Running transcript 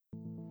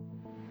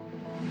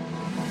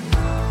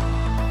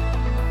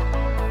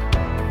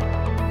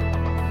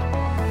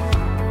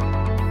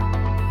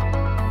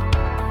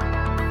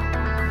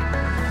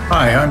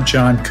Hi, I'm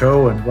John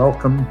Coe, and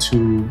welcome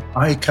to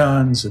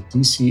Icons of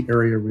DC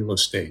Area Real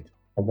Estate,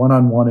 a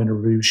one-on-one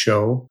interview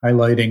show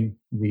highlighting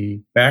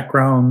the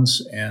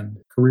backgrounds and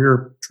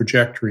career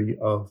trajectory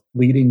of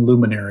leading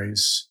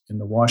luminaries in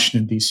the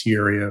Washington, D.C.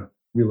 area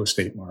real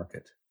estate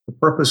market. The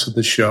purpose of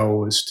the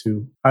show is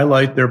to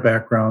highlight their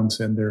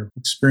backgrounds and their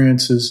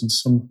experiences and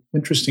some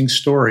interesting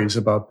stories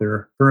about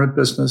their current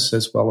business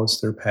as well as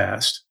their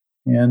past,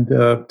 and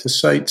to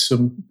cite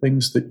some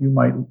things that you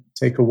might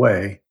take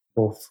away,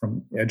 both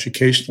from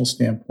educational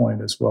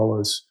standpoint as well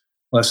as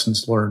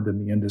lessons learned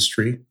in the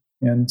industry,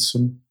 and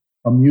some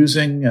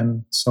amusing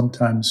and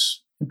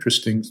sometimes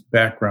interesting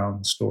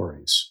background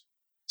stories.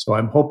 So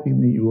I'm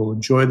hoping that you will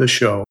enjoy the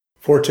show.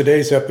 For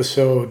today's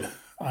episode,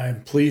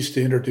 I'm pleased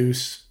to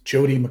introduce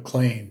Jody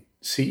McLean,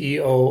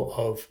 CEO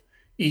of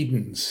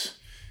Edens,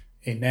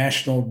 a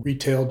national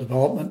retail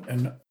development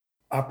and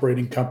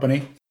operating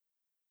company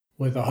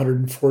with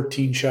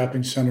 114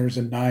 shopping centers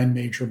in 9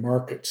 major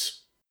markets.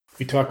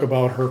 We talk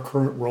about her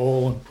current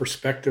role and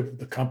perspective of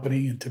the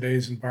company in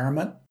today's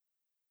environment,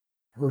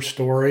 her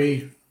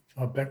story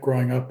about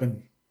growing up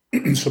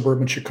in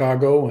suburban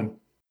Chicago and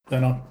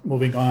then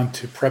moving on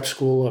to prep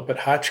school up at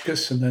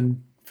Hotchkiss and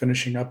then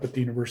finishing up at the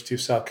University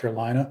of South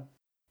Carolina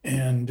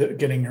and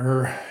getting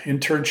her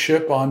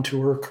internship onto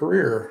her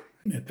career.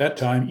 At that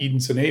time,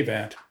 Edens and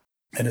Avant,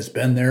 and has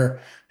been there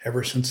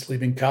ever since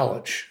leaving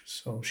college.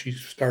 So she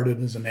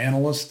started as an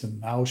analyst and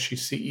now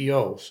she's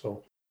CEO.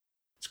 So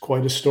it's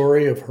quite a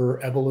story of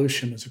her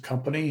evolution as a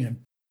company and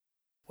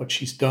what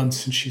she's done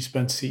since she's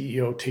been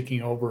CEO,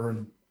 taking over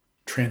and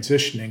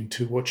transitioning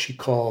to what she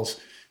calls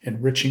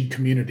enriching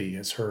community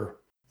as her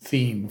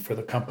theme for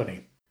the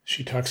company.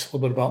 She talks a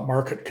little bit about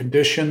market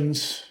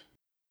conditions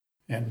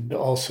and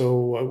also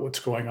what's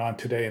going on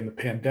today in the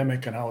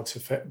pandemic and how it's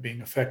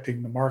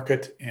affecting the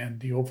market and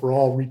the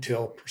overall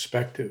retail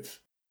perspective.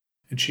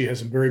 And she has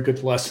some very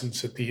good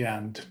lessons at the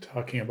end,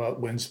 talking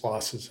about wins,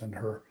 losses, and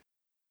her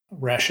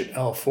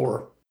rationale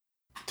for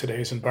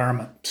today's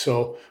environment.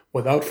 So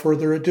without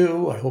further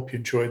ado, I hope you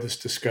enjoy this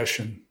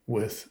discussion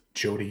with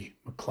Jody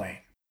McLean.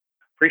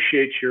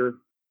 Appreciate your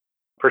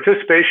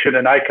participation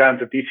in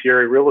Icons of DC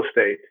Area Real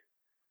Estate.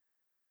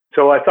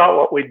 So I thought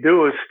what we'd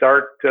do is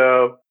start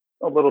a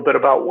little bit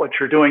about what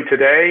you're doing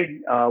today,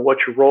 what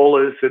your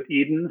role is at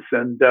Edens,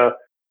 and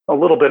a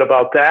little bit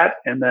about that.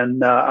 And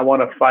then I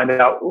want to find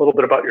out a little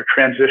bit about your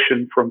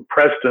transition from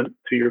president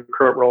to your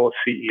current role as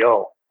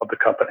CEO of the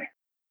company.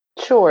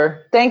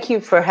 Sure. Thank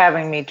you for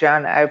having me,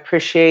 John. I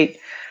appreciate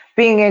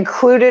being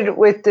included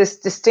with this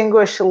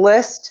distinguished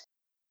list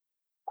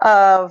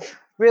of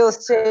real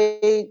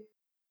estate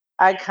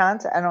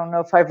icons. I don't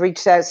know if I've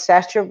reached that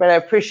stature, but I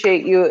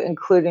appreciate you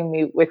including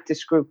me with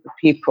this group of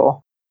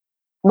people.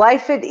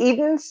 Life at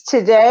Edens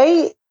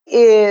today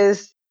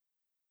is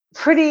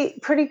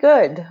pretty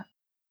good.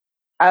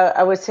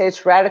 I would say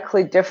it's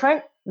radically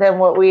different than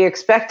what we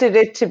expected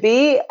it to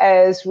be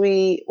as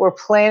we were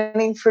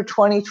planning for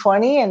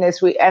 2020 and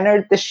as we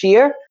entered this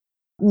year.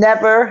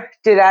 Never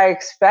did I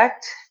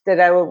expect that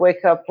I would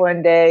wake up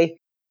one day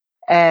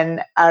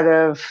and out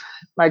of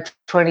my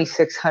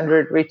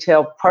 2,600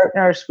 retail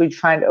partners, we'd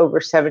find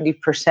over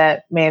 70%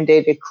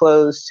 mandated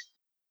closed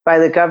by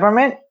the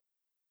government.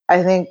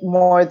 I think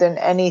more than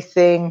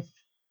anything,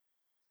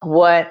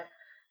 what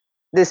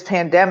this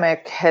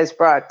pandemic has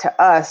brought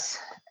to us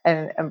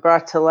and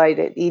brought to light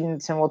at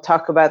Edens, and we'll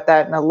talk about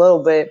that in a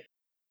little bit,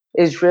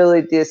 is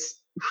really this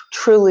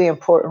truly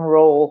important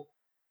role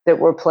that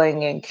we're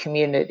playing in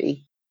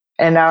community.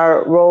 And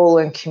our role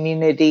in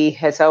community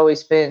has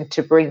always been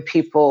to bring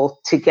people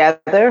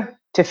together,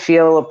 to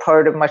feel a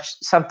part of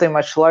something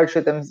much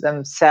larger than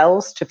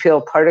themselves, to feel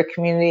a part of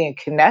community and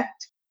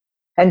connect.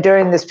 And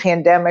during this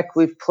pandemic,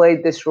 we've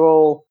played this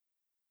role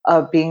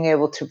of being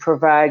able to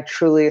provide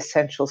truly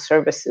essential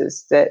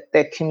services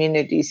that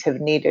communities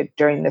have needed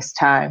during this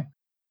time.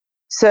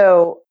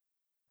 So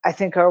I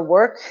think our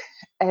work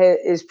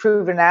is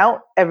proven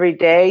out every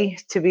day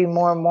to be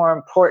more and more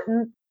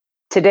important.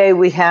 Today,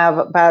 we have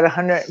about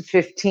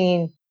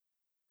 115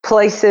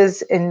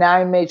 places in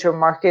 9 major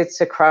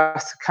markets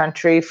across the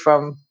country,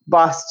 from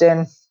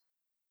Boston,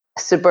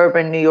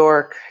 suburban New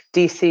York,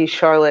 DC,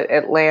 Charlotte,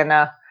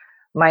 Atlanta,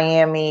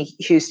 Miami,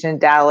 Houston,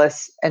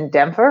 Dallas, and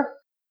Denver,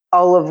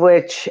 all of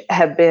which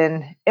have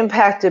been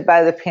impacted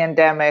by the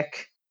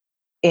pandemic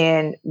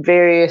in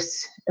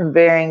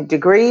varying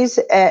degrees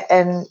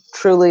and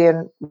truly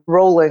in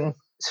rolling,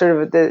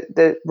 sort of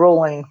the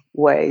rolling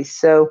way.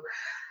 So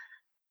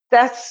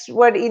that's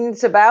what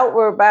Eden's about.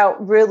 We're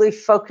about really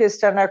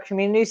focused on our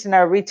communities and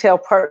our retail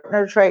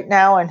partners right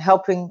now and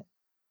helping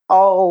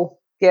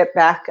all get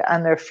back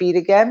on their feet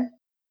again.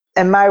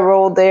 And my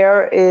role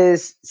there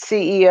is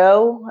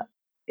CEO.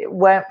 It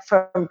went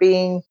from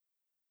being,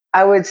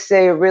 I would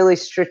say, a really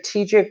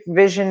strategic,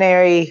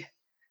 visionary,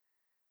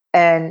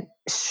 and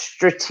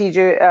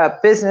strategic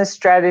business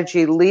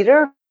strategy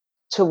leader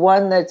to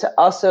one that's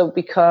also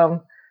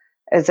become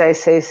as I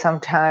say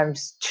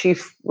sometimes,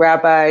 chief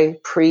rabbi,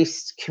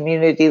 priest,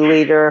 community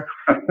leader,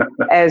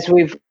 as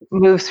we've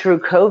moved through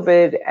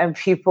COVID and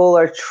people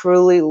are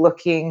truly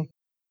looking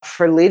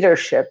for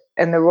leadership.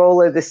 And the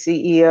role of the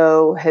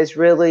CEO has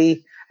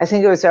really, I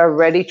think it was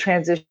already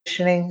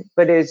transitioning,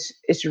 but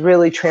it's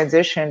really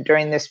transitioned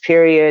during this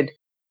period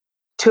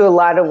to a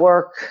lot of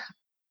work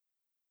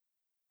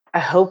I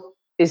hope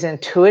is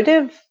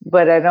intuitive,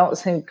 but I don't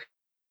think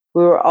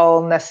we were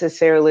all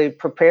necessarily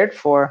prepared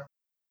for.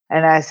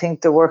 And I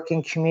think the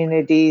working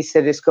communities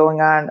that is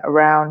going on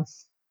around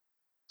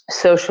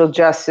social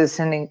justice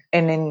and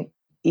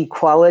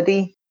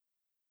inequality,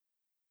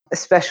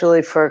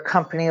 especially for a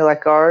company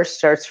like ours,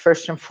 starts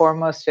first and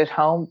foremost at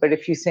home. But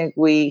if you think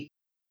we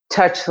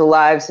touch the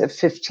lives of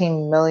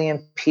 15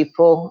 million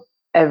people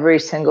every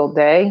single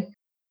day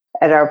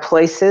at our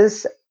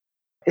places,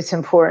 it's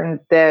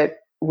important that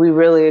we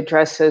really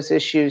address those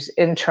issues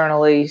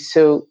internally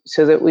so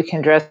that we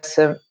can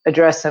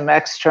address them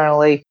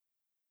externally,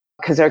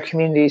 because our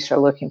communities are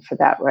looking for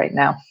that right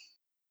now.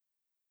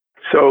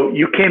 So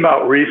you came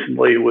out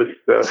recently with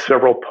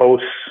several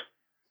posts.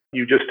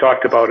 You just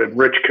talked about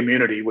enrich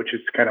community, which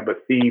is kind of a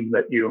theme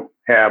that you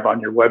have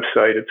on your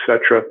website, et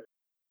cetera.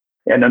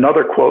 And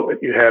another quote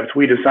that you have is,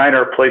 we design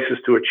our places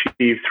to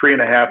achieve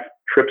 3.5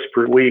 trips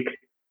per week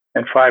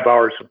and 5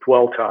 hours of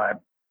dwell time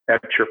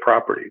at your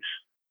properties.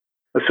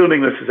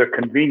 Assuming this is a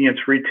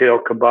convenience retail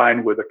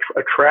combined with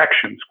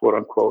attractions, quote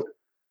unquote,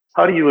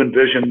 how do you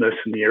envision this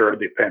in the era of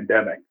the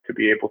pandemic to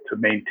be able to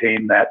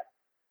maintain that,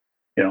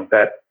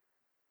 that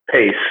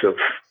pace of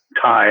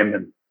time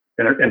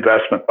and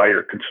investment by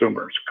your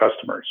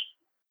customers?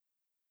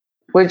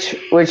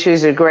 Which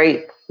is a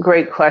great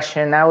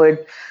question. I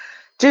would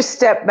just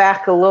step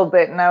back a little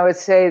bit, and I would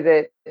say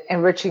that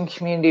enriching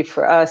community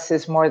for us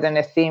is more than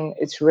a theme.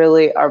 It's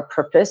really our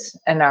purpose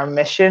and our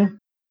mission.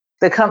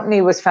 The company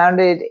was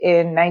founded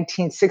in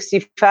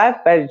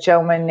 1965 by a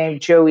gentleman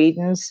named Joe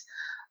Edens,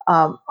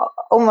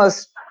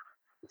 almost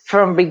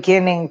from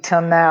beginning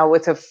till now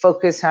with a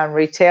focus on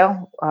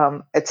retail.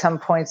 At some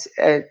points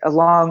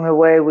along the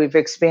way, we've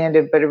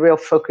expanded, but a real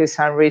focus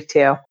on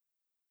retail.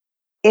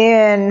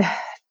 In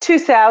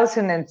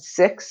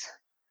 2006,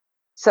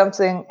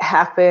 something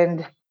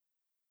happened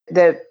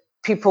that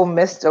people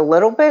missed a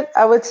little bit,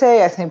 I would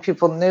say. I think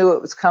people knew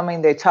it was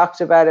coming. They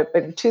talked about it.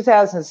 But in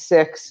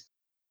 2006,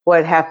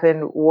 what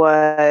happened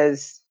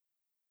was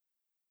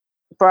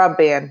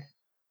broadband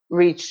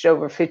reached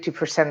over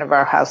 50% of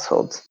our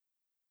households.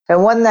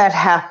 And when that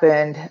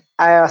happened,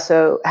 I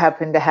also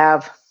happened to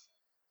have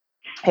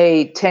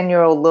a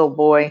 10-year-old little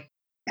boy.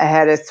 I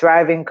had a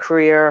thriving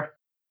career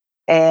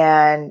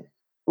and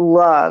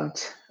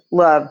loved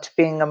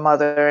being a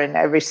mother in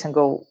every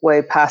single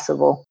way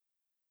possible.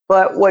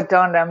 But what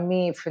dawned on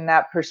me from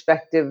that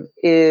perspective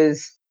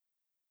is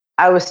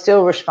I was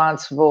still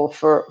responsible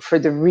for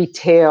the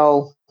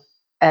retail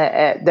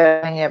at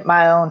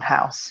my own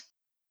house.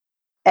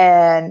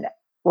 And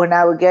when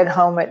I would get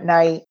home at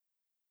night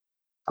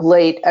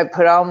late, I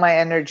put all my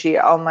energy,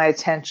 all my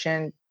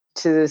attention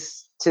to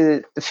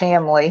the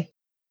family.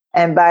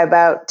 And by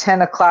about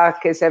 10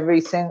 o'clock, as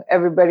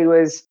everybody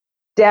was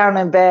down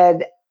in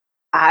bed,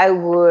 I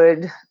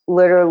would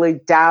literally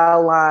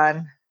dial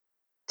on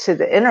to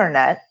the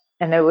internet,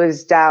 and it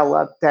was dial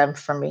up then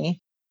for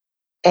me.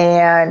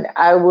 And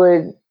I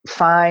would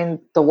find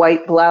the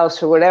white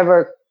blouse or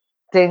whatever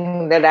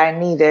thing that I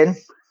needed,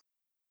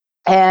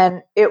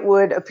 and it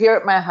would appear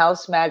at my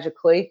house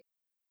magically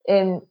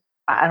in,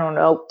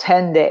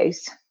 10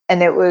 days.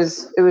 And it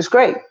was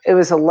great. It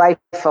was a life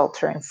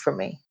altering for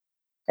me.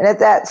 And at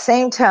that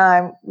same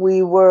time,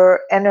 we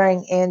were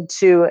entering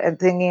into and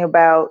thinking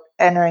about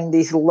entering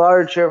these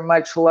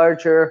much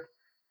larger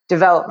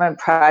development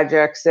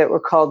projects that were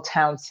called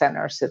town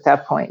centers at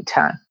that point in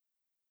time.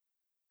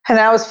 And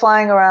I was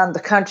flying around the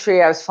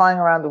country, I was flying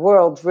around the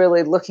world,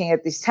 really looking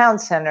at these town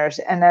centers.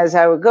 And as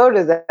I would go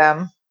to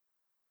them,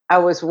 I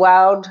was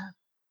wowed,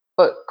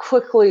 but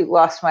quickly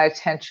lost my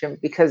attention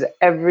because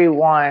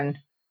everyone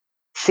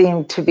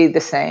seemed to be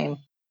the same.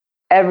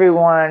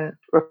 Everyone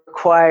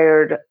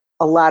required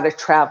a lot of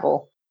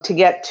travel to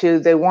get to.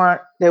 They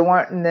weren't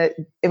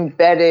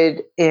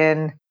embedded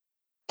in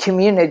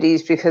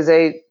communities because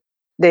they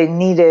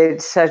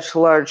needed such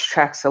large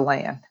tracts of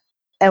land.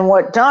 And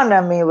what dawned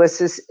on me was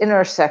this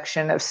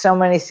intersection of so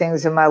many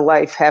things in my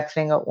life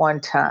happening at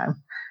one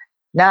time.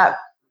 Not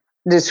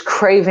this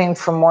craving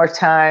for more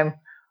time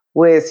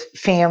with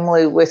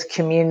family, with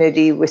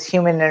community, with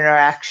human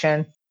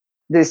interaction,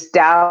 this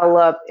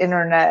dial-up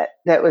internet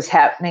that was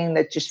happening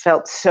that just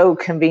felt so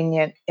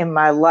convenient in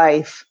my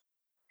life,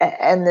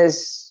 and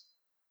this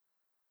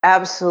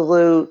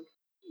absolute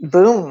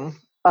boom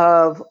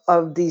of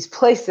these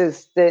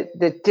places that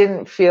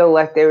didn't feel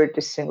like they were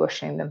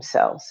distinguishing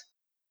themselves.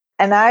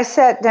 And I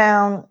sat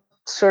down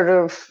sort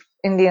of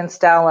Indian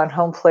style on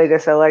home plate,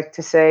 as I like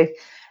to say,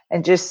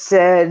 and just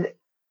said,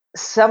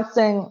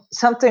 something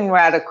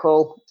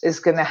radical is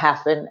going to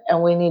happen,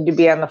 and we need to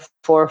be on the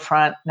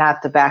forefront,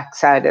 not the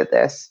backside of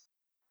this.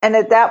 And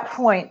at that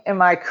point in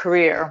my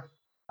career,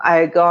 I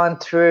had gone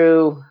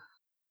through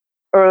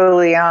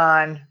early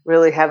on,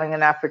 really having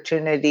an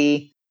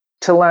opportunity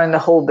to learn the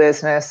whole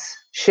business,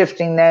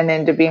 shifting then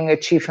into being a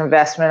chief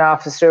investment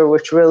officer,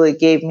 which really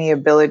gave me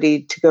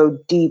ability to go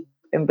deep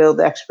and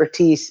build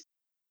expertise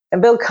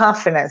and build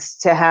confidence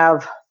to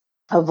have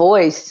a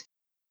voice.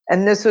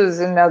 And this was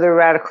another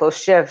radical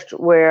shift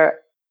where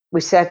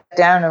we sat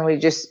down and we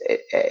just,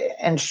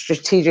 in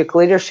strategic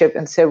leadership,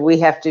 and said, we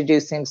have to do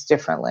things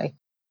differently.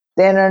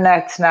 The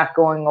internet's not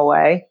going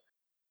away.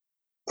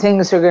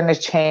 Things are going to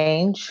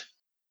change.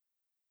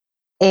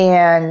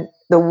 And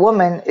the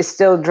woman is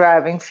still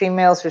driving,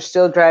 females are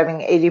still driving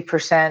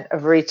 80%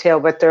 of retail,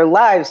 but their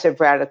lives have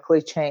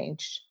radically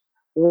changed.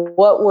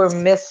 What we're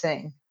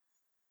missing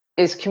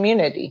is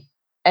community.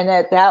 And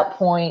at that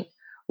point,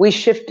 we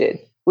shifted.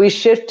 We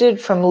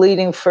shifted from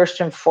leading first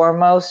and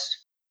foremost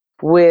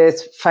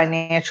with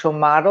financial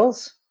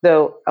models,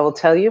 though I will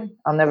tell you,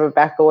 I'll never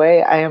back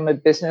away. I am a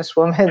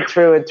businesswoman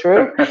through and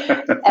through,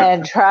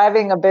 and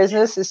driving a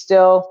business is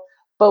still,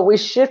 but we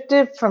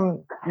shifted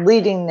from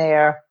leading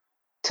there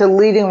to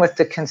leading with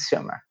the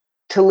consumer,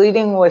 to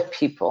leading with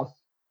people.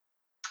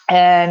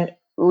 And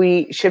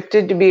we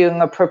shifted to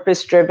being a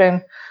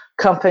purpose-driven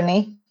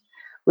company.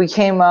 We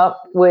came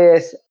up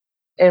with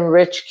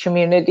enrich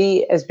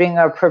community as being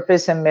our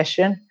purpose and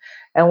mission.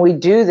 And we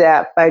do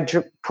that by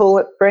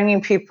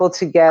bringing people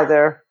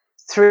together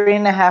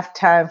 3.5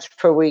 times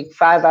per week,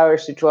 5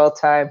 hours of dwell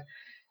time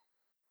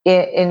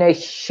in a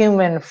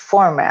human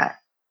format.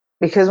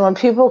 Because when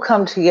people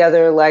come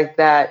together like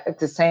that at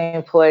the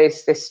same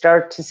place, they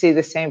start to see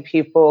the same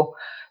people.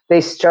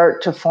 They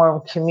start to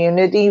form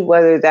community,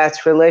 whether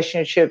that's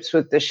relationships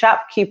with the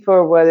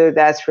shopkeeper, whether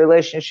that's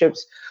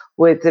relationships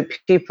with the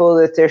people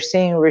that they're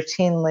seeing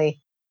routinely.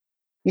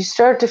 You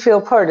start to feel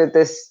part of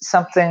this,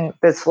 something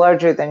that's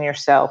larger than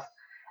yourself.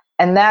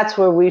 And that's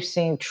where we've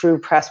seen true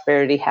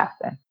prosperity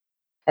happen.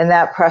 And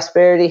that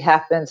prosperity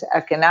happens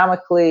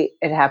economically,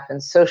 it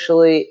happens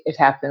socially, it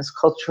happens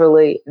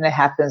culturally, and it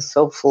happens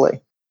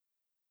soulfully.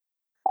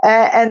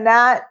 And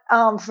that,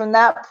 from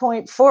that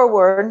point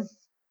forward,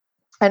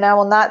 and I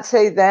will not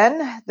say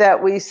then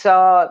that we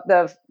saw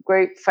the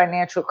great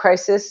financial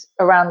crisis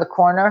around the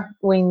corner.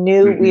 We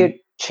knew we had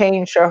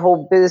changed our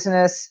whole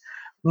business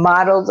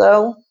model,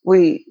 though.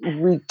 We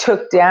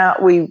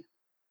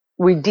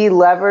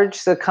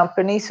deleveraged the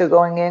company. So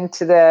going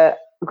into the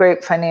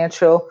great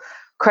financial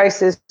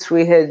crisis,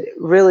 we had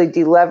really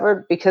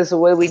delevered because the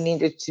way we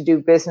needed to do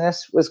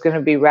business was going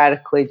to be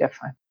radically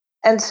different.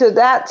 And so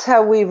that's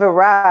how we've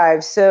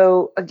arrived.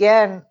 So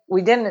again,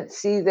 we didn't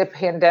see the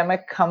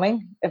pandemic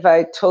coming. If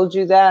I told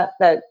you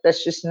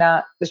that's just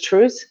not the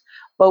truth.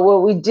 But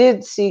what we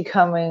did see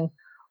coming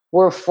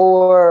were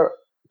 4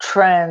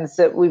 trends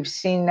that we've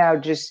seen now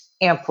just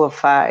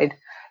amplified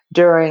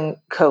during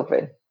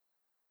COVID.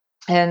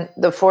 And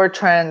the 4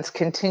 trends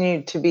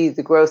continued to be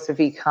the growth of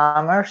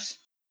e-commerce.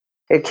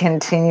 It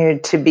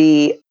continued to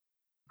be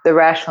the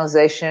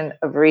rationalization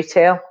of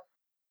retail,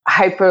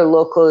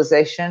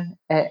 hyper-localization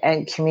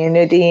and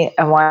community,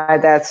 and why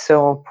that's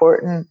so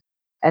important,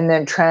 and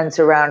then trends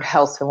around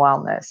health and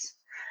wellness.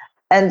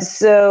 And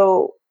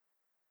so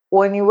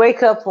when you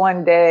wake up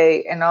one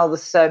day and all of a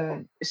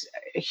sudden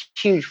a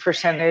huge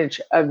percentage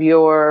of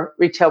your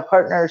retail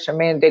partners are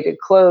mandated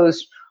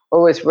closed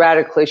or with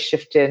radically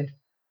shifted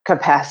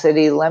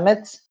capacity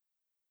limits,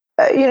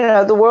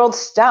 the world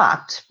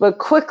stopped. But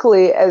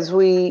quickly, as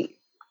we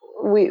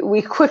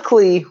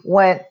quickly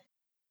went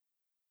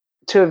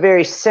to a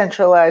very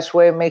centralized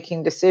way of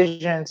making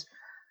decisions.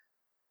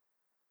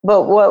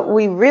 But what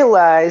we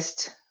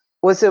realized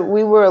was that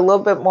we were a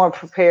little bit more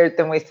prepared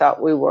than we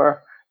thought we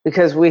were,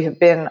 because we have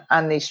been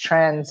on these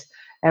trends.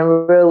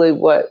 And really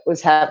what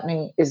was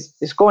happening is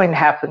going to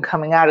happen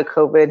coming out of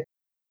COVID.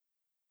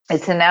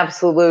 It's an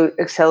absolute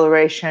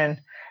acceleration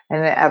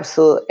and an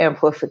absolute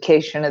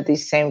amplification of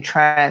these same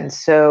trends.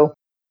 So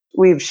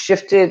we've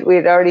shifted, we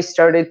had already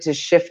started to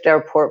shift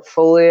our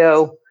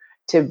portfolio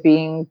to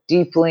being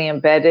deeply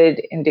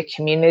embedded into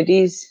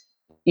communities.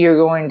 You're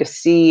going to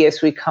see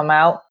as we come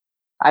out,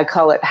 I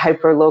call it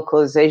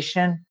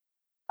hyper-localization.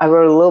 I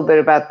wrote a little bit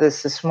about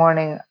this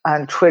morning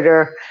on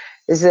Twitter,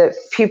 is that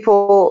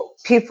people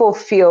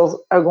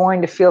are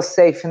going to feel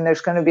safe, and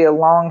there's going to be a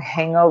long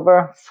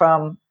hangover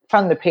from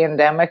the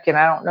pandemic. And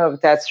I don't know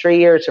if that's 3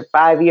 years or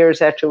 5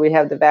 years after we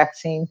have the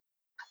vaccine,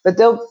 but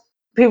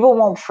people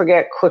won't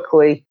forget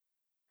quickly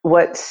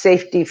what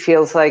safety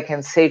feels like,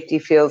 and safety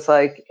feels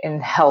like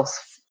in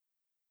health,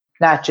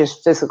 not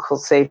just physical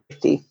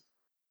safety.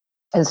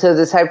 And so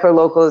this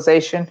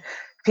hyper-localization,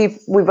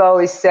 we've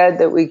always said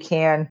that we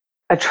can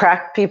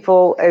attract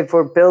people. If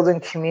we're building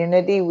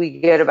community,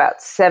 we get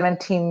about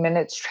 17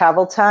 minutes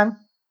travel time.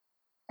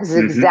 This is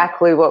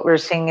exactly what we're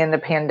seeing in the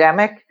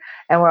pandemic.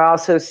 And we're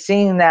also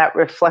seeing that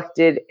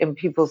reflected in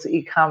people's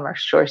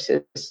e-commerce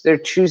choices. They're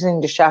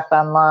choosing to shop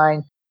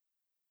online,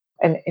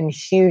 and in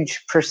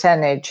huge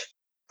percentage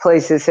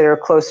places that are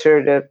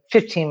closer to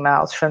 15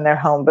 miles from their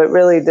home, but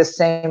really the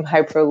same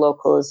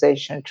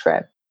hyper-localization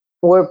trend.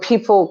 Where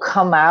people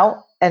come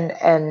out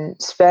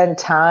and spend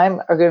time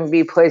are going to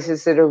be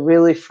places that are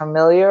really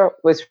familiar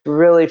with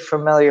really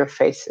familiar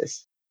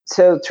faces.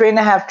 So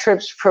 3.5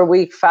 trips per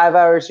week, 5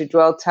 hours of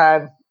dwell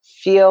time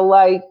feel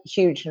like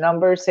huge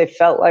numbers. They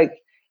felt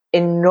like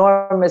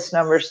enormous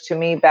numbers to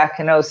me back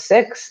in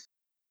 '06.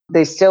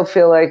 They still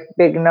feel like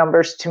big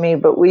numbers to me,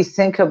 but we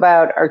think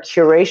about our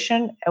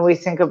curation and we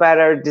think about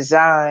our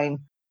design,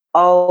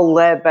 all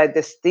led by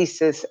this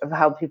thesis of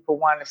how people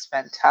want to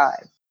spend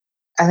time.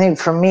 I think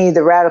for me,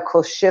 the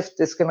radical shift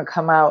that's going to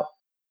come out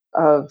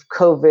of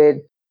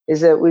COVID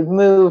is that we've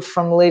moved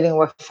from leading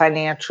with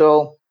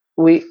financial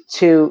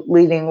to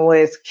leading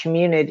with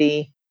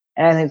community.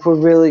 And I think we're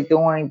really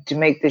going to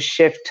make the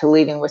shift to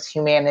leading with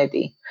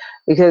humanity,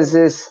 because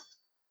this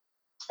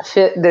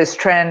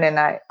trend, and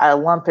I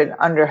lump it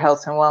under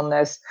health and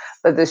wellness,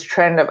 but this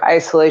trend of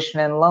isolation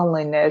and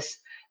loneliness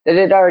that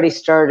had already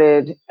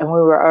started and we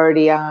were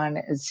already on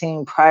and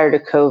seeing prior to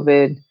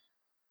COVID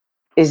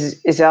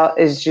is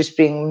just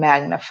being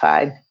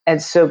magnified.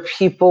 And so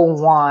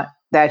people want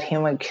that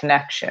human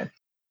connection.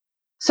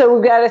 So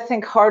we've got to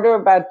think harder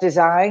about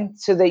design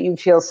so that you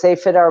feel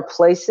safe at our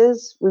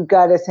places. We've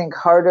got to think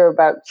harder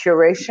about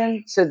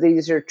curation. So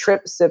these are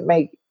trips that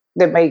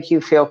make you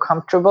feel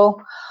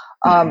comfortable.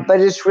 But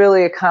it's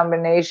really a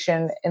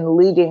combination in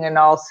leading in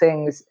all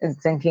things and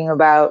thinking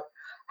about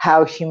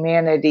how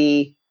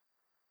humanity,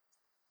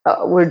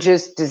 we're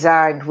just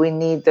designed, we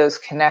need those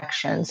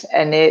connections.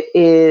 And it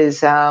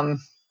is,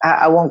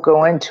 I won't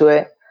go into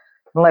it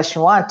unless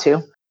you want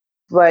to,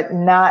 but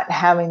not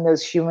having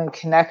those human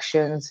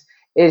connections,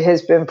 it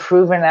has been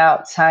proven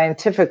out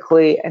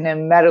scientifically and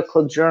in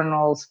medical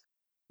journals,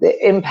 the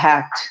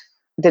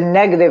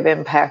negative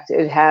impact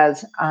it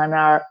has on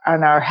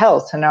our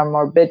health and our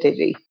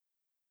morbidity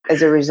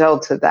as a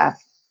result of that.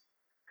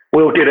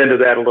 We'll get into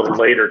that a little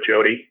later,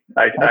 Jody.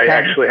 I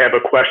actually have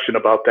a question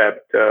about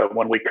that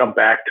when we come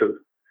back to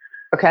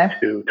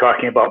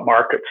talking about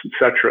markets,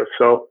 etc.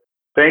 So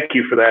thank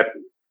you for that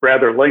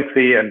rather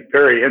lengthy and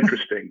very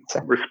interesting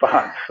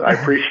response. I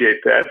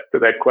appreciate that for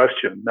that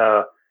question.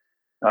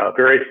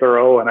 Very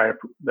thorough, and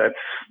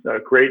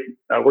that's great.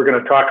 We're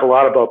going to talk a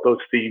lot about those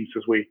themes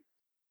as we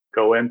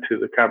go into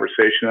the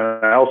conversation.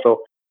 And I also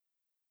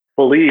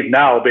believe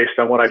now, based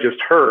on what I just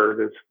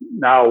heard, is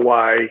now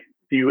why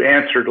you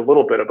answered a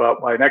little bit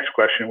about my next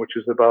question, which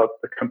is about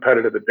the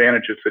competitive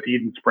advantages that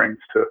Eden brings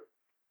to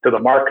the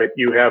market.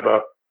 You have a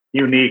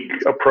unique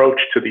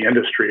approach to the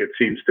industry, it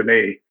seems to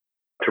me,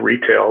 to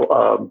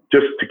retail.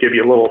 Just to give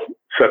you a little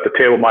set the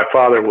table, my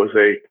father was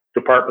a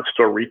department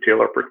store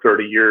retailer for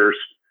 30 years.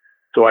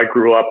 So I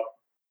grew up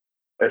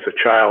as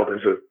a child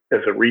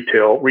as a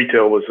retail.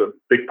 Retail was a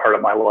big part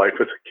of my life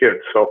as a kid.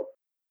 So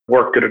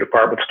worked at a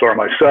department store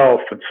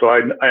myself. And so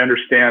I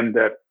understand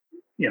that,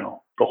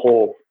 the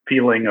whole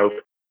feeling of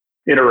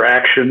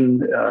interaction,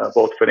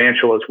 both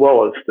financial as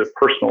well as the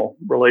personal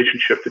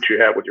relationship that you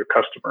have with your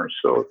customers.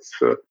 So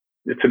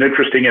it's an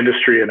interesting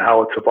industry, and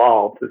how it's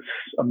evolved is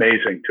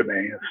amazing to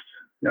me,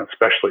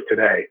 especially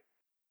today.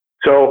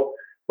 So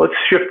let's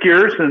shift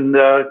gears and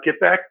get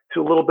back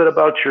to a little bit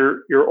about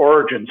your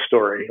origin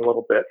story a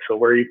little bit. So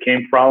where you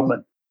came from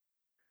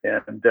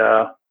and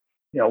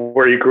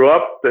where you grew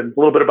up, and a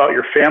little bit about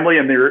your family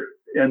and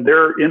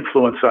their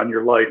influence on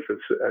your life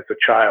as a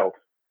child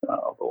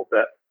a little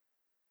bit.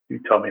 Can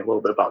you tell me a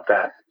little bit about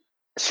that?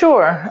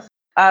 Sure.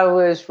 I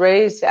was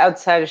raised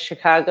outside of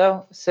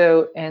Chicago,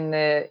 so in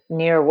the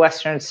near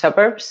western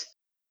suburbs,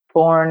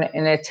 born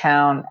in a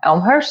town,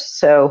 Elmhurst.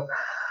 So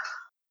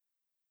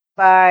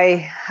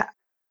my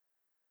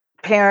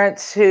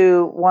parents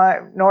who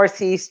were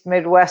Northeast,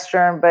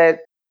 Midwestern, but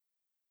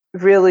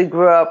really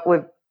grew up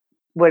with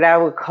what I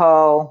would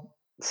call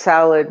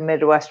solid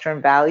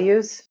Midwestern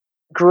values.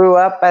 Grew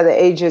up by the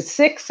age of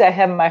 6. I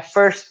had my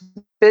first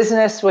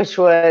business, which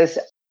was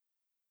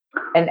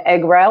an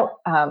egg route.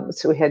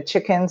 So we had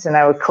chickens, and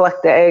I would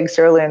collect the eggs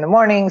early in the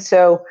morning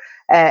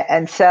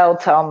and sell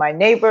to all my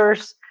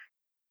neighbors.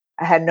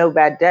 I had no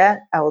bad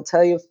debt. I will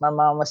tell you, if my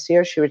mom was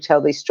here, she would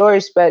tell these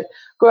stories. But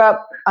grew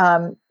up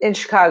in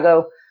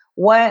Chicago,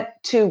 went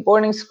to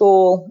boarding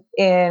school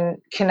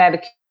in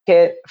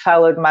Connecticut,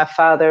 followed my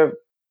father,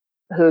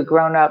 who had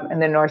grown up in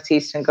the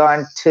Northeast and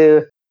gone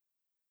to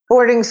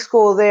boarding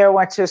school there,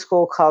 went to a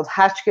school called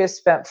Hotchkiss,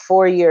 spent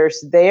 4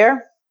 years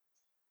there.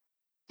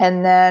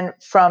 And then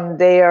from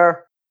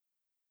there,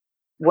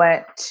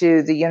 went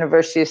to the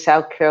University of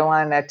South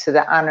Carolina, to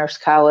the Honors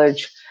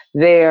College.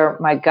 There,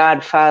 my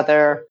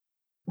godfather,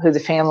 who the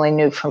family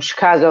knew from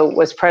Chicago,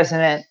 was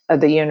president of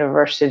the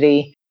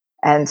university.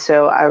 And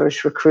so I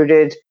was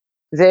recruited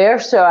there.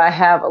 So I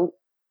have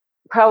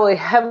probably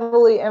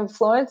heavily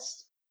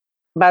influenced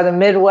by the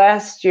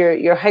Midwest.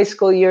 Your high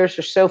school years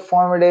are so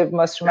formative.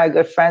 Most of my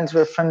good friends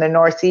were from the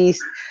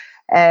Northeast,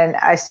 and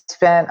I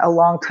spent a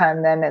long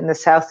time then in the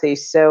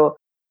Southeast. So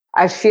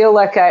I feel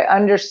like I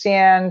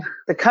understand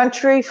the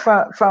country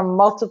from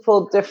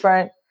multiple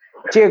different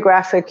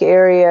geographic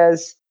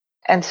areas.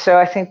 And so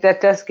I think that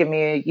does give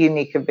me a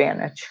unique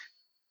advantage.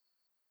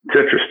 It's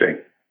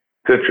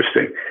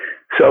interesting.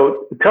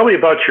 So tell me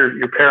about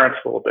your parents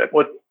a little bit.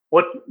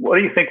 what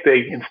do you think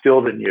they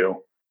instilled in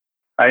you?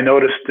 I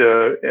noticed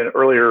in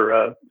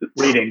earlier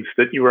readings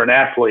that you were an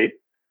athlete.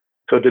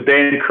 So did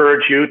they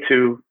encourage you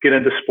to get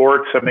into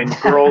sports? I mean,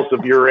 girls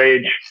of your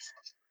age,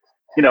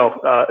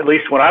 at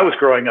least when I was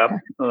growing up,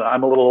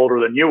 I'm a little older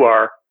than you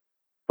are,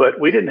 but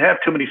we didn't have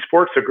too many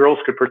sports that girls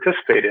could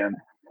participate in.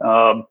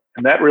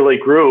 And that really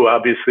grew,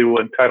 obviously,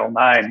 when Title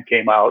IX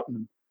came out.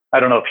 And I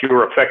don't know if you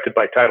were affected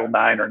by Title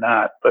IX or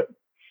not, but,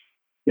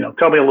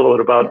 tell me a little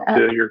bit about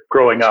your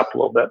growing up a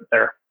little bit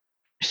there.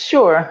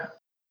 Sure.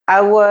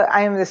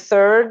 I am the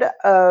third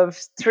of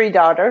three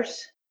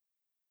daughters,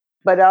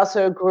 but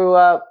also grew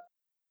up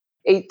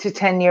 8 to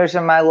 10 years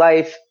of my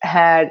life,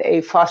 had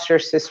a foster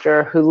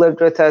sister who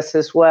lived with us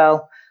as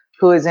well,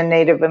 who is a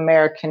Native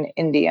American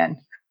Indian.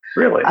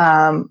 Really?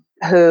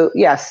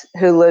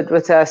 Who lived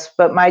with us.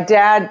 But my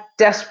dad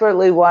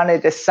desperately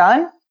wanted a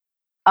son.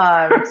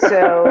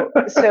 So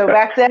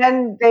back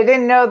then they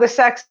didn't know the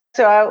sex.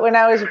 So when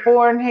I was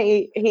born,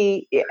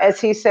 he, as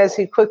he says,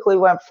 he quickly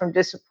went from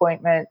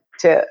disappointment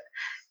to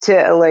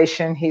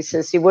elation. He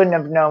says he wouldn't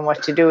have known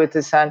what to do with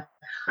the son.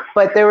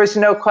 But there was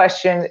no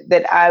question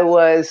that I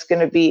was going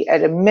to be,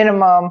 at a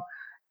minimum,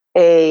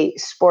 a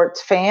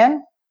sports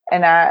fan.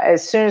 And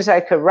as soon as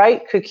I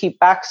could keep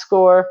box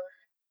score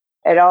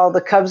at all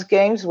the Cubs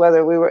games,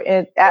 whether we were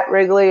at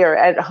Wrigley or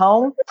at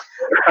home.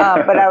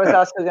 But I was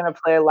also going to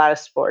play a lot of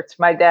sports.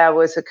 My dad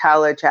was a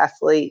college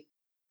athlete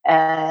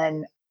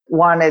and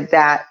wanted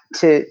that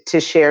to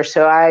share.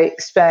 So I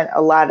spent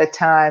a lot of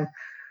time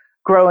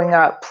growing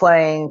up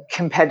playing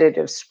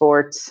competitive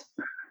sports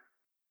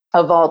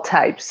of all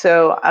types.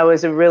 So I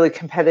was a really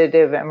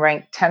competitive and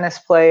ranked tennis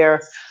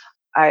player.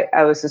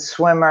 I was a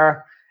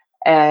swimmer,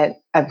 and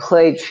I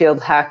played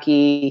field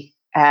hockey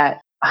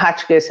at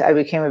Hotchkiss. I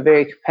became a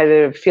very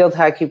competitive field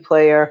hockey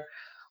player,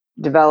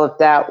 developed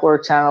that,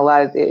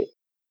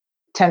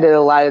 attended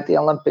a lot of the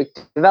Olympic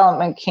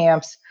development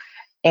camps,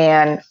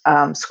 and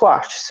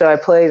squash. So I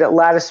played a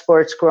lot of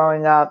sports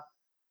growing up,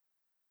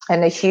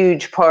 and a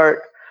huge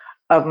part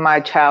of my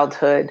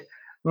childhood.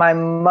 My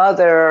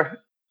mother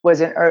was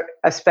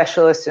a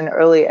specialist in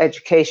early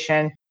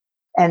education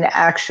and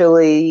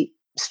actually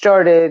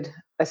started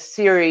a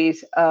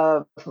series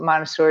of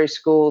Montessori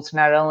schools,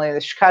 not only in the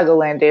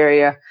Chicagoland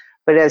area,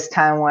 but as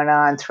time went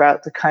on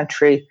throughout the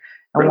country,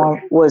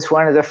 and was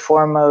one of the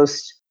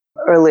foremost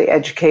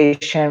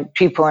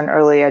people in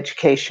early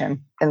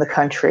education in the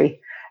country.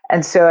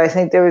 And so I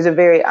think there was a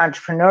very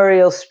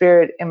entrepreneurial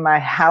spirit in my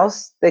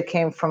house that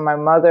came from my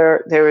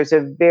mother. There was a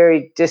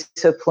very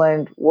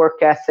disciplined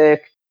work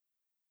ethic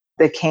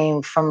that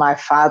came from my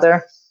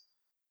father.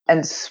 And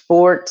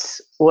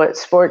what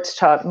sports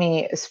taught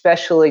me,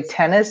 especially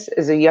tennis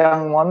as a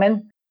young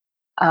woman,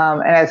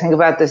 and I think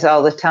about this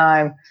all the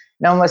time,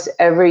 in almost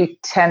every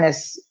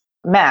tennis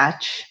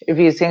match, if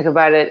you think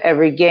about it,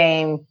 every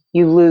game,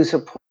 you lose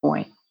a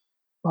point.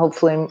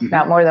 Hopefully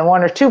not more than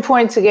 1 or 2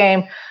 points a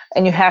game.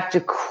 And you have to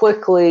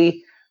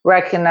quickly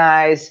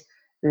recognize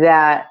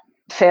that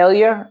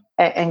failure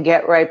and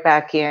get right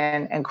back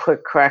in, and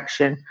quick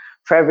correction.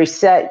 For every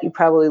set, you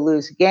probably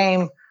lose a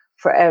game.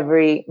 For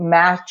every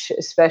match,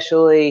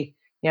 especially,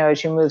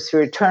 as you move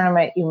through a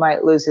tournament, you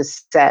might lose a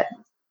set.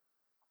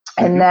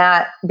 And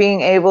that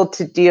being able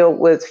to deal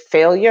with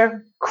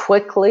failure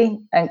quickly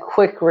and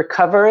quick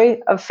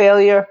recovery of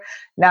failure,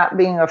 not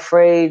being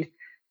afraid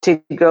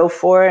to go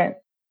for it.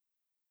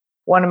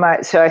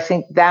 So I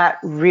think that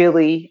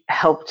really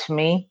helped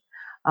me.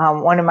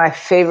 One of my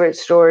favorite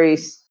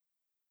stories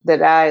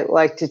that I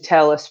like to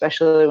tell,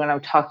 especially when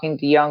I'm talking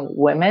to young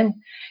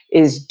women,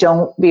 is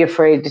don't be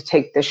afraid to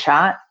take the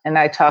shot. And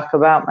I talk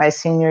about my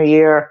senior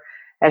year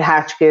at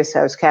Hotchkiss.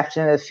 I was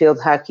captain of the field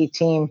hockey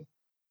team.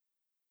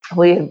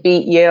 We had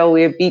beat Yale.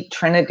 We had beat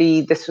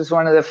Trinity. This was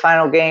one of the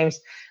final games.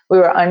 We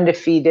were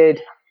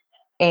undefeated,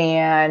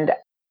 and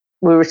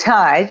we were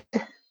tied,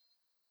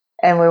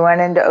 and we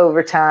went into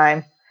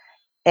overtime,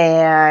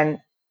 and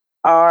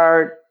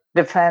our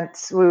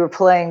defense, we were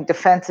playing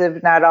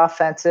defensive, not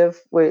offensive,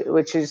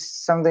 which is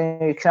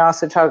something you can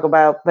also talk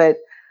about, but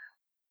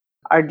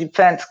our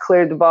defense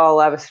cleared the ball.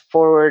 I was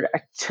forward.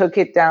 I took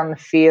it down the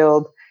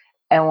field,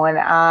 and when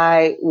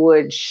I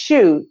would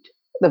shoot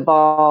the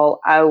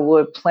ball, I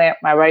would plant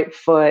my right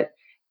foot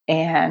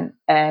and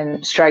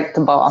strike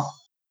the ball.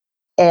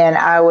 And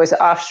I was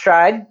off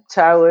stride,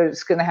 so I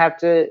was going to have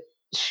to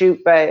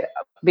shoot by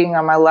being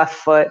on my left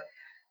foot,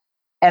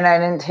 and I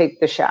didn't take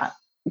the shot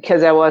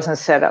because I wasn't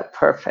set up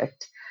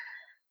perfect.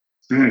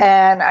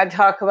 And I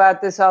talk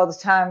about this all the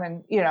time,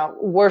 and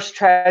worst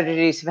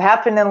tragedies have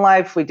happened in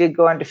life. We did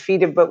go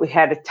undefeated, but we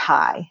had a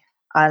tie,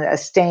 on a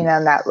stain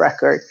on that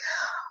record.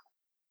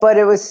 But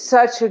it was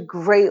such a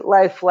great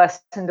life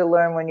lesson to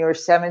learn when you were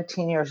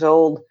 17 years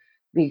old,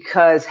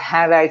 because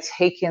had I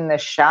taken the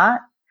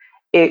shot,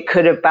 it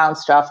could have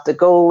bounced off the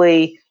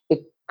goalie. It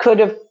could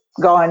have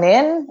gone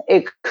in.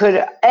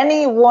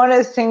 Any one of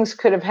the things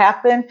could have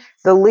happened,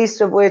 the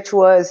least of which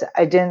was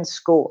I didn't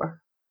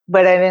score.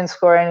 But I didn't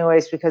score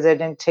anyways because I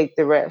didn't take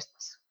the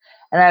risks.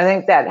 And I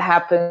think that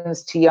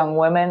happens to young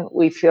women.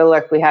 We feel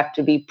like we have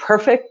to be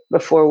perfect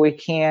before we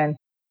can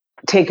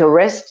take a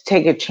risk,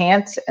 take a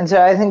chance. And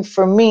so I think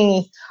for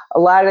me, a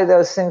lot of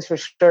those things were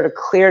sort of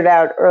cleared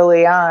out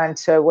early on.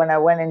 So when I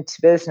went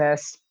into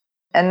business,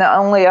 and the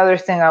only other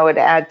thing I would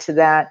add to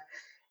that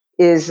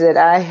is that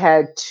I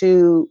had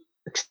two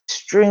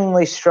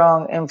extremely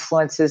strong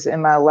influences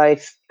in my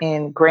life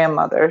in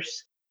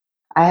grandmothers.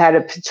 I had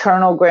a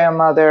paternal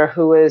grandmother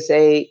who was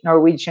a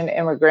Norwegian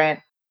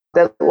immigrant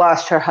that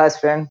lost her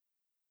husband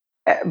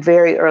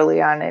very early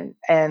on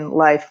in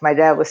life. My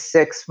dad was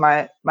 6.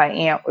 My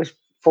aunt was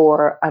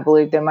 4. I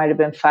believe there might have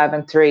been 5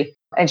 and 3.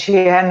 And she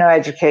had no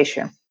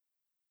education.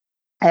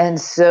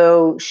 And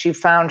so she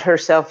found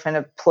herself in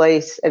a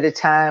place at a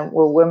time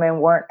where women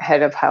weren't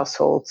head of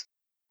households,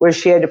 where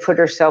she had to put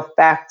herself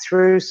back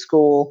through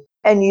school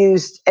and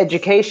used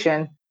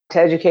education to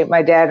educate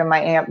my dad and my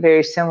aunt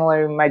very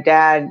similarly. My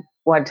dad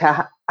went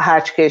to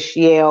Hotchkiss,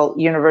 Yale,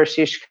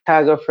 University of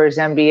Chicago for his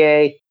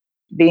MBA,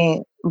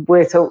 being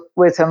with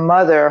a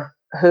mother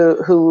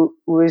who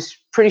was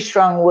pretty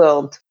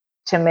strong-willed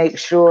to make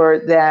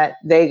sure that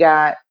they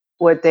got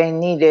what they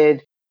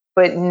needed,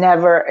 but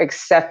never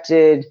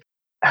accepted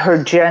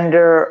her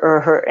gender or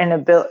her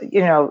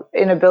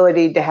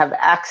inability to have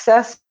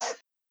access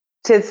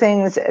to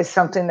things as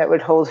something that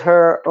would hold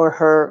her or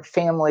her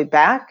family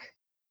back.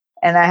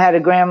 And I had a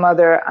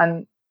grandmother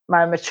on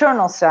my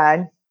maternal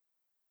side,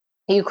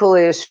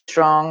 equally as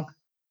strong,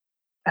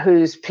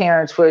 whose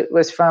parents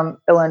was from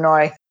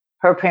Illinois.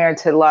 Her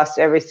parents had lost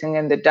everything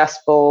in the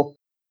Dust Bowl,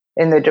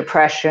 in the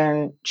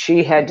Depression.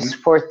 She had to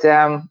support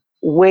them,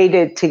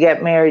 waited to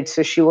get married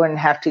so she wouldn't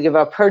have to give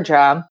up her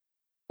job.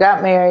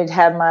 Got married,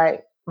 had my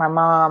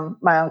mom,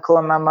 my uncle,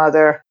 and my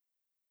mother.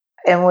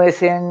 And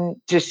within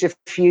just a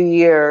few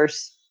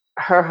years,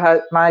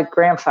 my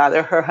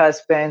grandfather, her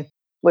husband,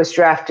 was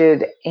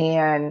drafted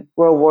in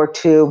World War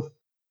II,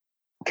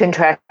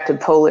 contracted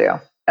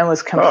polio, and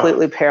was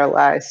completely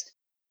paralyzed.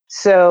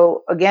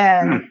 So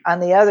again, on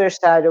the other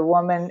side, a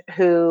woman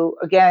who,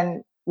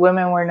 again,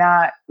 women were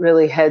not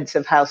really heads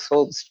of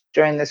households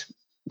during this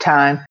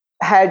time,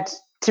 had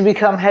to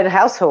become head of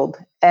household.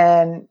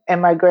 And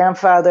my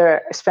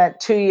grandfather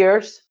spent 2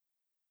 years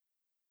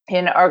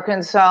in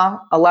Arkansas.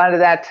 A lot of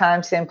that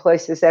time, same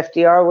place as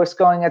FDR was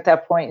going at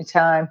that point in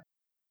time.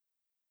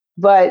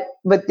 But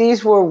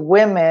these were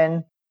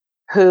women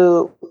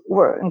who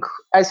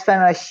I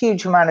spent a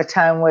huge amount of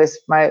time with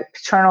my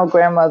paternal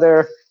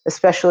grandmother,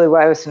 especially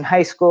when I was in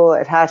high school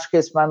at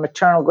Hotchkiss, my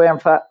maternal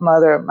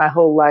grandmother, my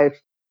whole life,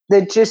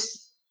 that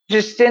just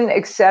didn't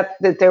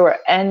accept that there were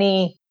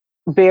any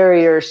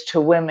barriers to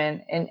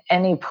women in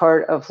any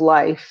part of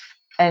life,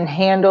 and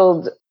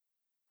handled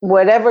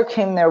whatever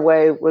came their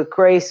way with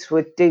grace,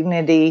 with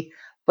dignity,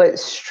 but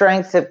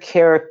strength of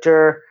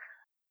character.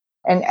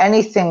 And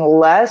anything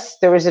less,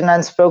 there was an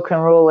unspoken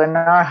rule in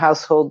our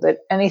household that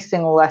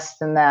anything less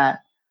than that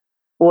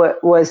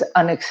was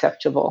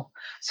unacceptable.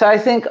 So I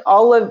think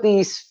all of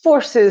these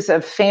forces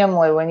of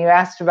family, when you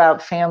asked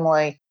about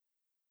family,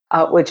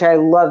 which I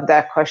love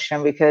that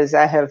question because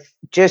I have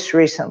just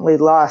recently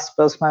lost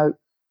both my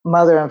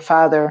mother and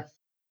father,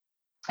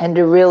 and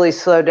to really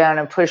slow down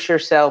and push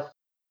yourself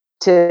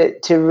to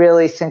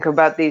really think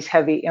about these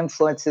heavy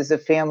influences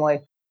of family,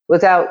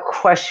 without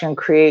question,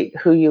 create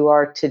who you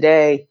are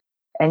today.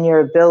 And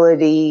your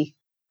ability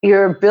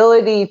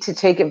to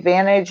take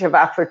advantage of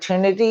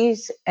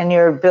opportunities, and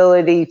your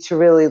ability to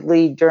really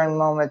lead during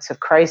moments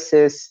of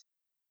crisis,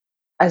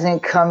 I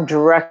think come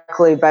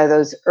directly by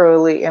those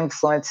early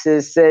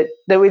influences that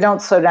we don't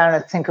slow down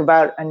and think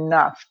about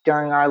enough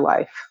during our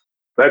life.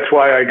 That's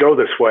why I go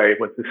this way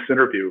with this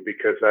interview,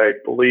 because I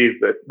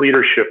believe that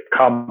leadership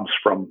comes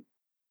from,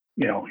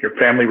 your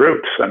family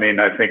roots. I mean,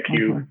 I think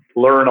you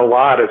learn a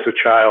lot as a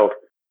child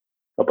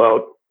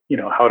about,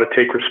 how to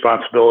take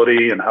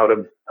responsibility and how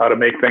to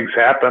make things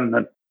happen,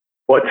 and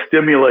what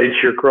stimulates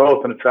your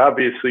growth. And it's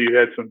obviously you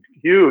had some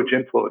huge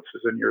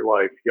influences in your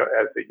life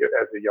as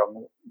a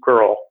young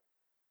girl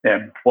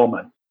and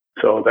woman.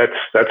 So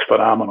that's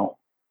phenomenal.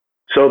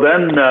 So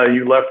then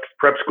you left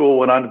prep school,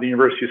 went on to the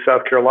University of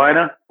South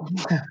Carolina.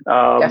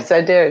 Yes,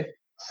 I did.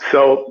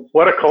 So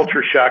what a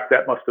culture shock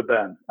that must have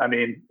been. I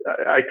mean,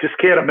 I just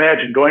can't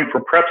imagine going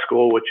from prep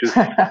school, which is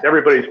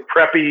everybody's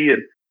preppy,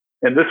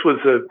 and this was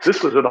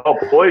an all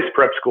boys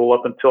prep school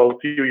up until a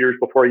few years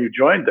before you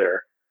joined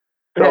there.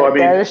 So I mean,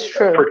 that is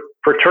true.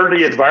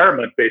 Fraternity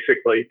environment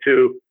basically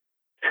to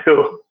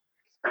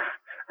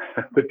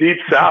the Deep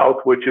South,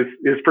 which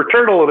is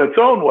fraternal in its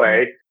own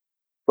way,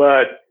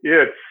 but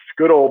it's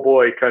good old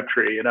boy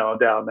country,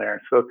 down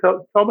there. So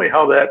tell me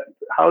how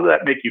that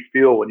make you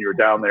feel when you were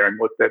down there, and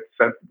what that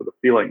sense of the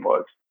feeling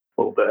was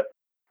a little bit.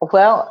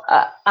 Well,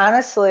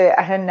 honestly,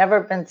 I had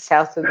never been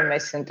south of the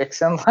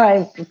Mason-Dixon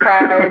line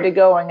prior to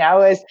going.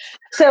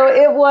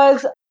 It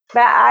was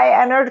that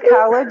I entered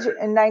college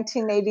in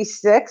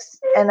 1986,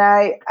 and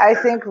I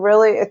think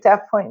really at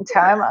that point in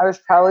time, I was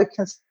probably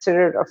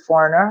considered a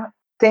foreigner.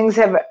 Things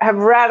have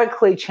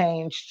radically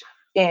changed,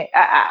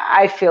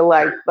 I feel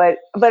like, but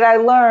I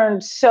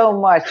learned so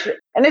much,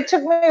 and it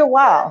took me a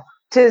while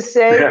to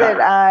say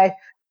that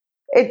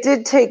it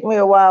did take me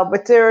a while,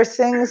 but there are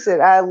things that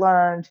I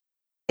learned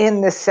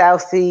in the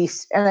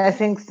Southeast, and I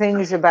think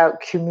things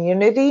about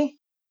community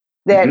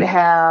that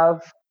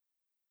have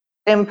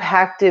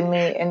impacted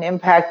me and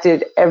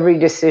impacted every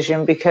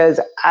decision, because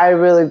I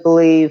really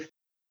believe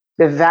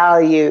the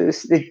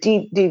values, the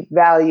deep, deep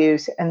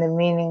values and the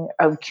meaning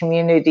of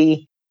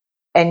community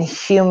and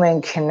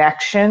human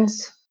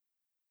connections,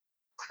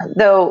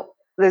 though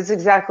that's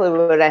exactly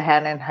what I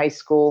had in high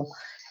school.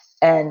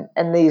 And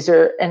these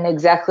are and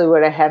exactly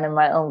what I had in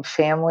my own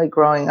family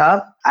growing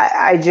up.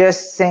 I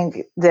just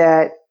think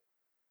that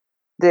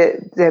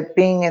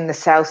being in the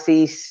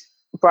Southeast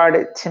brought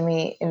it to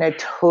me in a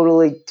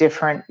totally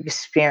different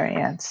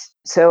experience.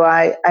 So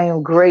I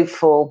am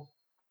grateful.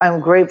 I'm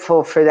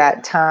grateful for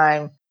that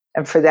time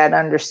and for that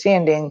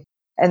understanding.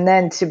 And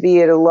then to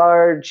be at a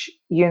large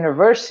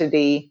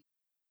university,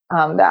 the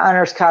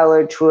Honors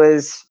College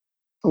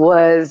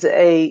was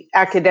a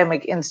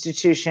academic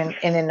institution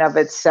in and of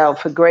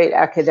itself, a great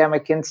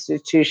academic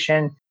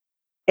institution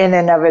in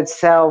and of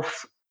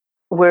itself,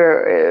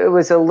 where it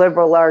was a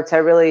liberal arts. I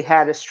really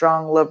had a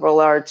strong liberal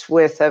arts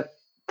with a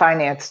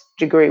finance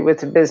degree,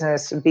 with a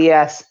business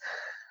BS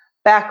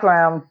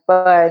background.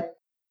 But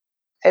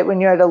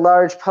when you're at a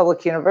large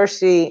public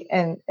university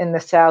in the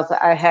South,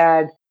 I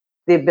had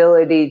the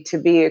ability to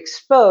be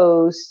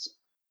exposed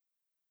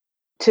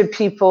to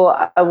people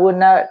I would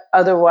not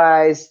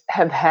otherwise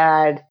have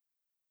had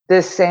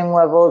this same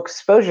level of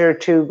exposure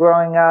to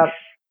growing up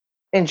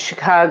in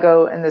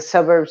Chicago, in the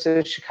suburbs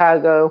of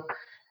Chicago.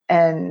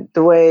 And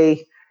the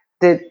way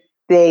that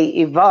they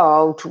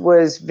evolved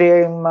was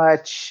very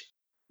much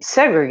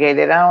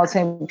segregated. I don't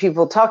think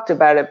people talked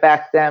about it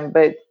back then,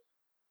 but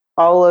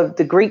all of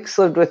the Greeks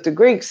lived with the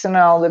Greeks, and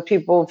all the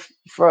people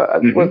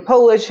with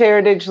Polish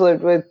heritage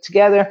lived with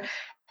together.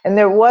 And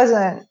there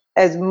wasn't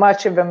as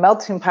much of a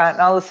melting pot.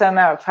 And all of a sudden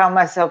I found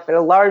myself at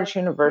a large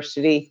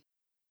university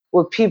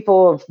with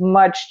people of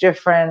much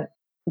different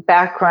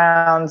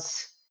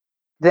backgrounds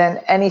than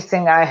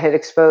anything I had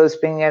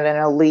exposed being at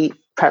an elite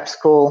prep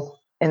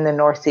school in the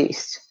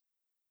Northeast.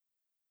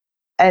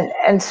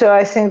 And so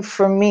I think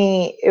for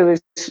me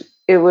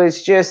it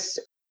was just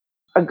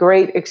a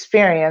great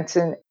experience.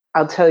 And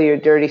I'll tell you a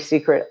dirty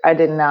secret. I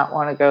did not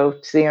want to go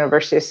to the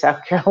University of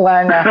South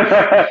Carolina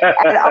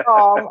at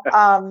all.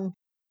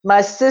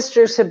 My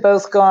sisters had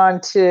both gone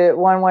to,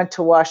 one went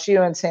to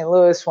WashU in St.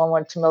 Louis, one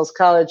went to Mills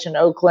College in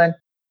Oakland.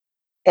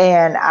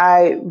 And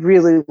I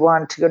really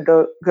wanted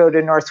to go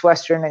to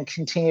Northwestern and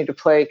continue to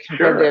play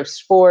competitive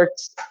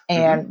sports.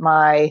 And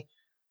my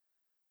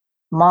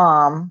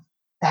mom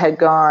had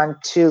gone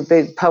to a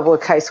big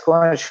public high school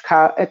in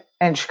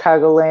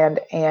Chicagoland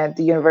and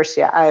the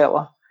University of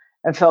Iowa,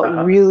 and felt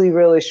really,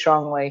 really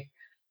strongly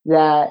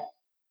that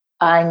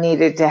I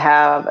needed to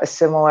have a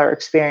similar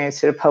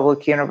experience at a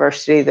public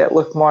university that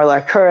looked more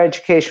like her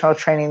educational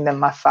training than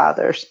my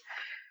father's.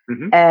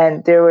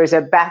 And there was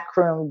a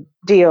backroom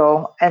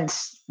deal.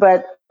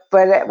 But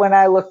when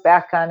I look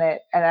back on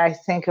it and I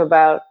think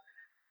about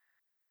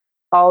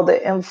all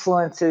the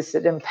influences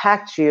that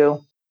impact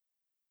you,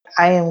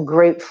 I am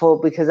grateful,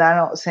 because I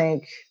don't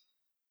think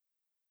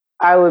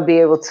I would be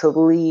able to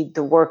lead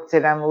the work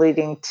that I'm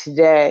leading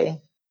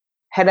today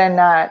had I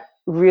not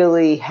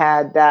really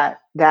had that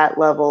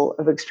level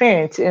of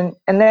experience. And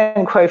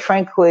then, quite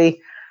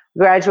frankly,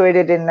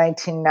 graduated in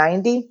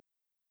 1990,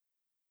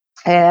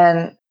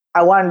 and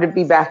I wanted to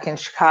be back in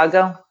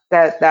Chicago.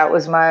 That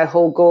was my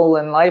whole goal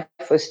in life,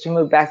 was to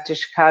move back to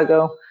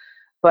Chicago.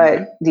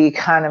 But the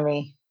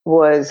economy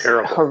was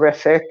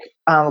horrific.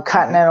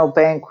 Continental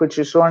Bank, which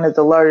was one of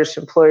the largest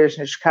employers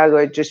in Chicago,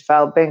 had just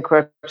filed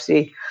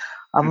bankruptcy,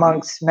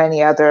 amongst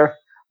many other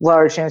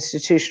large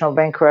institutional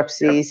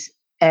bankruptcies.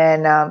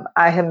 And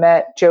I had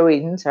met Joe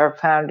Edens, our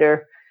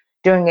founder,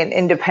 doing an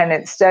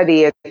independent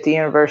study at the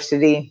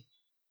university.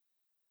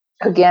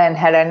 Again,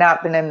 had I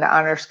not been in the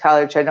Honors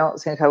College, I don't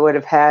think I would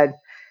have had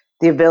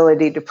the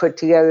ability to put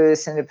together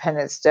this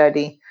independent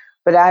study.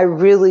 But I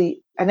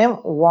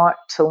didn't want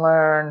to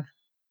learn.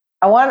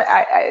 I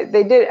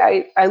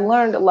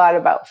learned a lot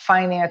about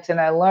finance,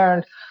 and I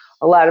learned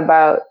a lot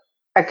about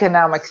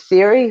economic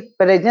theory,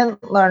 but I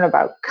didn't learn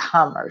about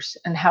commerce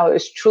and how it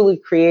was truly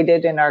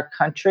created in our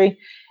country.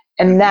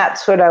 And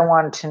that's what I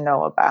wanted to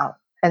know about.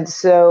 And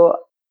so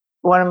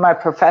one of my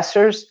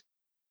professors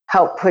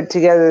helped put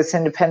together this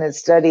independent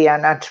study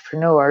on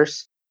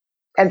entrepreneurs.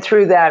 And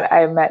through that,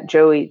 I met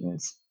Joe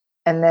Edens.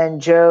 And then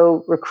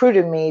Joe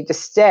recruited me to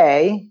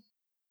stay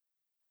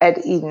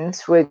at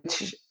Edens,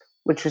 which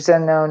was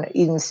then known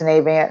Edens and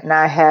Avant. And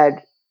I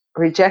had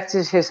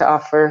rejected his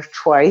offer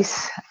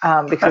twice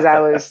because I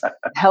was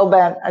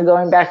hell-bent on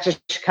going back to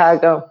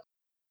Chicago,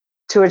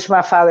 to which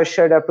my father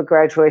showed up at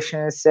graduation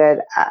and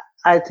said,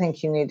 I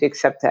think you need to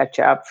accept that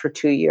job for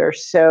 2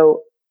 years.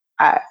 So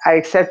I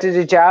accepted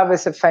a job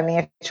as a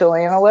financial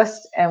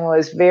analyst, and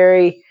was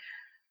very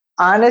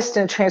honest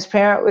and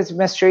transparent with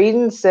Mr.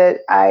 Edens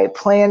that I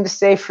planned to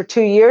stay for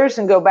 2 years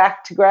and go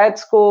back to grad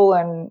school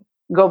and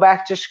go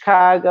back to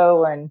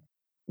Chicago. And,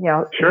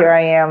 here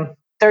I am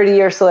 30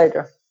 years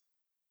later.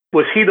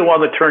 Was he the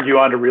one that turned you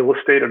on to real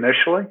estate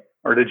initially?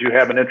 Or did you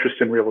have an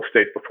interest in real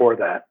estate before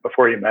that,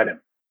 before you met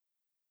him?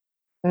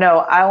 No,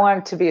 I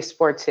wanted to be a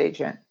sports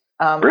agent.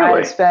 I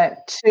Really? had spent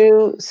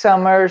 2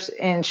 summers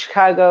in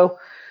Chicago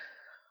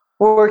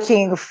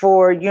working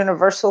for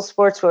Universal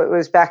Sports, what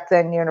was back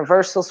then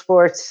Universal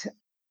Sports.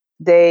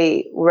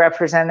 They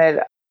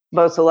represented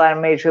both a lot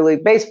of Major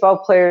League Baseball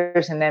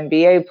players and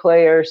NBA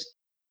players,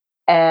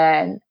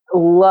 and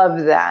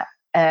loved that.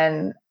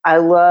 And I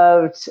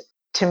loved,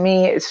 to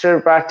me, it sort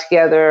of brought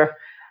together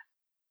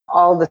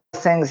all the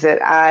things that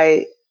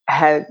I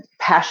had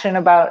passion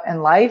about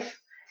in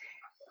life.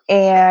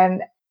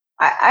 And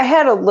I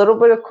had a little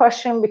bit of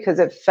question because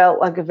it felt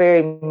like a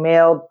very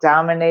male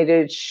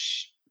dominated,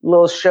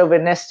 little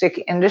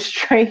chauvinistic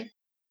industry.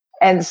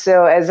 And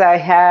so as I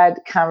had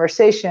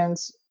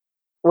conversations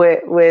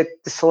with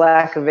the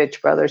Selakovich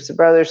brothers, the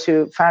brothers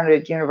who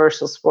founded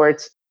Universal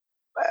Sports,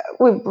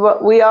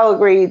 we all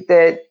agreed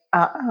that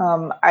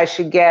I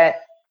should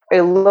get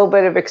a little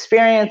bit of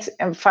experience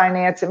in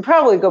finance and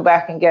probably go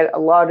back and get a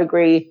law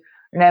degree,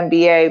 an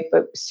MBA,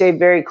 but stay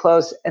very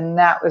close. And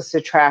that was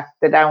the track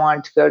that I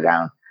wanted to go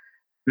down.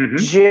 Mm-hmm.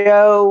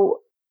 Joe,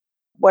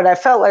 what I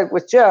felt like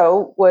with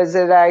Joe was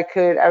that I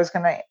was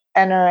going to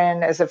enter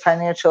in as a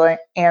financial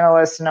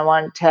analyst, and I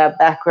wanted to have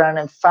background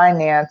in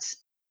finance.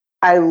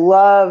 I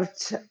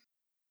loved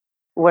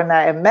when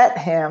I met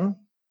him,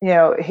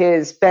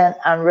 his bent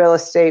on real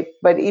estate,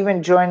 but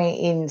even joining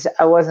Eden's,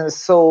 I wasn't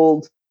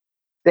sold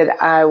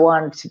that I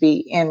wanted to be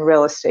in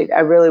real estate.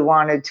 I really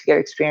wanted to get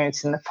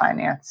experience in the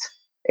finance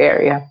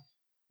area.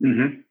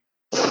 Mm-hmm.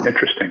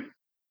 Interesting.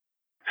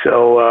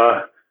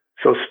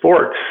 So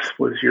sports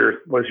was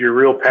your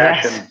real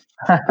passion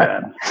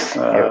then.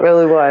 It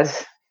really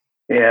was.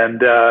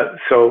 And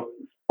so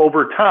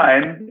over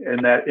time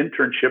in that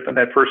internship in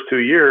that first 2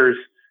 years,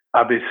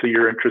 obviously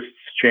your interests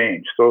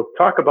changed. So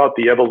talk about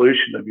the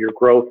evolution of your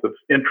growth of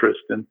interest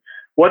and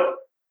what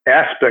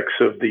aspects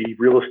of the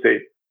real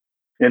estate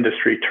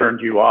industry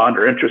turned you on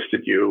or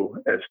interested you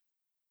as.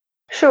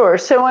 Sure.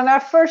 So when I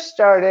first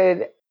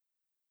started,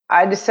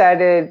 I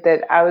decided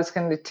that I was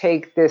going to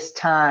take this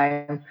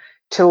time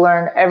to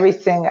learn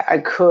everything I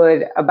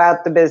could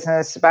about the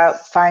business,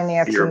 about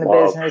financing the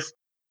business,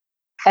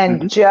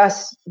 and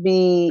just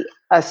be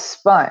a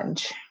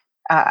sponge.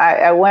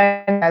 I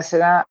went and I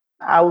said,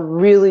 I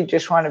really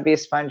just want to be a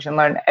sponge and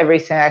learn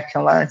everything I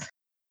can learn.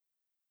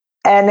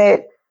 And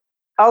it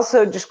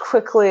also just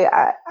quickly,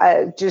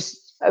 I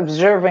just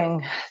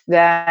observing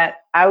that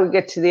I would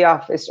get to the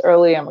office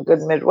early. I'm a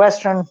good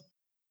Midwestern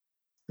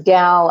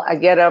gal. I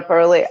get up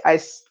early. I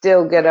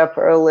still get up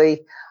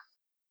early.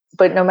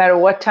 But no matter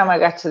what time I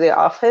got to the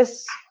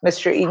office,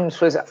 Mr.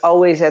 Edens was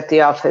always at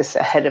the office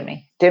ahead of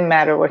me. Didn't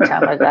matter what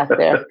time I got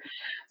there.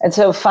 And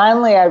so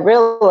finally I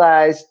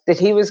realized that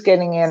he was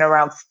getting in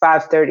around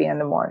 5:30 in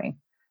the morning.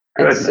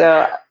 Goodness. And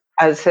so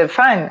I said,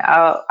 fine,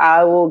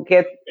 I will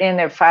get in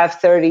at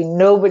 5:30.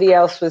 Nobody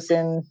else was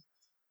in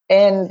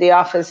the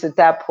office at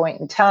that point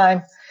in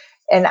time.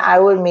 And I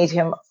would meet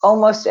him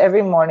almost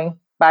every morning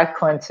by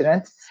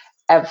coincidence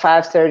at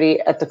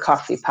 5:30 at the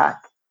coffee pot.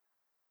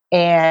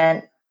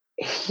 And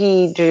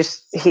he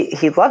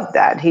loved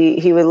that.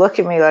 He would look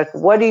at me like,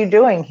 what are you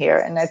doing here?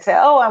 And I'd say,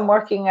 oh, I'm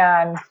working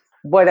on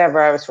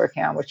whatever I was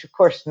working on, which of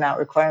course did not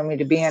require me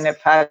to be in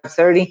at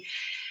 5:30.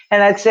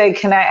 And I'd say,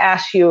 can I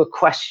ask you a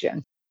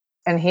question?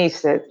 And he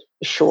said,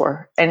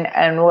 sure.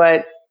 And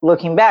what,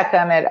 looking back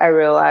on it, I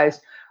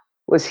realized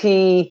was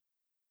he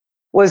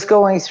was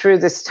going through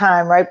this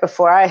time right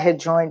before I had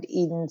joined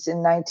Edens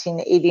in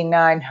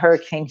 1989.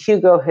 Hurricane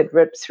Hugo had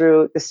ripped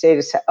through the state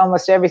of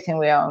almost everything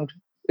we owned.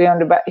 He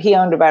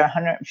owned about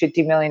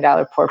 $150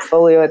 million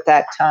portfolio at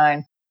that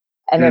time.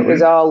 And it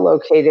was all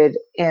located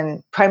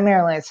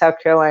primarily in South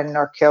Carolina and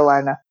North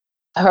Carolina.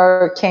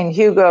 Hurricane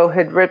Hugo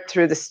had ripped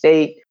through the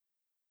state,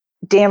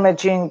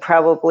 damaging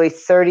probably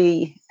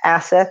 30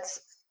 assets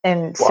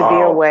in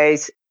severe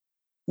ways.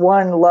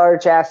 One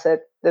large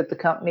asset that the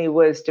company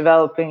was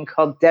developing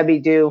called Debbie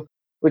Do,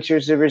 which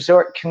was a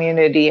resort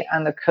community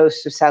on the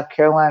coast of South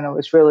Carolina,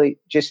 was really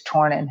just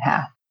torn in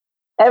half.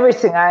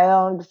 Everything I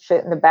owned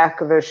fit in the back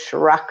of a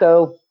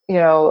Scirocco,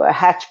 a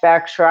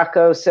hatchback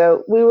Scirocco.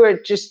 So we were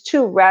at just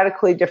two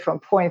radically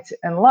different points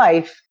in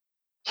life.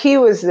 He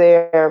was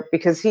there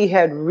because he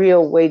had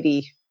real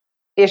weighty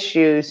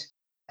issues.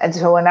 And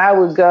so when I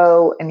would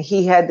go and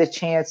he had the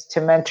chance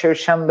to mentor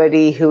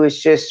somebody who was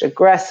just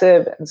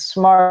aggressive and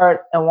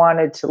smart and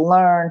wanted to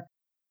learn,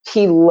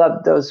 he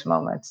loved those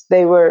moments.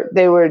 They were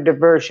a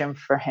diversion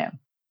for him.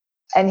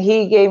 And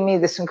he gave me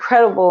this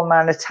incredible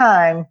amount of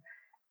time.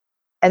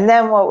 And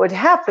then what would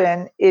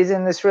happen is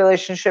in this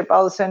relationship,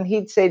 all of a sudden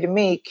he'd say to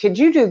me, could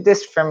you do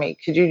this for me?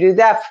 Could you do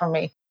that for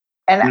me?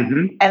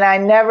 And I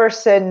never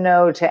said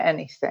no to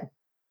anything.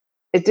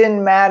 It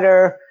didn't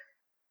matter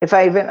if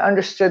I even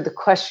understood the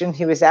question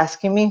he was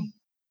asking me.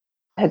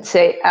 I'd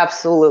say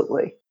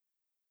absolutely.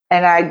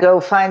 And I'd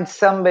go find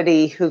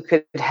somebody who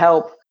could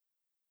help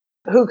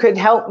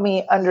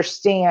me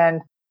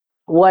understand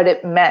what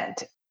it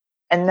meant.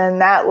 And then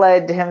that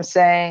led to him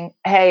saying,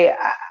 hey,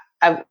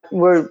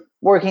 we're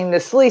working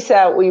this lease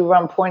out. We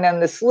run point on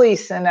this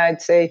lease. And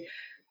I'd say,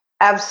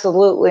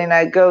 Absolutely. And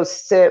I go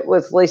sit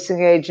with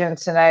leasing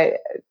agents and I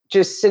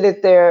just sit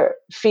at their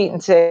feet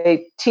and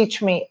say,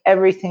 teach me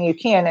everything you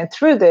can. And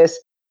through this,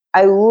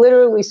 I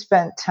literally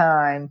spent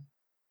time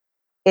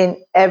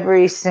in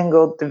every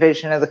single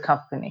division of the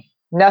company.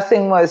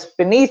 Nothing was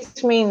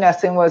beneath me.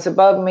 Nothing was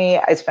above me.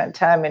 I spent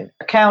time in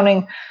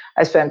accounting.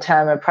 I spent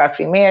time in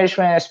property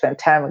management. I spent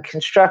time in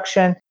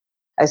construction.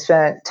 I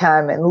spent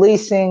time in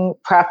leasing,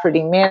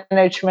 property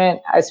management.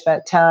 I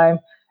spent a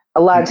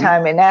lot of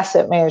time in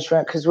asset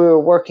management because we were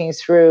working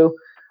through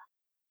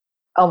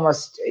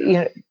almost,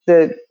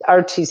 the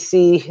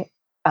RTC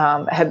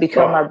had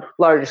become our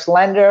largest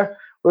lender.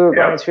 We were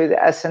going through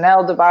the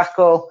S&L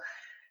debacle.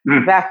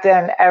 Back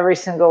then, every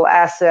single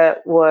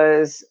asset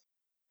was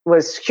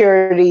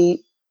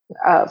security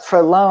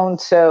for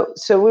loans. So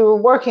we were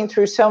working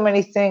through so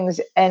many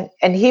things, and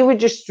he would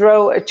just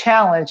throw a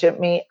challenge at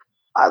me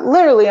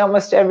literally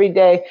almost every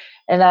day.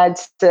 And I'd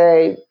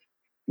say,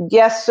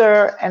 yes,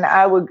 sir. And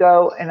I would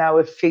go and I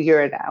would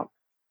figure it out.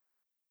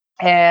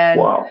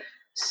 And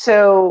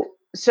so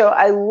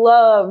I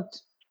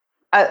loved,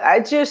 I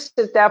just,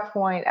 at that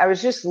point, I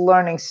was just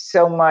learning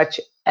so much.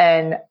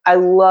 And I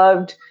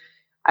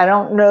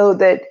don't know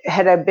that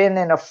had I been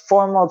in a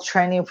formal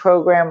training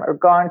program or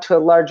gone to a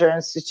larger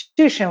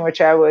institution, which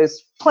I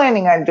was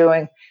planning on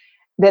doing,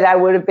 that I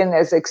would have been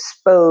as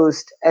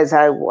exposed as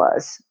I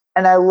was.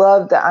 And I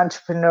love the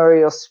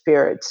entrepreneurial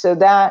spirit. So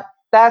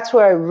that's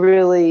where I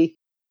really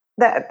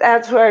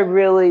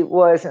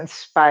was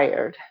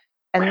inspired.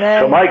 And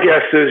then, so my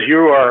guess is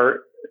you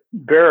are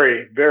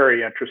very,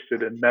 very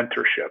interested in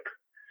mentorship,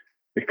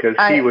 because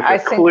he was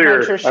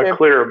a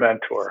clear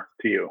mentor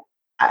to you.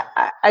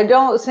 I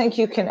don't think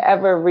you can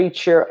ever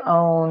reach your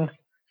own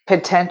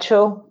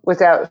potential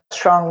without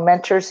strong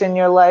mentors in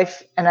your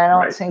life. And I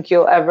don't think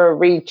you'll ever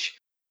reach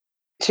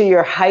to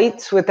your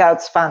heights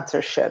without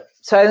sponsorship.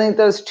 So I think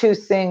those two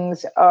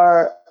things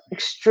are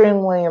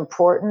extremely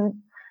important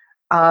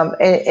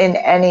in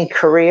any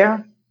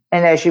career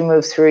and as you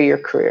move through your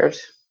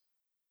careers.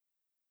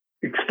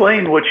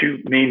 Explain what you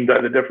mean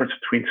by the difference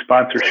between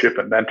sponsorship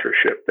and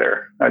mentorship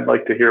there. I'd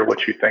like to hear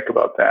what you think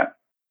about that.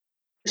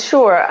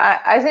 Sure.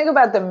 I think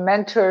about the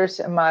mentors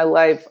in my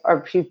life are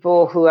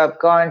people who I've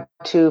gone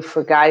to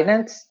for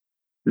guidance,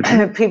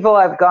 people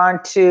I've gone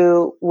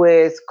to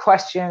with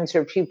questions,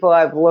 or people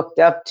I've looked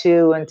up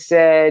to and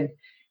said,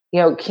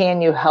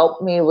 can you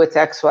help me with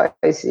X, Y,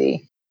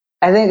 Z?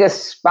 I think a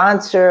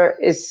sponsor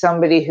is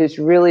somebody who's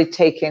really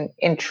taken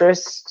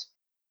interest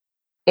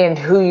in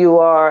who you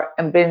are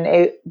and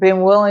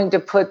been willing to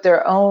put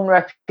their own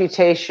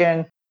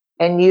reputation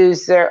and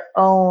use their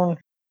own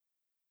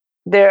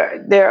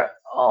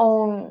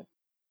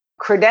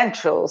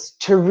credentials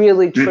to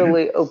really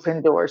truly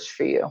open doors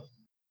for you.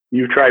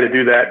 You try to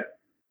do that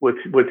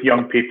with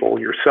young people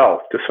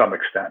yourself to some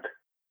extent.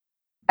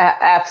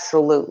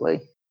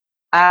 Absolutely.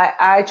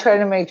 I try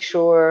to make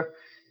sure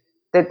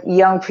that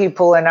young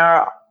people in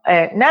our,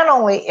 not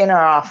only in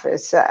our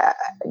office,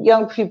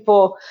 young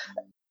people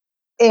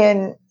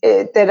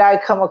that I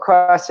come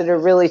across that are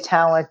really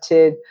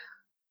talented.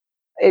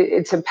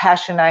 It's a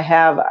passion I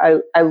have.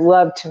 I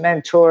love to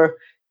mentor.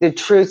 The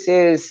truth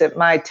is that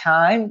my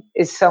time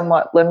is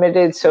somewhat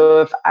limited.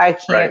 So if I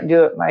can't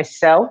do it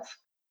myself,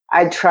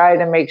 I try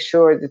to make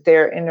sure that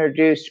they're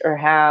introduced or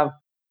have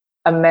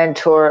a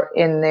mentor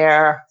in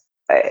their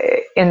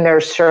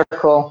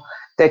circle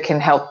that can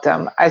help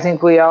them. I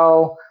think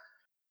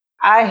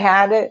I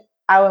had it.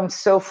 I am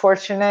so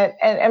fortunate,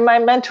 and my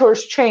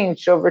mentors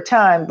changed over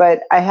time,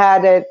 but I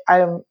had it.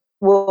 I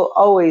will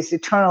always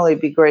eternally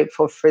be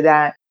grateful for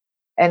that.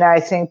 And I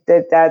think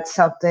that that's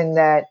something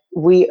that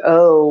we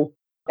owe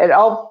at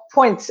all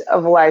points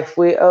of life.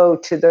 We owe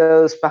to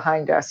those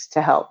behind us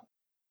to help.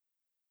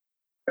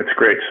 That's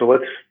great. So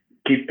let's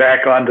keep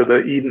back onto the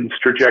Eden's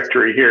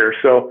trajectory here.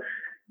 So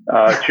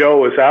Joe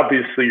was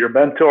obviously your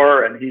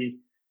mentor, and he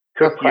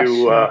took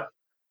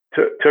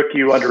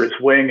you under his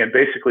wing and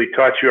basically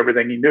taught you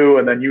everything he knew.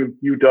 And then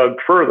you dug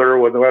further,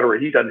 whatever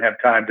he doesn't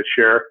have time to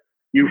share.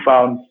 You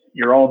found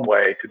your own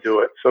way to do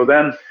it. So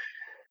then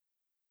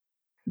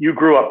you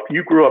grew up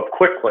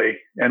quickly,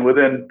 and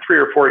within 3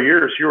 or 4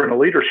 years, you were in a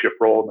leadership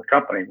role in the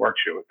company, weren't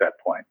you, at that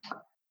point?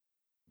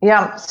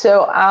 Yeah.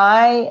 So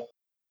I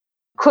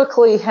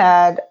quickly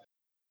had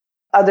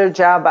other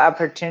job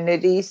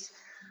opportunities.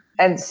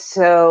 And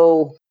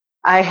so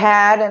I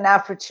had an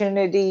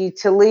opportunity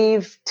to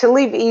leave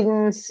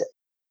Eden's,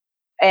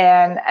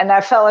 and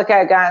I felt like I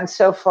had gotten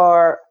so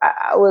far.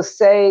 I will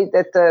say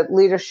that the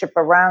leadership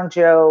around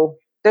Joe,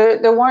 there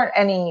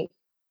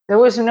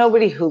was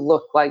nobody who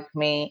looked like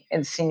me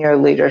in senior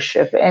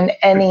leadership in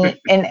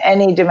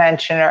any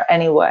dimension or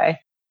any way,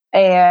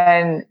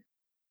 and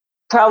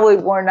probably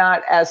were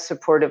not as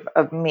supportive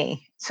of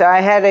me. So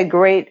I had a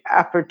great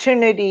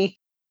opportunity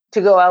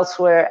to go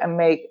elsewhere and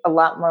make a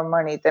lot more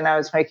money than I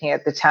was making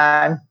at the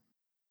time.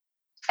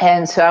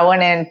 And so I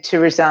went in to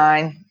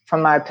resign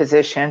from my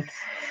position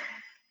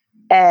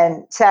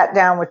and sat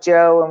down with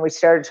Joe, and we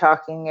started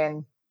talking,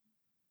 and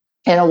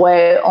in a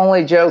way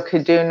only Joe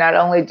could do. Not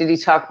only did he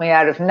talk me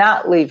out of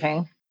not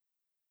leaving,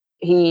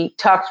 he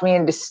talked me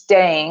into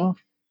staying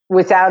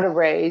without a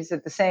raise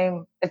at the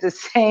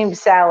same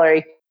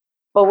salary.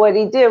 But what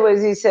he did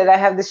was he said, I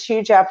have this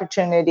huge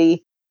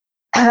opportunity.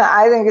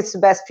 I think it's the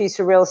best piece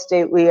of real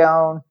estate we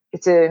own.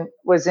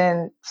 Was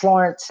in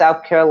Florence,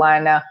 South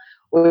Carolina,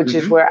 which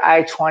is where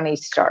I-20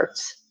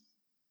 starts.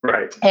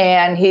 Right.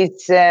 And he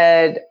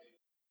said,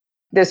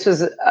 this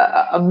was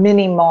a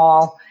mini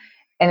mall.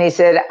 And he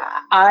said,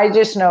 I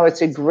just know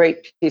it's a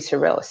great piece of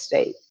real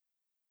estate.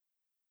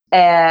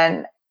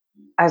 And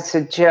I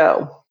said,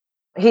 Joe,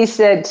 he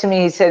said to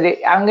me, he said,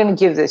 I'm going to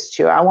give this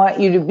to you. I want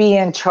you to be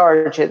in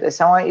charge of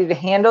this. I want you to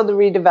handle the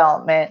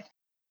redevelopment.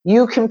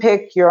 You can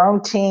pick your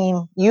own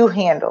team. You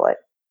handle it.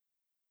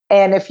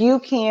 And if you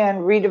can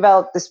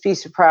redevelop this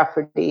piece of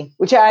property,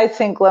 which I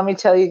think, let me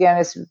tell you again,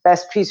 is the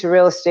best piece of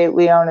real estate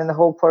we own in the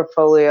whole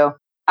portfolio,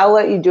 I'll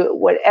let you do it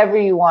whatever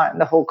you want in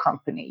the whole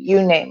company.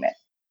 You name it.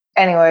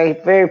 Anyway,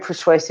 very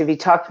persuasive. He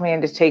talked me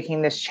into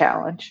taking this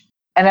challenge.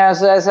 And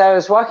as I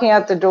was walking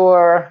out the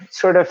door,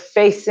 sort of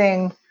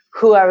facing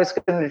who I was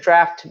going to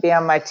draft to be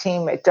on my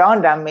team, it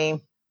dawned on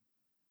me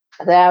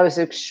that I was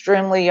an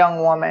extremely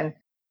young woman.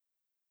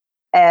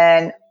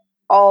 And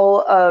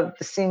all of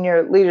the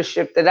senior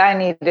leadership that I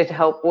needed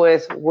help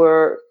with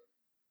were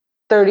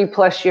 30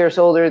 plus years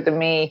older than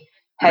me,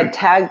 had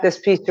tagged this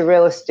piece of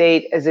real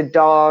estate as a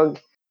dog.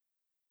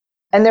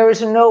 And there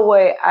was no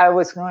way I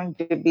was going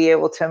to be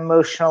able to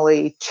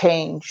emotionally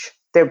change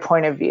their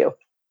point of view.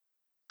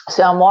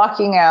 So I'm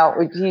walking out.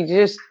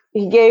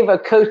 He gave a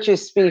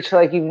coach's speech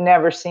like you've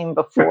never seen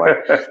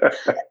before.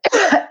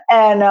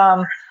 And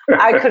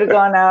I could have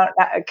gone out,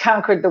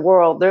 conquered the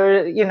world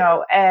there,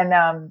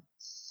 and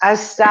I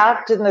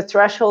stopped in the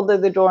threshold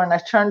of the door and I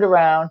turned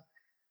around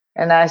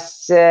and I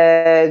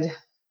said,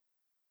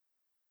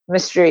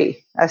 Mr.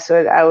 E. I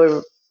said, I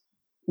would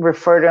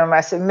refer to him. I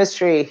said,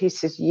 Mr. E. He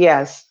says,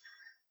 yes.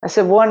 I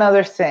said, one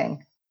other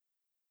thing.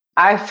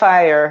 I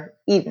fire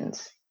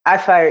Edens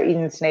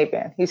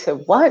Nabhan. He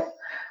said, what?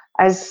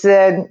 I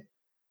said,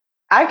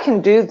 I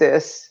can do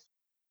this,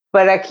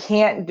 but I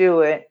can't do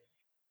it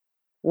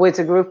with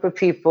a group of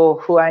people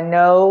who I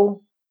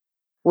know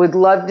would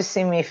love to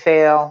see me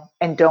fail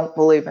and don't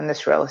believe in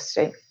this real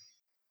estate.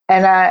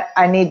 And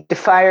I need to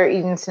fire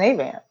Edens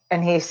Nabhan.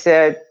 And he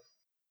said,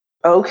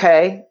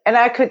 okay. And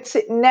I could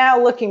see, now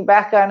looking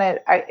back on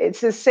it,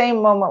 it's the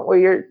same moment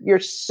where your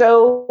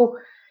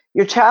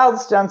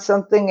child's done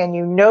something and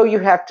you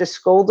have to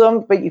scold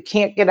them, but you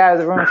can't get out of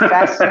the room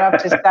fast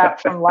enough to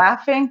stop from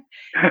laughing.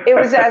 It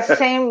was that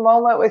same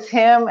moment with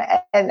him,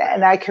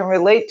 and I can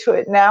relate to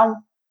it now.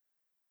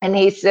 And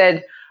he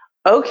said,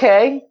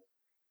 okay.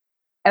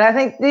 And I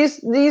think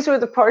these were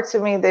the parts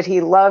of me that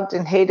he loved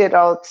and hated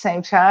all at the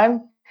same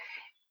time.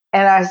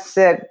 And I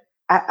said,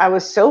 I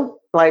was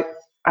like,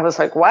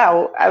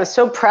 wow, I was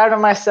so proud of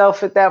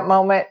myself at that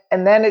moment.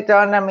 And then it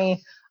dawned on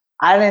me,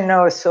 I didn't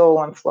know a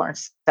soul in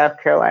Florence,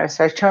 South Carolina.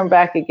 So I turned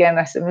back again.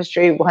 I said,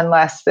 Mr. E, one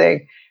last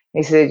thing.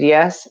 He said,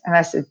 yes. And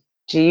I said,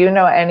 do you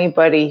know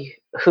anybody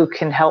who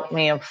can help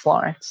me in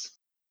Florence?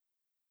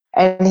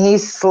 And he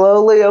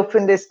slowly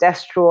opened his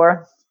desk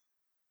drawer,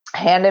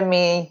 handed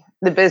me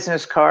the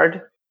business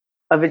card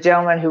of a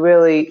gentleman who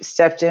really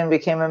stepped in,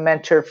 became a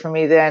mentor for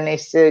me then. He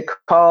said,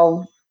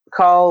 call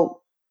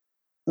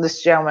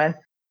this gentleman.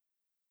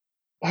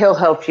 He'll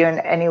help you in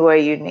any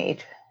way you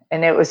need.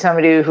 And it was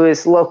somebody who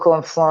is local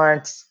in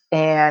Florence.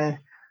 And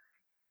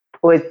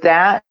with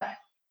that,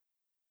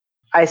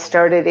 I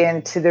started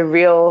into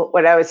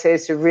what I would say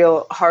is the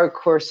real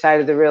hardcore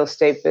side of the real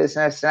estate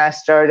business. And I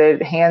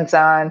started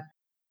hands-on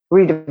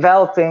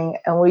redeveloping,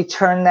 and we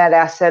turned that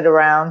asset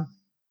around.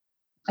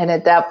 And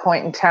at that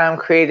point in time,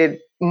 created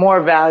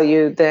more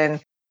value than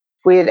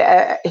he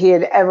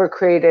had ever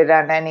created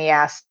on any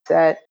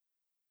asset.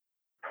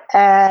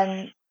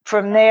 And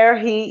from there,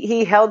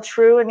 he held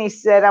true, and he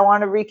said, I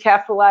want to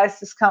recapitalize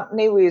this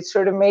company. We had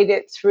sort of made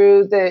it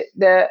through the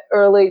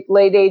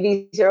late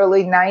 80s,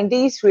 early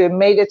 90s. We had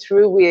made it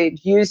through. We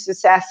had used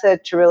this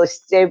asset to really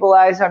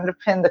stabilize,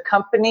 underpin the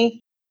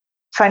company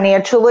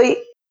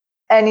financially.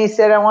 And he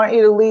said, I want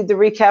you to lead the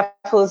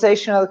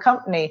recapitalization of the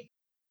company.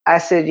 I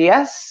said,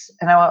 yes.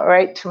 And I went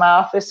right to my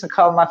office and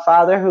called my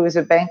father, who was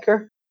a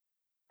banker.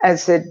 I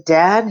said,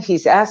 Dad,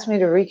 he's asked me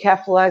to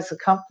recapitalize the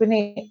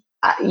company.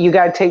 You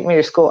got to take me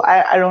to school.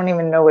 I don't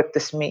even know what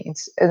this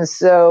means. And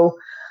so,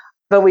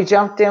 but we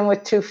jumped in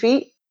with 2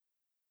 feet.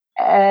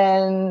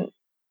 And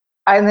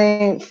I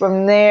think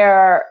from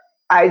there,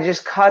 I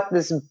just caught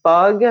this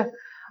bug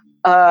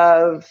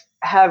of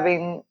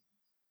having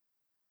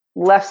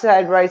left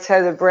side, right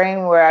side of the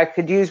brain where I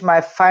could use my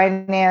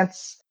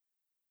finance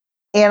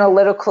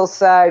analytical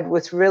side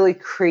with really a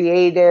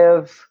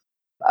creative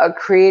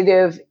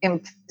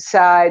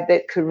side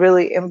that could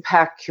really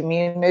impact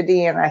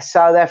community. And I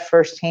saw that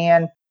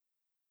firsthand.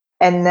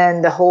 And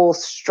then the whole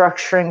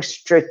structuring,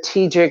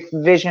 strategic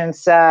vision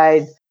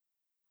side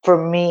for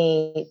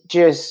me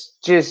just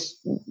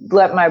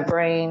let my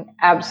brain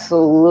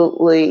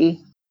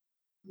absolutely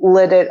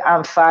lit it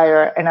on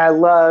fire. And I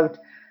loved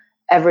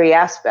every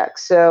aspect.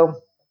 So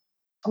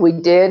we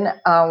did,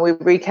 we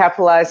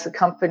recapitalized the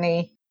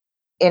company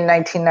in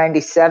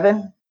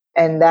 1997.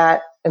 And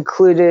that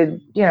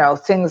included,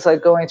 things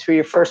like going through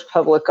your first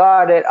public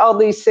audit, all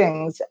these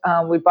things.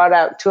 We bought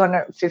out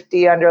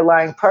 250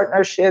 underlying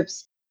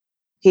partnerships.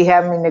 He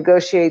had me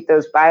negotiate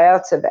those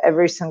buyouts of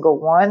every single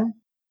one.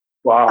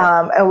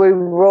 Wow. And we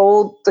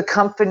rolled the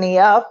company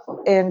up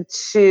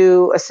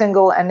into a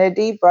single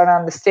entity, brought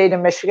on the state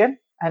of Michigan.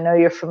 I know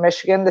you're from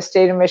Michigan. The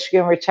state of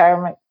Michigan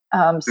Retirement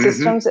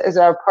Systems as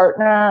our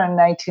partner in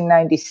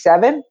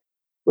 1997.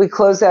 We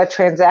closed that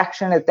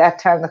transaction. At that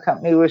time, the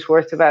company was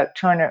worth about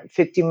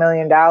 $250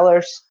 million.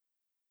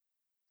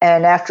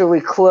 And after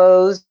we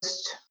closed,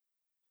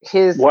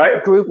 his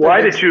group.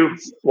 Why did you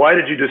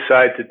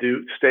decide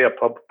to stay a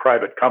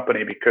private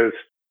company? Because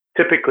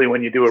typically,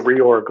 when you do a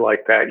reorg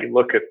like that, you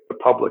look at the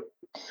public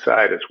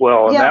side as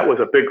well, and that was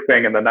a big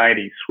thing in the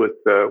 '90s with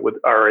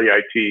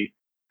REIT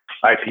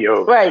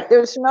IPOs. Right.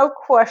 There's no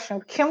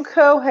question.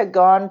 Kimco had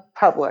gone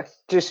public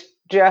just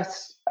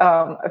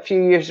a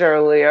few years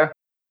earlier.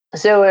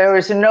 So there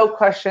was no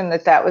question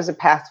that was a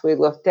path we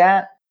looked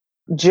at.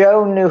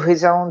 Joe knew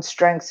his own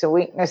strengths and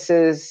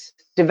weaknesses.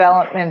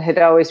 Development had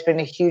always been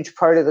a huge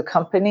part of the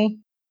company.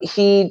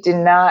 He did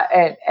not,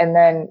 and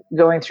then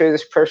going through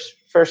this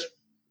first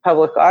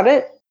public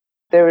audit,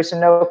 there was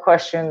no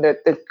question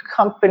that the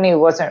company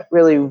wasn't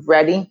really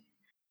ready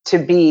to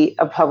be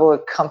a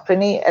public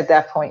company at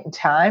that point in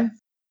time.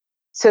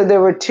 So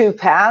there were two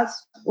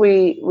paths.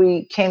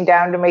 We came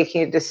down to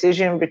making a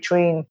decision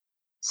between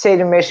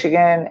state of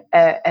Michigan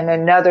and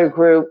another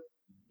group.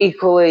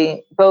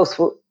 Equally, both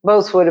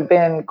would have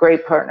been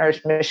great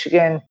partners.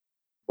 Michigan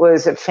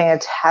was a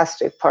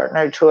fantastic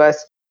partner to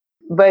us.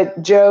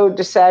 But Joe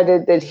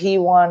decided that he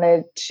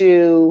wanted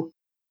to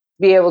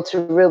be able to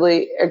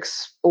really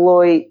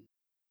exploit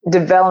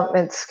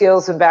development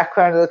skills and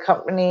background of the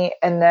company,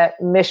 and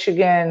that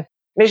Michigan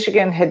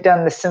had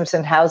done the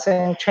Simpson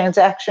Housing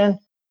transaction,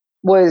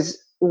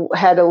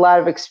 had a lot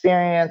of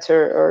experience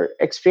or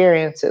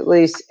experience at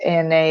least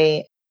in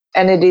a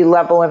entity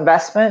level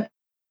investment.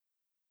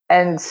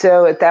 And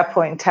so at that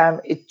point in time,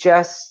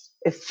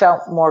 it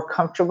felt more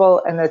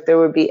comfortable, and that there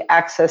would be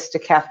access to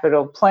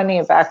capital, plenty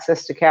of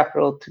access to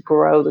capital to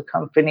grow the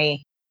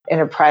company in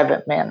a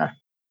private manner.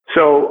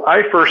 So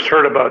I first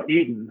heard about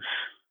Eaton's.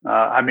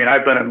 I've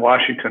been in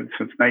Washington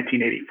since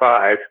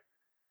 1985.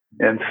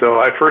 And so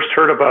I first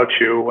heard about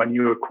you when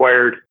you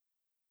acquired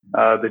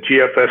the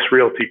GFS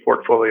Realty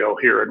portfolio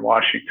here in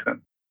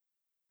Washington,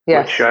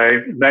 yes. Which I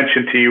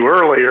mentioned to you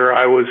earlier.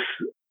 I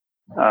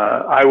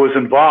was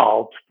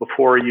involved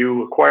before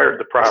you acquired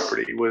the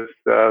property with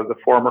the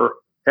former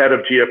head of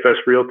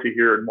GFS Realty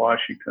here in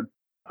Washington.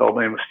 His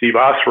name was Steve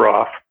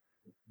Osseroff.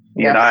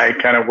 Yes. And I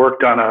kind of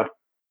worked on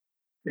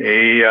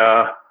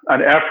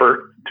an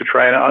effort to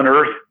try and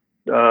unearth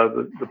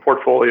the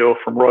portfolio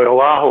from Royal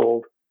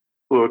Ahold,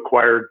 who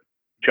acquired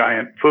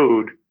Giant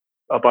Food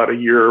about a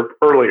year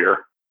earlier.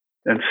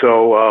 And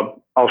so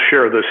I'll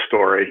share this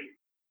story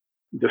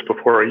just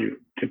before you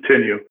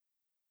continue.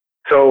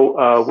 So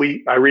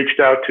I reached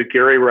out to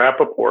Gary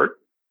Rappaport,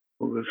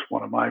 who was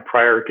one of my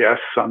prior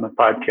guests on the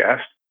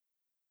podcast,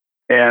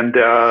 and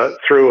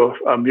through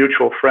a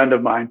mutual friend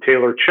of mine,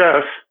 Taylor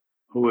Chess,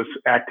 who was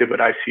active at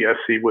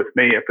ICSC with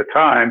me at the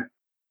time,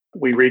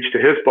 we reached to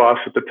his boss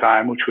at the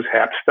time, which was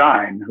Hap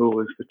Stein, who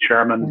was the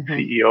chairman and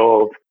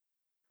CEO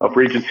of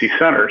Regency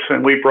Centers.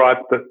 And we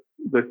brought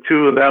the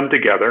two of them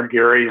together,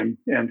 Gary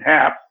and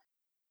Hap,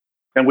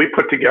 and we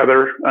put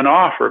together an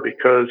offer,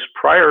 because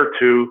prior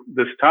to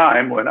this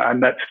time when I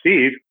met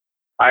Steve,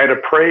 I had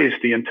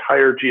appraised the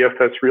entire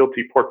GFS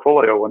Realty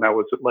portfolio when I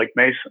was at Lake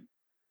Mason.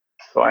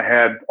 So I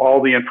had all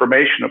the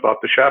information about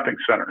the shopping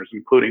centers,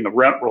 including the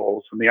rent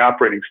rolls and the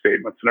operating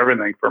statements and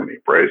everything from the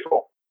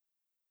appraisal.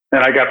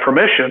 And I got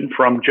permission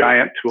from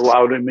Giant to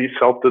allow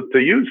myself to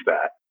use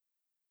that.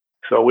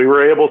 So we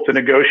were able to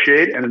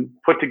negotiate and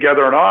put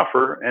together an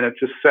offer, and it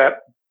just sat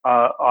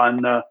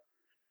on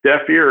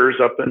deaf ears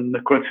up in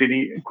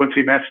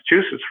Quincy,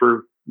 Massachusetts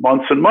for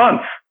months and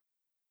months.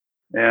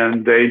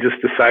 And they just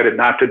decided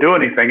not to do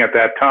anything at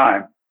that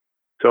time.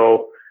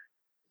 So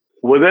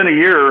within a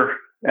year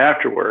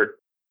afterward,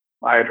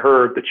 I had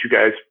heard that you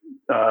guys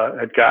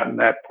had gotten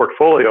that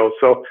portfolio.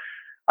 So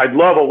I'd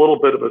love a little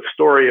bit of a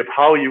story of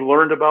how you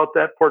learned about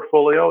that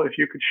portfolio, if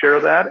you could share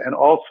that, and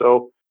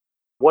also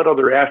what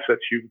other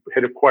assets you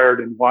had acquired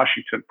in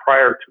Washington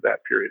prior to that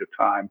period of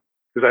time,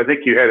 because I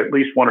think you had at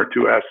least one or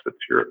two assets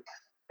here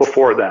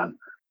before then.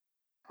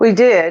 We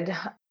did.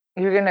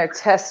 You're going to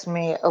test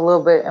me a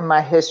little bit in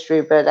my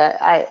history, but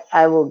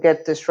I will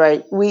get this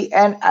right.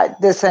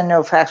 This I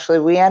know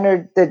factually. We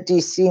entered the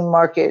DC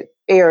market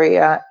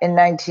area in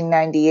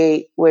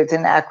 1998 with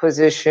an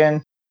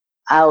acquisition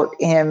out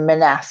in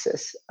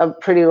Manassas, a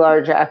pretty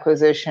large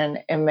acquisition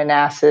in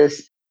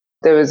Manassas.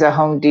 There was a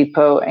Home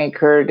Depot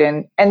anchored,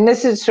 and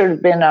this has sort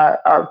of been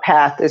our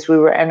path as we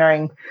were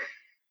entering.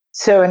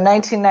 So in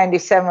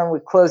 1997, we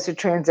closed a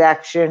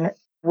transaction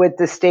with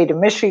the state of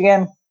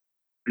Michigan,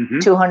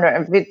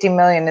 $250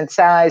 million in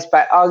size.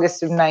 By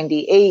August of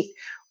 98,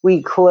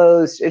 we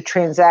closed a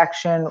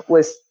transaction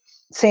with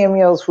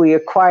Samuels. We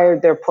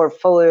acquired their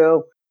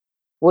portfolio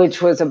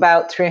which was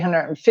about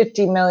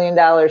 $350 million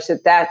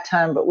at that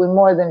time, but we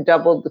more than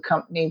doubled the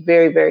company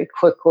very, very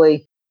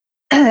quickly.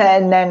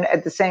 And then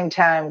at the same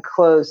time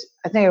closed,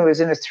 I think it was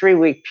in a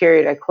 3-week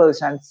period, I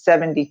closed on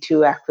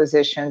 72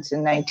 acquisitions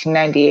in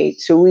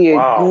 1998. So we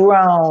had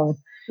grown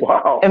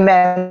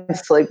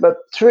immensely. But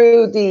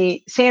through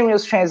the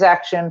Samuels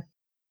transaction,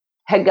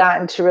 had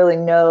gotten to really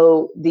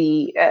know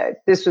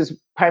this was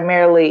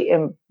primarily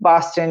in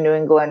Boston, New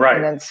England,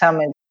 and then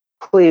some in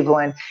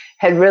Cleveland,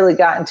 had really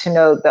gotten to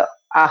know the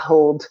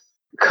Ahold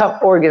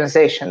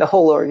organization, the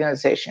whole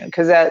organization.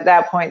 Because at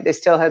that point, they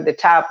still had the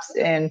Tops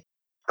in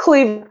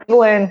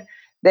Cleveland.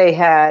 They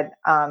had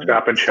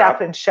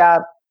Stop and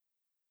Shop.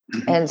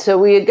 And so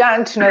we had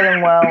gotten to know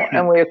them well,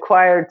 and we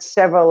acquired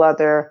several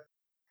other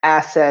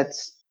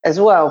assets as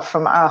well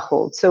from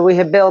Ahold. So we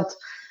had built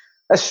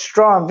a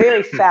strong,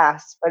 very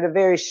fast, but a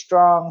very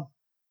strong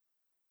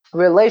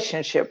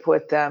relationship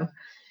with them.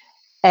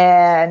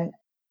 And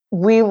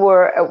we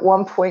were at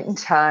one point in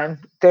time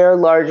their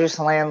largest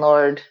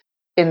landlord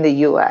in the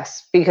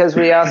U.S. because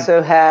we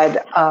also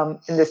had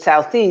in the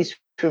Southeast,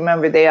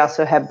 remember, they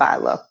also had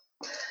BILO.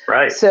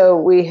 Right. So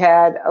we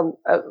had,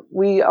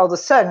 we all of a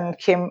sudden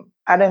came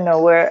out of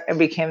nowhere and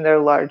became their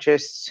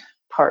largest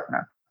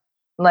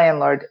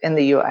landlord in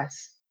the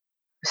U.S.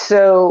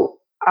 So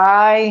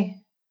I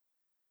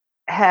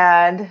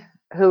had,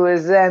 who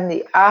was then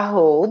the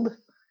Ahold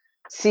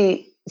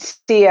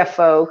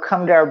CFO,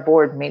 come to our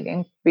board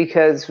meeting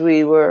because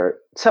we were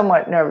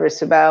somewhat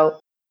nervous about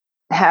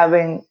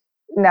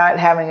not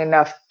having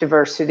enough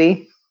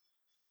diversity.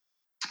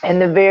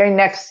 And the very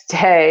next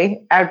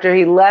day, after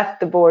he left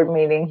the board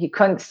meeting, he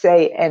couldn't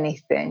say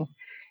anything.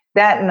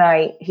 That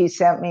night, he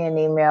sent me an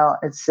email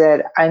and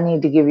said, I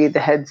need to give you the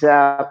heads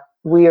up.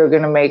 We are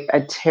going to make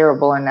a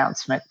terrible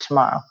announcement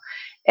tomorrow.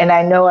 And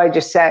I know I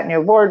just sat in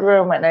your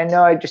boardroom, and I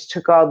know I just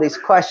took all these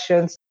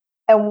questions.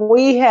 And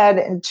we had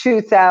in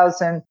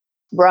 2000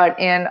 brought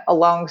in,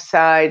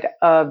 alongside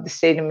of the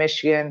state of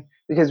Michigan,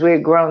 because we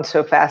had grown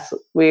so fast,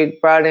 we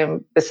had brought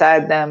in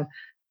beside them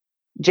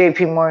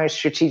JP Morgan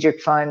Strategic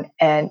Fund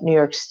and New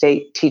York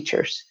State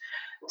teachers.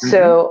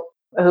 So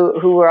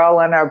who were all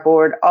on our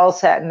board, all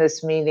sat in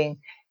this meeting.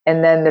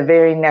 And then the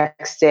very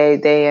next day,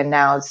 they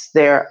announced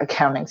their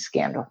accounting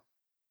scandal.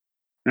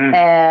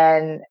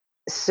 And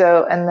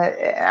so,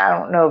 I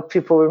don't know if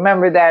people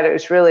remember that. It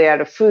was really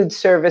out of food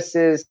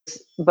services,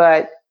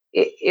 but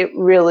it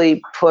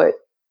really put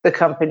the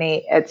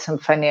company at some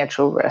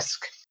financial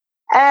risk.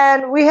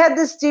 And we had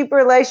this deep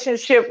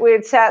relationship. We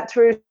had sat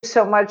through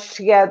so much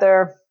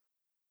together.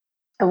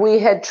 We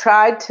had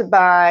tried to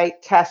buy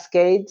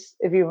Cascades,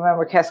 if you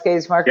remember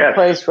Cascades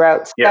Marketplace,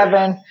 Route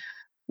 7.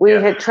 We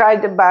had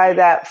tried to buy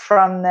that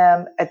from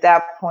them at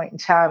that point in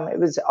time. It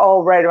was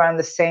all right around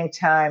the same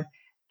time.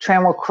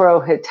 Trammell Crow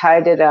had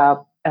tied it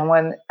up, and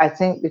when, I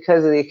think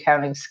because of the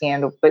accounting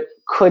scandal, but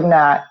could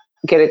not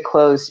get it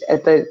closed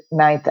at the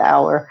 9th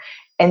hour.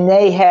 And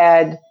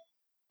it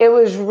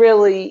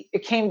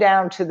came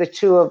down to the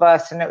two of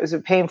us, and it was a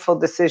painful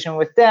decision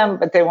with them,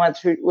 but they went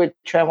through with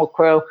Trammell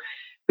Crow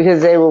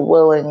because they were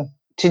willing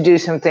to do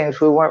some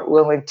things we weren't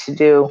willing to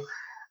do,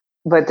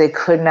 but they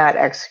could not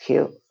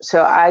execute.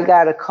 So I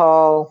got a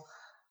call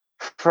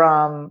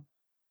from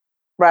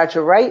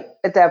Roger Wright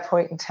at that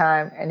point in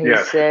time, and he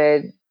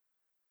said,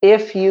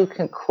 if you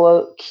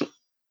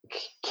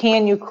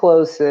can you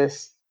close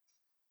this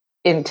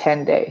in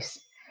 10 days?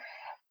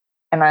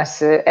 And I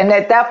said, and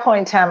at that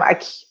point in time,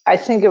 I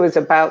think it was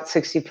about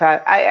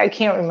 65. I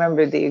can't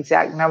remember the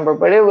exact number,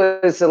 but it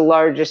was the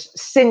largest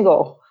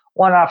single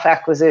one-off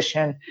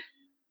acquisition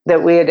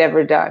that we had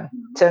ever done.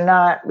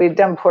 So we'd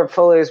done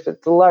portfolios,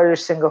 but the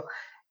largest single.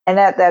 And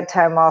at that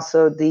time,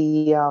 also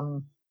the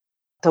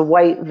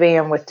white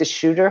van with the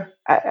shooter.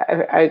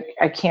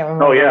 I can't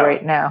remember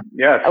right now.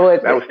 Yes, that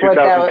was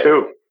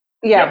 2002.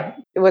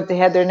 What they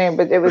had their name,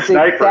 but it was the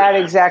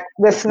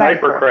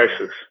sniper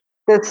crisis.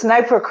 The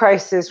sniper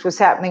crisis was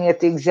happening at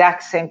the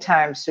exact same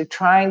time. So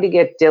trying to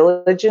get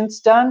diligence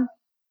done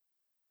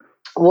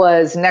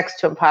was next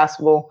to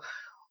impossible.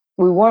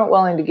 We weren't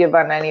willing to give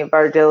on any of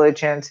our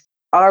diligence.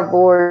 Our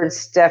board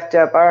stepped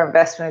up, our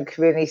investment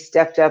committee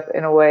stepped up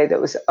in a way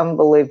that was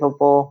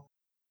unbelievable.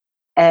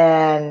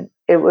 And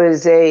it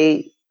was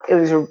a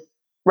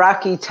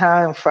rocky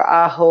time for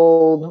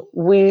Ahold.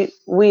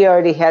 We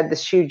already had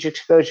this huge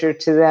exposure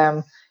to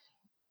them,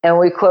 and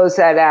we closed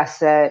that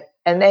asset,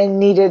 and they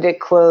needed it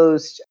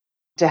closed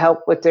to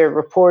help with their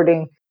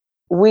reporting.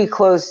 We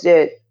closed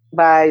it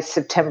by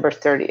September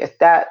 30th.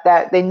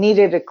 That they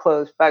needed it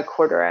closed by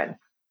quarter end.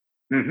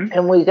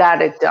 And we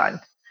got it done.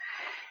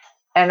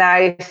 And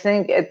I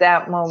think at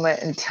that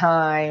moment in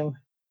time,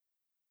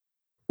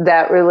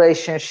 that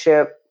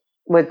relationship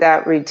with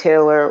that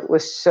retailer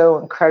was so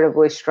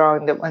incredibly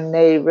strong that when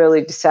they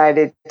really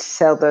decided to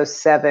sell those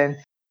 7,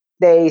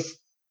 they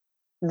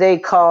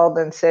called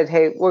and said,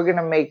 hey, we're going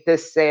to make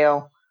this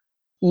sale.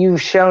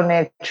 You've shown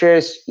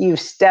interest. You've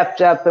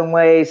stepped up in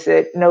ways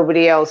that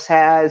nobody else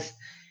has.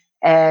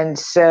 And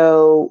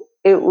so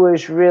it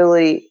was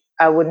really,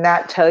 I would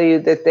not tell you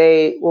that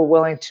they were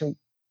willing to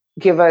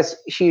give us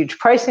huge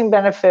pricing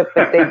benefit,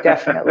 but they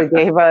definitely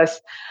gave us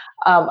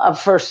a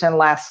first and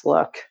last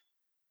look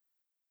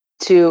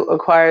to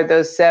acquire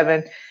those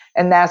 7.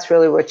 And that's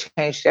really what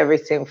changed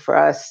everything for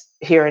us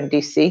here in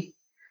DC,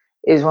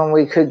 is when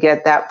we could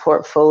get that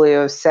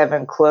portfolio of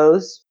 7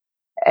 closed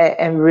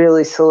and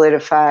really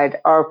solidified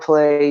our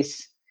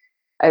place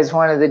as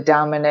one of the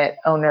dominant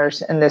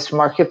owners in this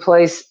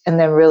marketplace, and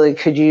then really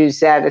could use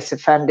that as a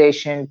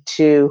foundation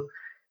to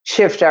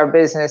shift our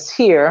business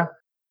here,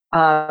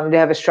 to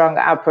have a strong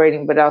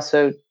operating, but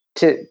also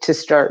to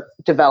start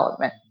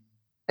development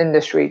in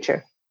this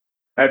region.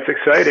 That's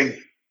exciting.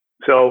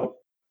 So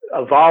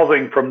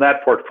evolving from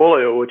that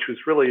portfolio, which was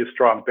really a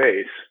strong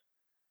base,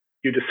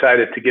 you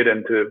decided to get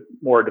into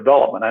more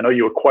development. I know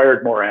you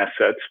acquired more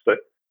assets, but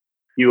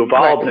you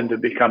evolved into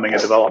becoming a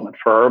development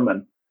firm.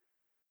 And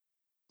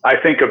I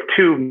think of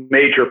 2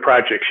 major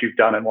projects you've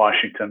done in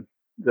Washington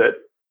that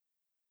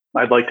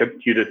I'd like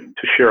you to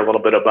share a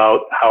little bit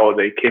about how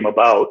they came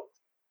about.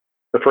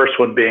 The first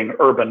one being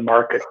Urban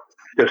Market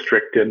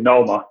District in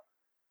Noma,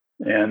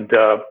 and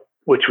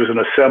which was an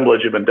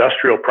assemblage of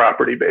industrial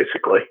property,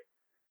 basically,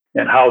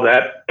 and how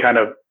that kind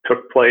of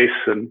took place,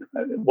 and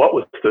what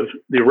was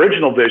the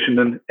original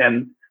vision,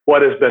 and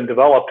what has been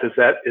developed. Is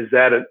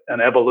that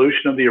an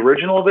evolution of the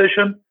original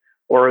vision,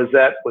 or was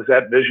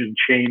that vision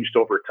changed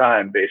over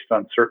time based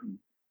on certain,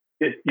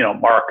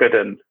 market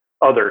and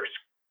other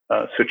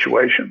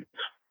situations?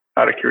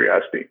 Out of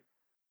curiosity.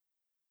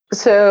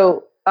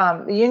 So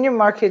the Union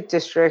Market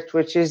District,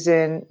 which is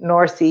in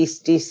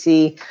Northeast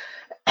DC,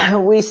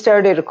 we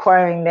started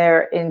acquiring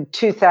there in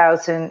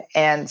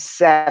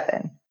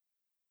 2007.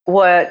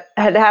 What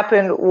had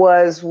happened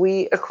was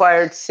we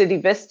acquired City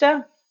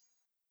Vista,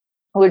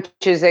 which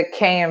is at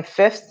K and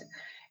 5th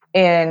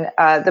in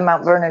the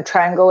Mount Vernon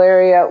Triangle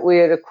area. We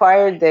had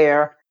acquired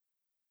there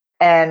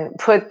and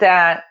put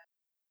that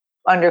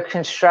under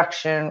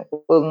construction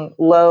when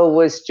Lowe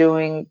was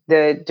doing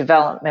the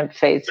development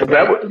phase. So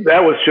that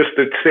was just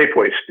the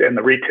Safeway and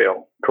the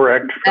retail,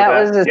 correct? That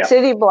was a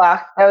city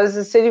block. That was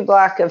a city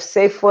block of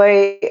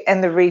Safeway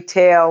and the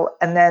retail,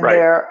 and then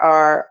there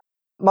are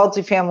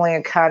multifamily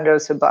and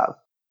condos above.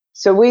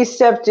 So we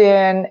stepped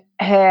in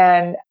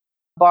and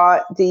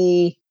bought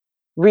the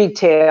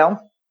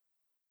retail.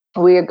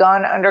 We had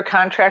gone under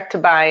contract to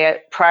buy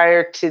it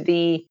prior to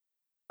the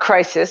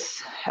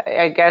crisis.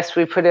 I guess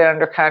we put it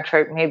under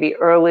contract maybe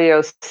early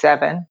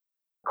 2007,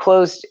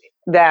 closed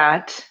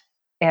that.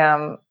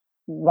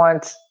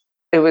 Once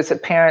it was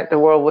apparent the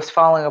world was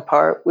falling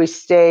apart, we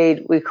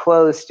stayed, we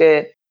closed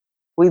it.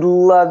 We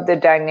loved the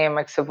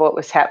dynamics of what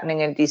was happening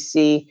in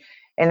DC.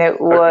 And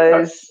it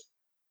was...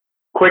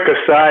 Quick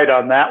aside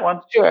on that one.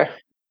 Sure.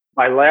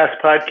 My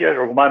last podcast,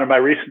 or one of my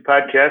recent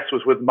podcasts,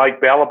 was with Mike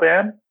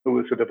Balaban, who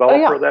was a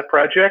developer of that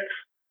project.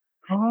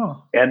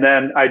 Oh. And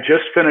then I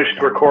just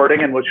finished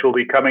recording, and which will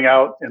be coming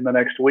out in the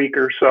next week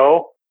or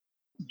so,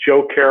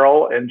 Joe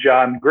Carroll and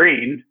John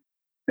Green.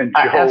 And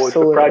Joe was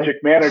the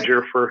project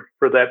manager for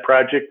that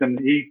project, and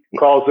he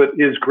calls it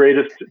his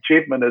greatest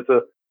achievement as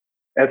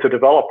a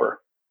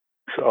developer.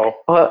 So,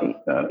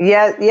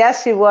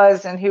 yes, he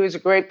was, and he was a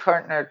great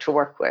partner to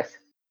work with.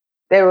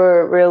 They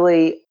were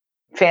really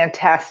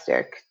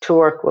fantastic to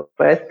work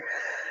with.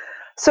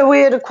 So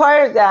we had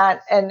acquired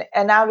that, and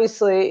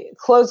obviously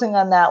closing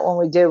on that one,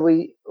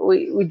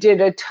 we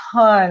did a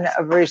ton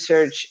of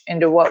research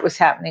into what was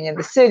happening in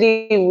the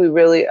city. We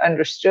really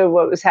understood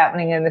what was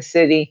happening in the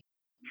city.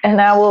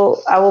 And I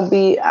will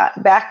be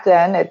back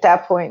then at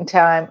that point in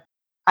time,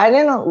 I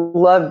didn't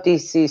love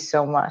DC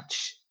so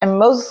much. And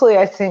mostly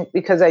I think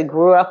because I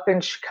grew up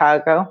in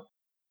Chicago.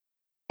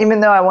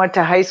 Even though I went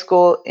to high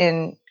school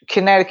in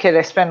Connecticut,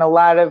 I spent a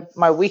lot of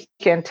my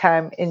weekend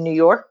time in New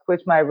York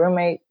with my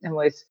roommate and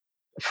with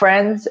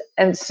friends.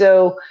 And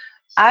so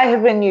I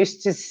have been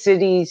used to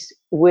cities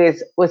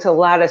with a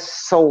lot of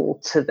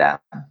soul to them,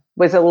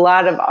 with a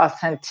lot of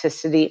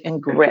authenticity and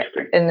grit,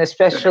 and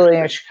especially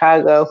in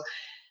Chicago.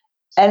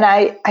 And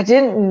I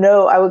didn't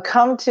know, I would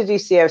come to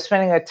DC, I was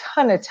spending a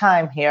ton of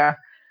time here.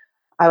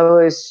 I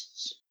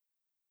was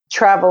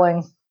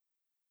traveling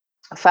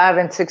 5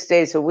 and 6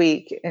 days a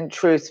week, in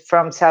truth,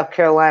 from South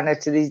Carolina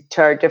to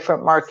our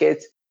different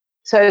markets.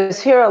 So I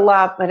was here a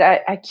lot, but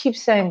I keep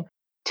saying,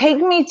 take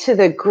me to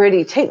the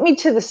gritty, take me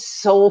to the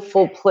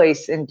soulful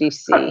place in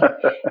DC.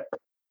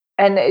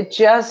 And I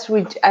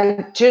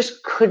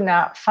just could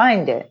not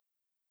find it.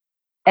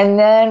 And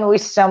then we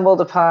stumbled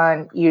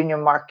upon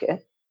Union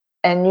Market.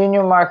 And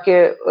Union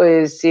Market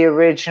is the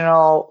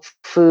original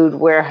food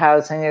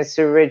warehousing. It's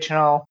the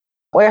original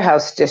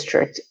warehouse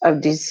district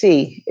of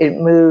DC.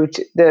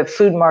 The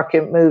food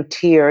market moved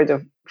here,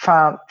 the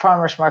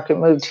farmers market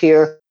moved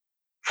here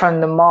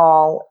from the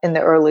mall in the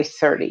early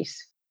 30s.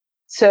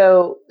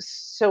 So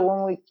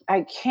when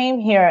I came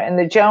here, and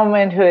the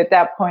gentleman who at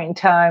that point in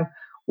time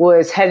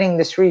was heading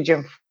this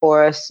region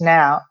for us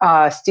now,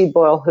 Steve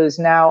Boyle, who's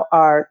now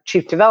our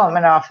Chief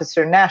Development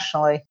Officer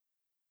nationally,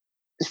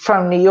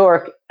 from New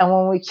York. And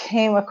when we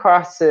came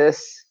across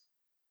this,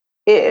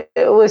 it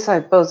was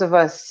like both of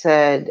us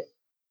said,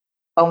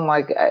 oh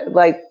my God,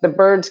 like the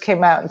birds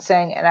came out and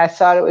sang, and I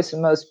thought it was the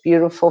most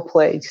beautiful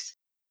place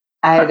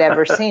I had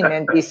ever seen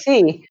in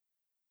DC.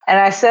 And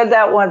I said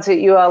that once at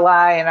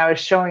ULI, and I was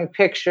showing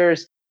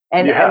pictures,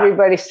 and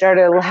everybody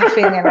started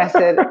laughing. And I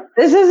said,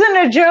 this isn't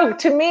a joke.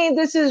 To me,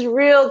 this is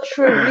real,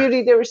 true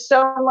beauty. There was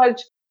so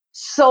much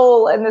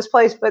soul in this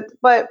place.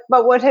 But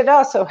what had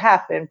also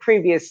happened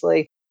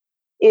previously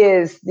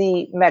is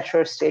the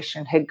metro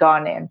station had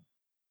gone in.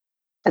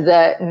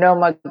 The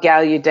Noma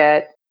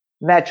Gallaudet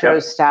metro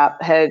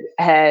stop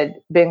had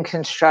been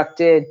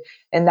constructed,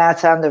 and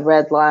that's on the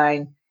Red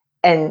Line.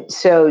 And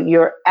so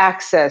your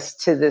access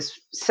to this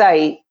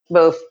site,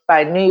 both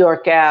by New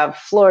York Ave,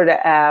 Florida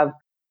Ave,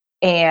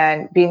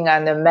 and being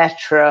on the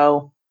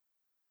metro,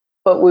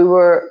 but we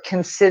were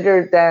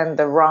considered then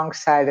the wrong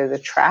side of the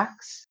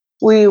tracks.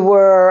 We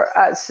were,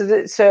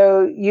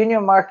 so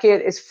Union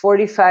Market is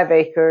 45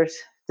 acres.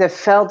 That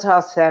felt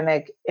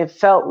authentic. It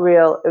felt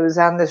real. It was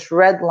on this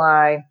red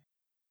line.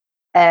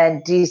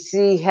 And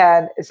DC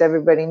had, as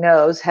everybody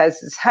knows, has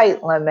this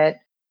height limit.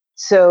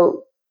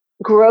 So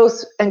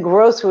growth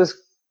was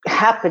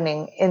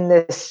happening in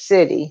this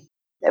city.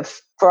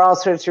 For all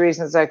sorts of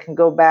reasons, I can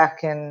go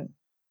back and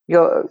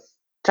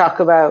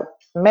talk about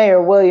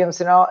Mayor Williams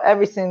and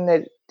everything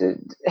that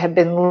had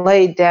been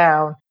laid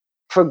down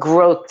for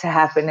growth to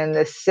happen in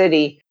this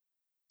city.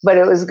 But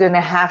it was going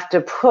to have to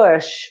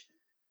push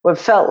what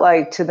felt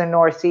like to the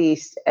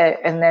Northeast,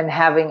 and then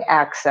having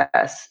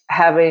access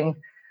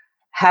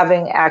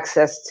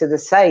to the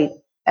site.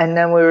 And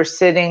then we were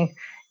sitting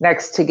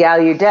next to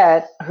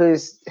Gallaudet, who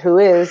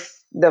is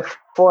the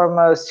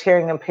foremost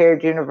hearing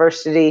impaired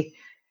university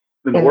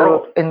in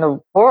the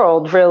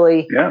world,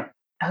 really,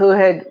 who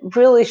had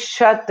really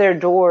shut their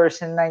doors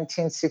in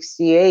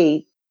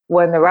 1968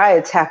 when the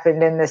riots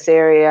happened in this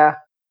area.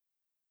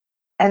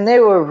 And they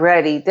were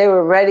ready. They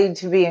were ready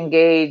to be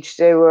engaged.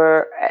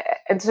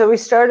 And so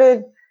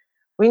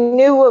we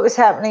knew what was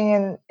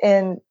happening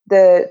in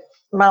the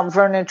Mount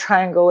Vernon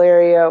Triangle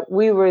area.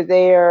 We were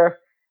there.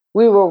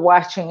 We were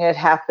watching it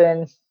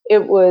happen.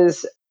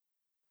 There's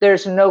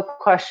no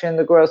question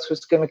the growth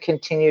was going to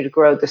continue to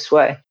grow this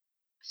way.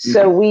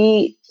 So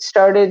we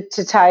started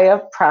to tie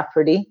up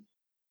property.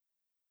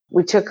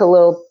 We took a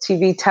little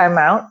TV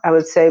timeout, I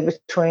would say,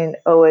 between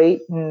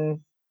 2008 and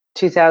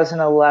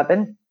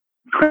 2011.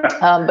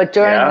 But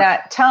during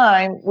that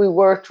time, we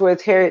worked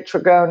with Harriet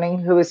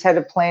Tregoning, who was head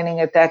of planning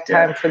at that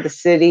time for the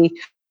city,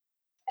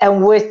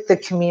 and with the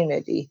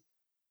community,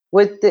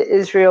 with the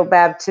Israel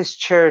Baptist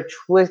Church,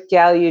 with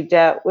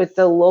Gallaudet, with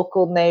the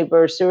local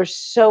neighbors. There were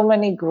so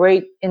many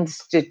great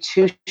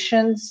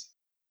institutions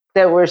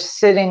that were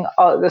sitting,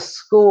 the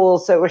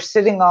schools that were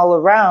sitting all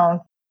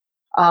around.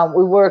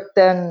 We worked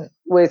then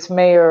with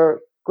Mayor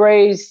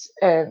Grace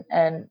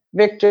and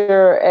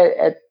Victor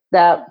at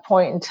that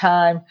point in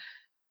time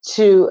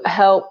to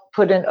help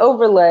put an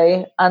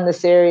overlay on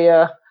this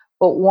area.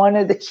 But one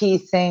of the key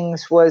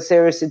things was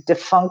there was a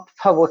defunct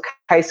public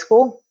high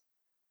school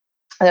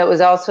that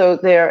was also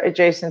there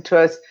adjacent to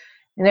us.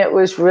 And it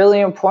was really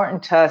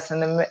important to us.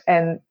 And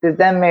the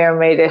then mayor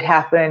made it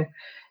happen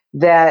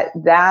that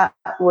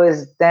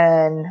was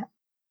then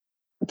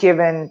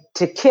given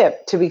to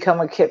KIPP to become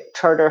a KIPP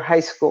charter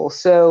high school.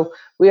 So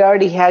we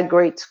already had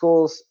great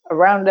schools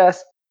around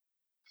us.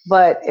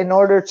 But in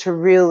order to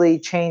really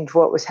change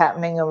what was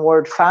happening in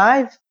Ward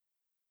 5,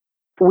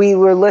 we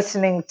were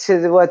listening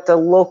to what the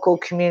local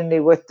community,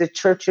 what the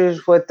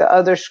churches, what the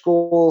other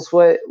schools,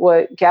 what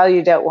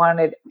Gallaudet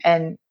wanted,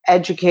 and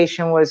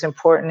education was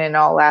important in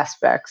all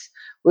aspects.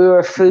 We were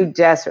a food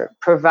desert,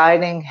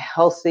 providing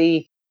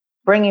healthy,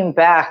 bringing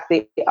back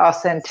the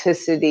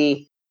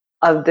authenticity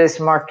of this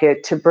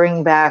market, to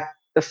bring back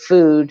the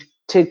food,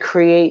 to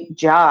create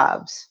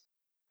jobs.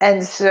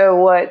 And so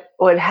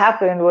what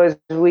happened was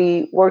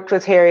we worked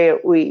with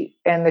Harriet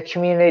and the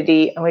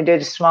community, and we did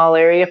a small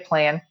area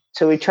plan.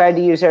 So we tried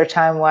to use our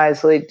time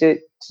wisely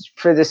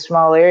for the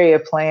small area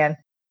plan.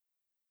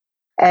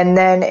 And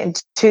then in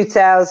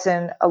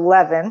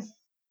 2011,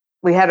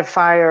 we had a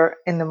fire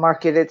in the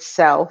market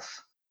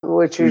itself,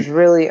 which was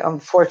really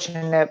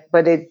unfortunate,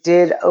 but it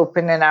did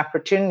open an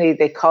opportunity.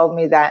 They called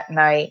me that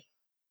night,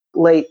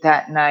 late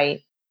that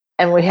night,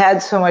 and we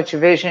had so much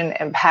vision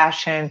and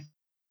passion.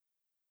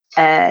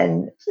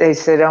 And they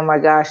said, oh my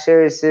gosh,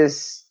 there's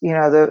this,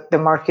 the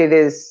market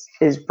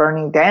is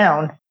burning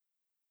down.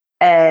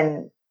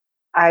 And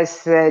I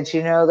said,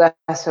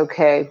 that's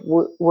okay.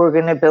 We're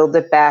going to build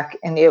it back,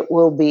 and it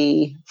will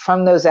be,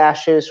 from those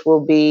ashes will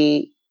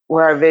be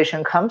where our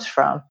vision comes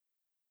from.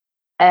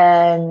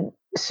 And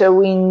so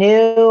we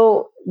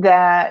knew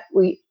that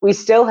we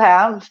still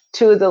have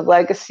two of the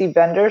legacy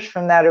vendors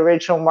from that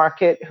original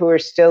market who are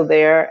still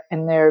there,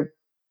 and they're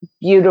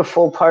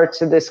beautiful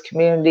parts of this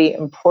community,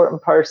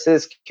 important parts of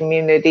this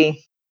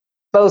community.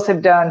 Both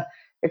have done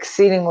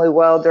exceedingly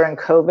well during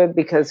COVID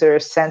because they're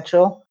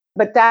essential.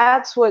 But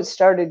that's what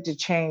started to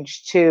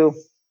change too,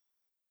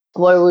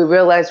 where we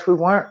realized we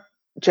weren't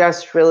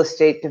just real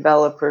estate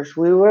developers.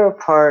 We were a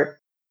part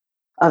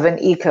of an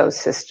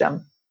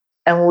ecosystem.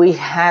 And we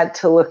had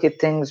to look at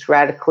things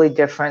radically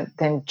different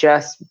than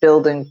just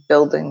building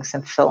buildings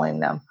and filling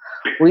them.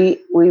 We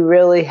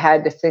really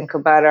had to think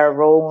about our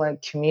role in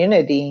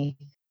community.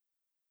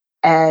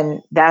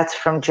 And that's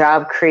from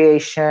job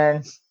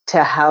creation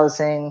to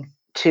housing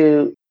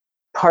to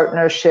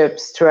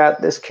partnerships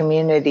throughout this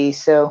community.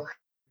 So,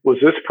 was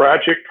this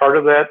project part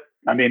of that?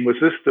 I mean, was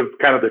this the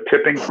kind of the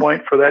tipping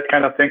point for that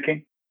kind of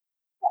thinking?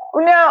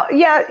 no,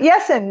 yeah,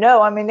 yes and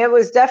no. I mean, it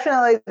was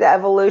definitely the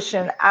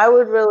evolution. I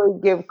would really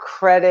give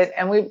credit,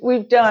 and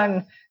we've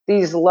done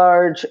these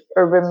large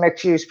urban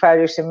mixed use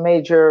projects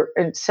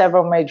in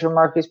several major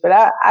markets, but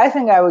I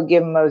think I would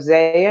give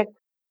Mosaic,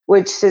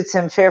 which sits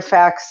in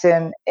Fairfax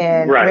and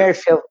in Right.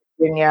 Merrifield,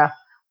 Virginia,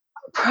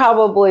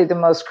 probably the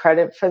most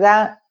credit for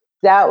that.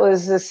 That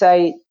was the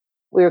site.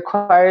 We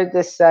acquired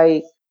this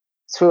site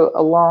through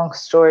a long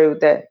story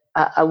that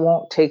I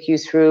won't take you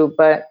through,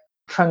 but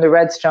from the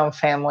Redstone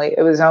family.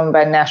 It was owned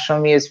by National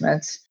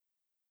Amusements.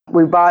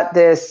 We bought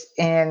this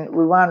and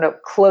we wound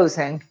up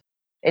closing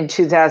in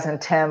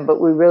 2010,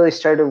 but we really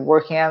started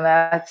working on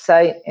that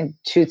site in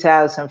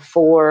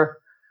 2004.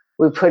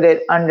 We put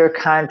it under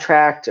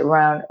contract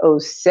around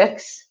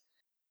 2006.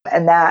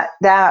 And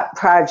that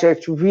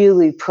project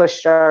really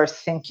pushed our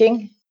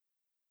thinking.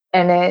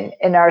 And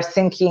in our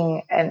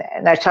thinking, and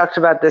I talked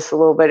about this a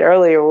little bit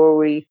earlier, where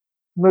we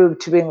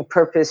moved to being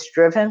purpose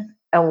driven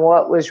and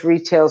what was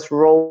retail's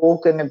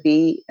role going to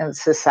be in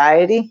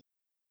society.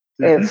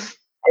 Mm-hmm.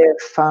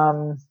 If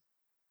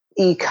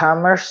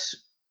e-commerce,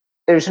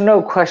 there's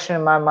no question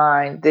in my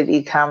mind that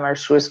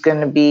e-commerce was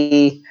going to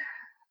be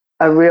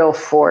a real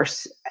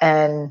force,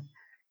 and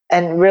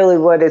really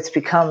what it's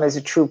become is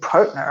a true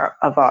partner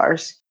of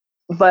ours.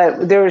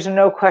 But there was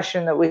no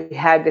question that we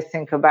had to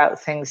think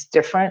about things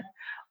different.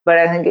 But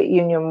I think at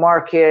Union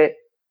Market,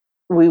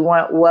 we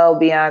went well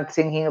beyond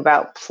thinking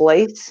about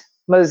place.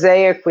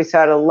 Mosaic, we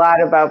thought a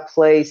lot about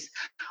place.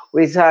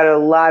 We thought a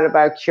lot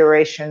about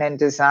curation and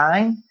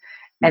design.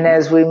 And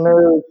as we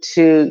moved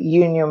to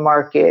Union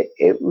Market,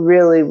 it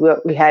really,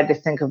 what we had to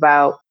think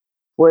about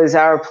was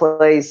our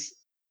place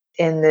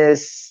in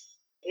this,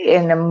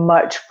 in a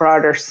much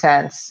broader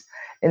sense,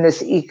 in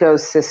this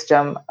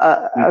ecosystem,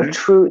 a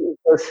true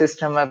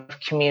ecosystem of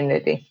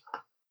community.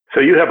 So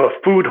you have a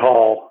food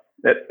hall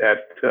at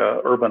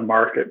Urban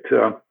Market.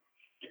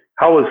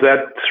 How is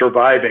that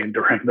surviving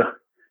during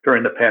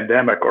the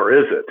pandemic, or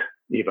is it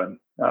even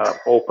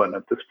open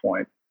at this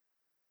point?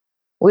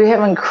 We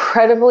have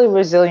incredibly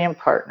resilient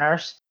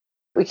partners.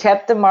 We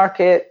kept the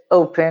market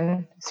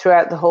open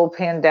throughout the whole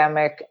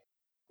pandemic.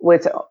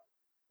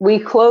 We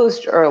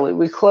closed early.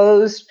 We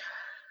closed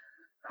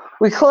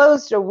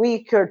a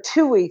week or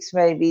 2 weeks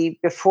maybe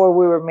before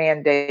we were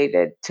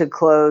mandated to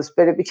close,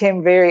 but it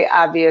became very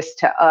obvious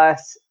to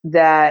us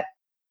that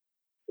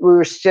we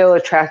were still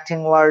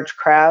attracting large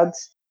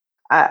crowds.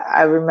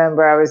 I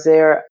remember I was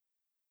there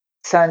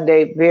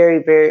Sunday,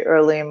 very, very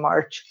early in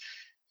March,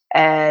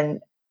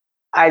 and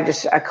I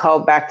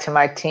called back to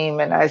my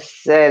team and I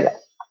said,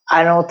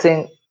 I don't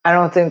think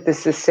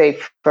this is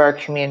safe for our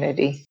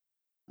community.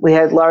 We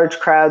had large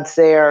crowds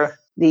there.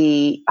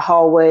 The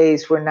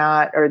hallways were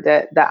not, or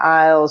the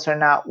aisles are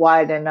not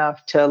wide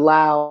enough to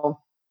allow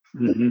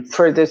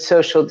for the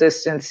social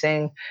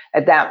distancing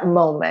at that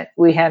moment.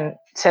 We hadn't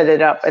set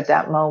it up at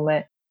that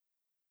moment.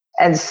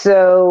 And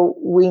so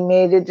we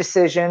made a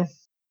decision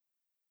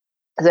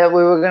that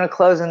we were going to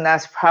close, and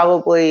that's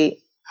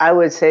probably, I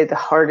would say, the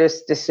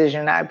hardest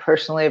decision I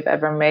personally have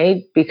ever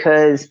made,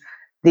 because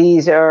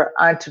these are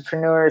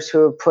entrepreneurs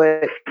who have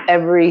put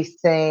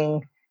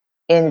everything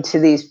into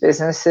these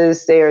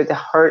businesses. They are the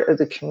heart of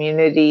the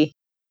community.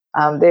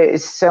 There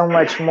is so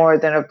much more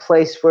than a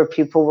place where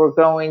people were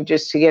going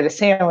just to get a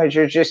sandwich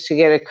or just to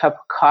get a cup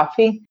of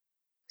coffee.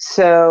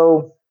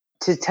 So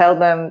to tell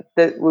them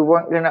that we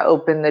weren't going to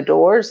open the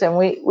doors, and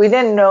we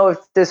didn't know if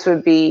this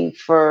would be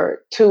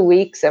for 2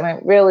 weeks. I mean,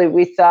 really,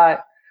 we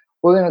thought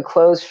we're going to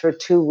close for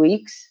 2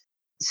 weeks.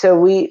 So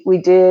we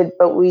did,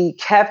 but we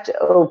kept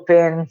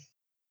open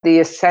the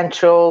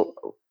essential.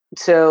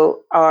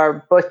 So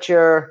our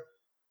butcher,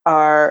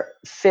 our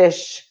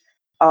fish,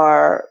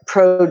 our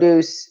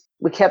produce,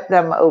 we kept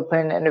them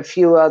open, and a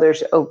few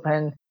others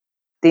open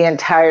the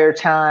entire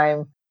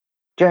time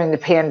during the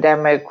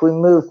pandemic. We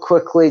moved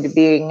quickly to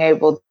being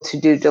able to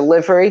do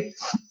delivery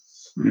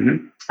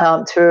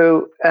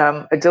through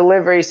a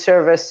delivery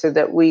service so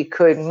that we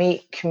could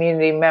meet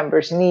community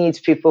members' needs.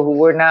 People who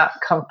were not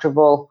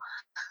comfortable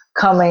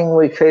coming,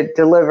 we could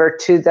deliver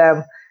to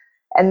them,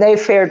 and they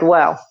fared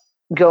well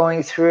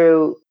going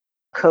through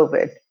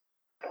COVID.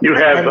 You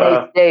have and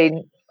they stayed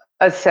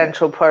a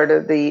central part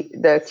of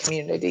the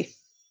community.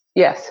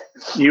 Yes.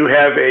 You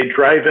have a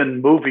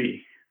drive-in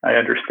movie, I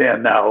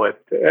understand now, at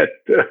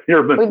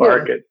Urban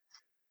Market.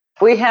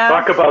 We have.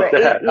 Talk about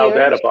that, how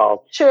that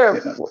evolved. Sure.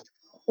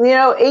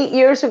 Yeah. 8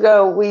 years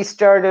ago, we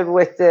started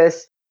with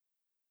this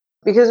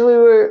because we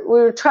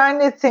were trying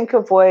to think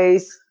of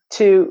ways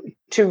to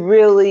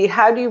really,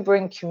 how do you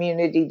bring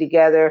community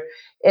together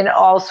in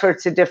all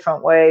sorts of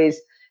different ways?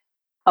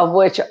 of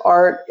which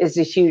art is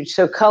a huge.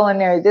 So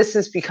culinary, this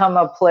has become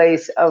a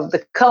place of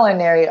the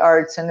culinary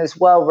arts and is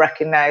well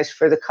recognized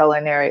for the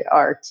culinary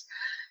arts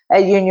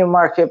at Union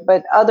Market,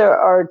 but other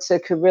arts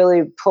that could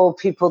really pull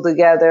people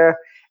together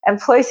and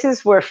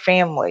places where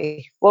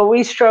family. What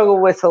we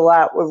struggled with a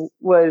lot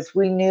was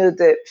we knew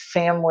that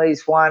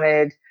families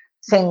wanted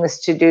things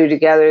to do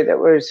together that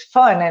was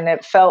fun, and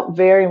it felt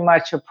very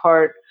much a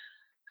part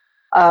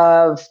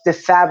of the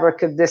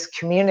fabric of this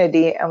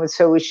community. And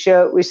so we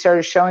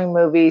started showing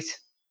movies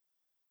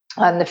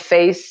on the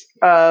face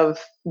of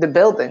the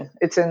building.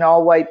 It's an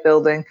all-white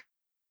building.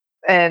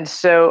 And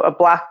so a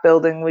block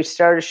building, we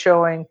started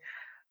showing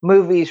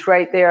movies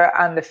right there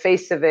on the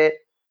face of it.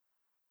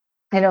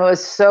 And it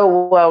was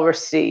so well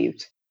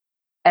received.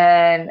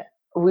 And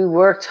we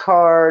worked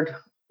hard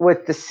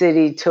with the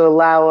city to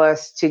allow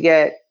us to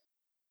get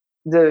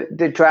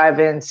the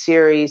drive-in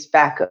series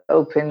back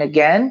open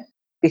again,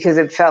 because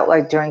it felt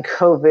like during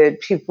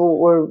COVID, people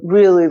were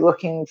really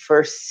looking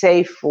for a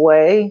safe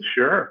way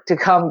to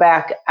come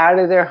back out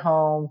of their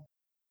home,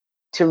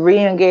 to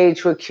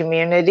re-engage with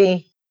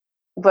community,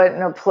 but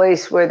in a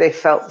place where they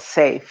felt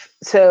safe.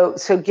 So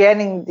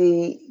getting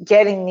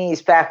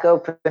these back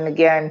open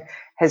again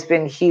has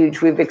been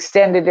huge. We've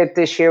extended it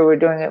this year. We're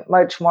doing it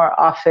much more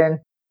often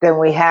than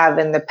we have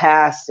in the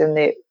past, and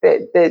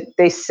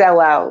they sell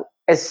out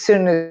as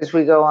soon as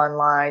we go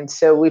online.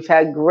 So we've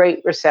had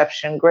great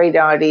reception, great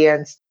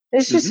audience.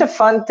 It's just a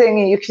fun thing.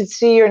 You can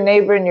see your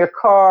neighbor in your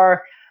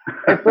car.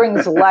 It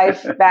brings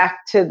life back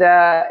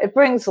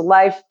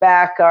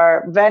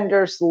Our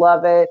vendors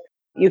love it.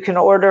 You can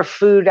order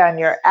food on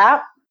your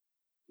app.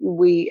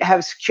 We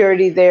have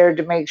security there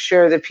to make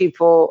sure that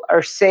people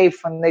are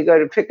safe when they go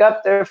to pick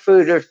up their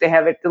food or if they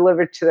have it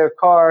delivered to their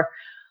car.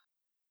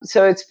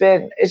 So it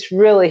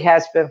really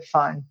has been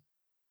fun.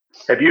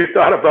 Have you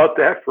thought about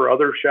that for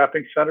other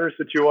shopping centers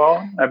that you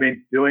own? I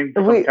mean, doing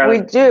we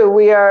do.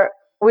 We are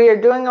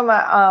doing them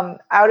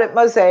out at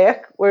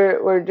Mosaic.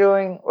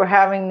 We're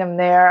having them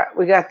there.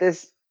 We got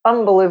this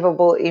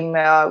unbelievable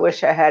email. I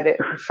wish I had it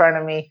in front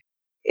of me.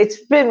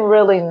 It's been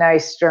really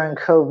nice during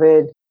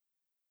COVID.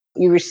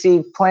 You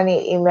receive plenty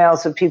of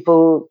emails of people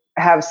who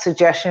have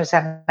suggestions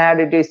on how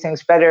to do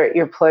things better at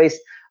your place,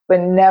 but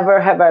never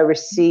have I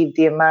received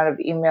the amount of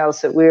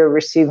emails that we are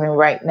receiving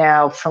right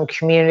now from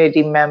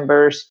community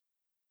members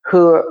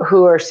who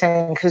are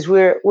saying, because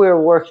we're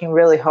working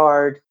really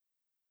hard,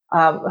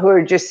 who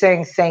are just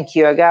saying thank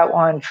you. I got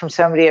one from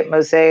somebody at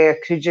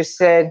Mosaic who just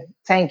said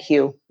thank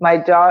you.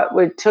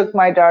 We took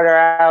my daughter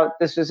out.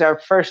 This was our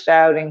first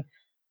outing.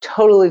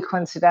 Totally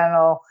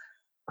coincidental.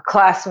 A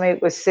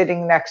classmate was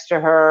sitting next to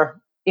her,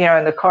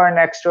 in the car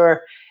next to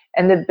her,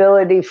 and the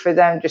ability for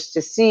them just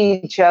to see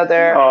each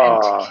other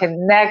and to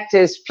connect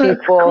as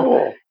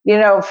people,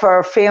 cool. For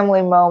a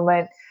family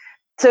moment.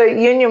 So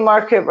Union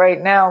Market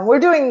right now, we're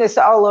doing this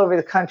all over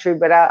the country,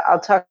 but I'll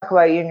talk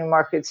about Union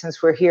Market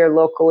since we're here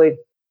locally,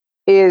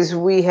 is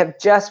we have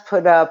just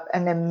put up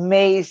an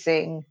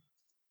amazing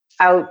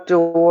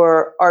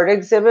outdoor art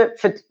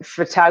exhibit,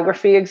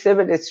 photography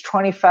exhibit. It's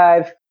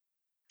 25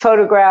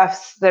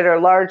 photographs that are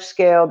large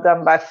scale,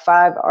 done by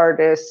 5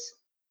 artists,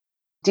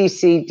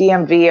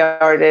 DMV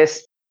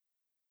artists,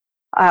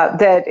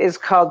 that is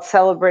called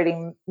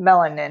Celebrating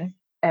Melanin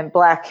and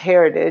Black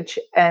Heritage.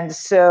 And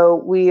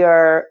so you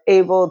are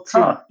able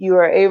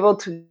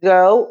to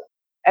go.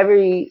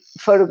 Every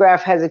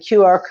photograph has a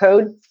QR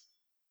code.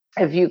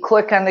 If you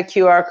click on the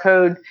QR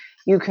code,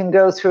 you can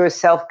go through a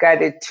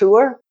self-guided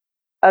tour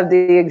of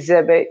the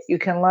exhibit. You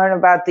can learn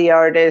about the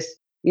artist.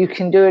 You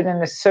can do it in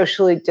a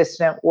socially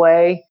distant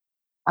way.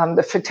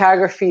 The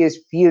photography is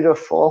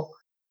beautiful.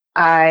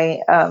 My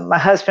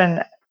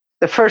husband,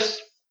 the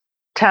first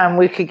time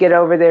we could get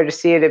over there to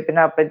see it, had been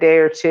up a day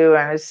or two,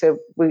 and I said,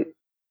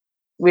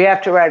 we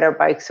have to ride our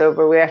bikes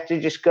over. We have to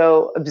just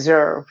go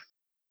observe,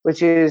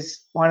 which is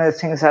one of the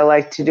things I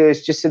like to do,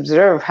 is just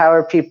observe how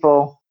are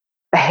people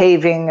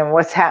behaving and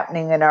what's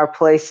happening in our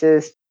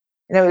places.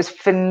 And it was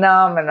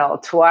phenomenal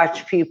to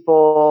watch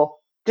people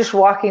just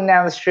walking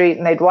down the street,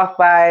 and they'd walk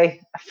by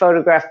a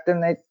photograph,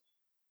 then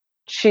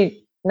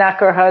she'd knock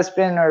her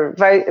husband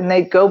and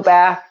they'd go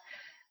back,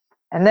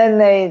 and then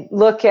they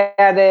look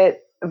at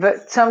it.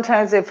 But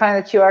sometimes they find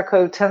the QR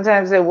code.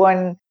 Sometimes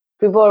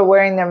people are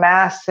wearing their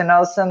masks, and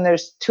all of a sudden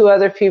there's 2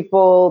 other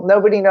people.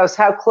 Nobody knows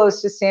how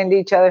close to stand to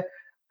each other,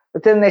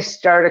 but then they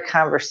start a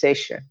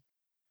conversation.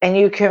 And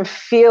you can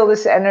feel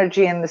this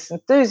energy and this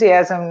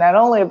enthusiasm, not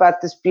only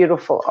about this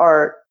beautiful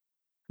art,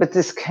 but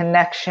this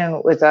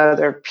connection with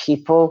other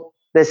people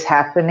that's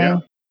happening. Yeah.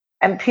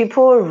 And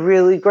people are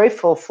really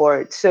grateful for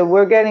it. So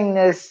we're getting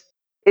this,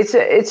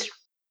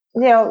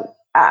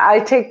 I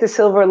take the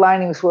silver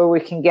linings where we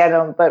can get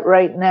them. But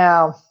right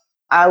now,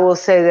 I will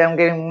say that I'm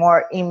getting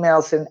more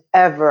emails than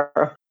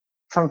ever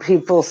from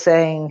people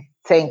saying,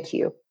 thank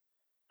you.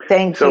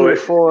 Thank you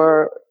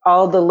for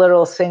all the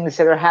little things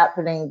that are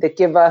happening that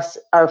give us,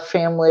 our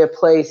family, a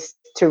place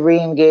to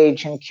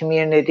re-engage in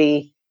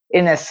community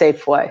in a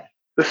safe way.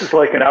 This is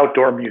like an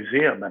outdoor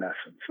museum, in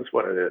essence, is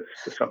what it is,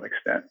 to some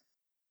extent.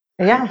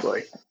 Yeah.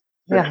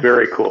 That's Yeah.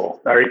 very cool.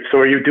 So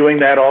are you doing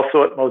that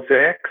also at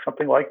Mosaic,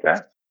 something like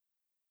that?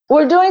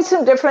 We're doing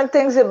some different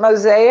things at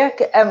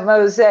Mosaic,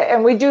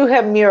 and we do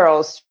have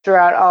murals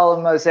throughout all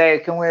of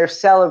Mosaic, and we're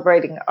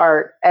celebrating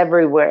art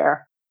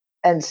everywhere.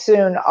 And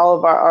soon all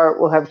of our art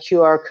will have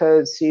QR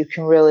codes so you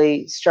can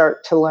really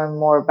start to learn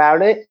more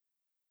about it.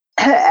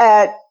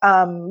 At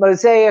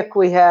Mosaic,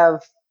 we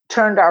have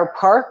turned our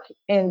park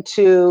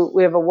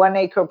we have a 1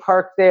 acre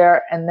park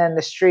there, and then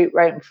the street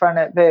right in front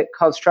of it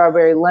called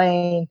Strawberry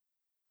Lane.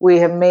 We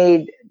have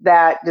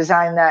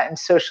designed that in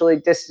socially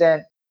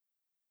distant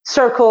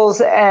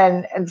circles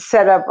and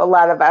set up a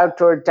lot of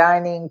outdoor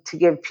dining to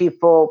give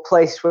people a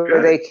place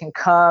where they can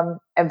come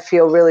and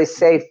feel really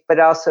safe. But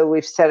also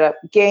we've set up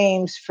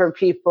games for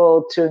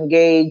people to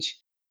engage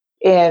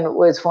in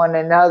with one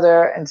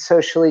another in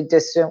socially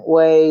distant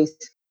ways.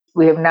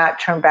 We have not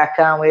turned back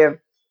on. We have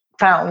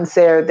fountains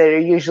there that are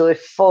usually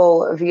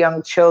full of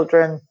young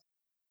children.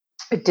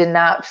 It did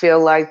not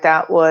feel like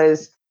that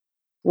was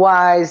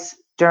wise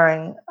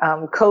during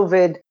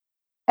COVID,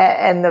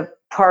 and the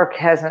park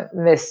hasn't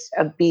missed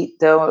a beat,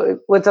 though,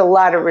 with a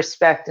lot of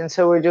respect. And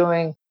so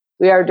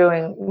we are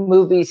doing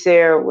movies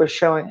there. We're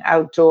showing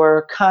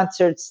outdoor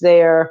concerts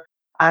there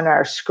on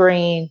our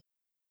screen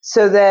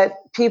so that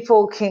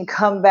people can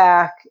come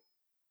back,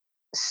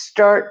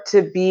 start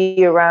to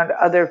be around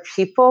other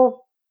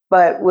people,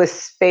 but with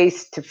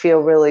space to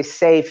feel really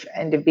safe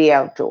and to be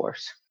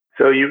outdoors.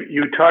 So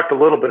you talked a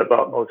little bit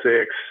about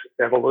Mosaic's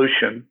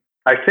evolution.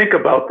 I think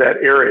about that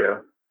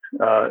area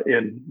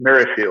in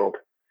Merrifield,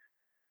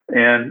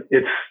 and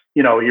it's,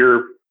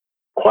 you're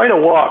quite a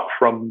walk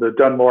from the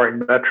Dunmore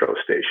Metro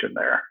station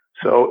there.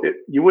 So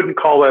you wouldn't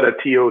call that a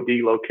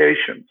TOD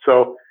location.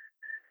 So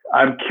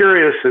I'm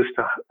curious as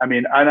to,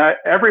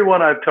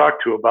 everyone I've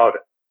talked to about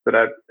it,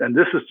 and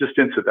this is just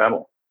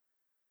incidental,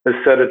 has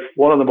said it's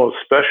one of the most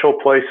special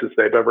places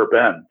they've ever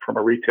been from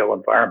a retail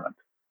environment.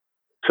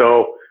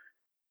 So,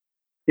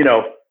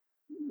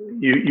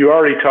 you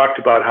already talked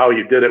about how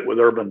you did it with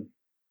Urban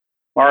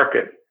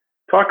Market.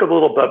 Talk a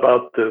little bit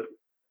about the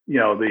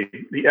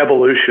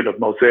evolution of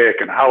Mosaic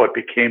and how it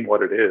became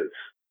what it is.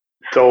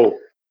 So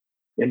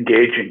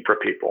engaging for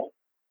people.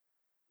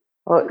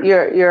 Well,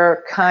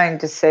 you're kind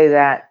to say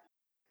that.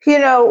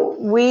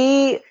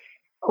 We,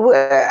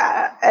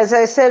 as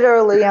I said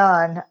early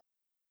on,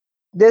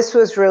 this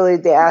was really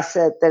the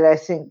asset that I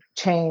think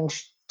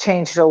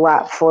changed a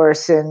lot for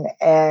us,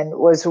 and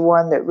was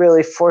one that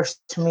really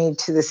forced me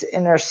to this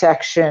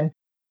intersection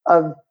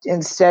of,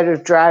 instead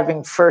of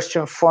driving first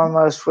and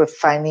foremost with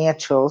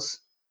financials,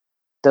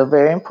 though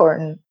very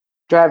important,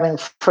 driving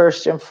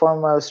first and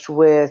foremost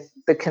with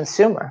the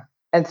consumer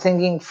and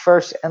thinking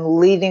first and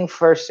leading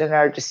first in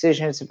our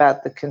decisions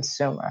about the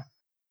consumer.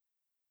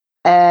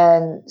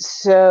 And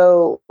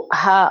so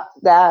how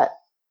that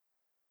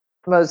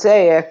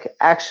Mosaic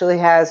actually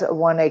has a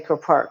 1 acre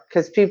park,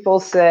 because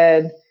people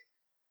said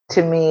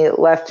to me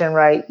left and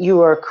right,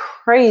 you are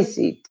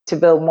crazy to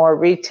build more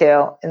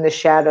retail in the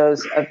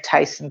shadows of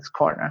Tyson's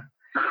Corner.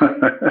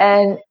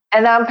 and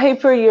on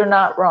paper, you're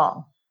not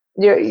wrong.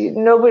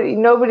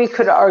 Nobody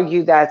could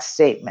argue that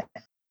statement.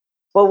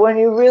 But when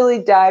you really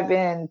dive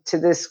into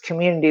this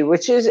community,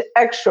 which is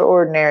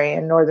extraordinary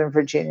in Northern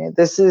Virginia,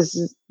 this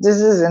is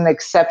an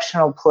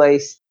exceptional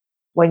place.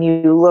 When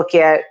you look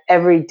at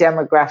every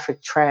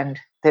demographic trend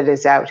that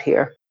is out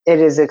here, it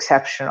is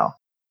exceptional.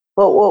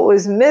 But what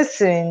was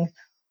missing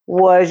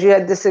was you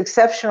had this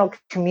exceptional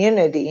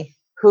community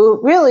who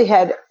really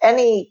had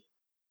anything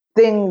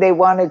they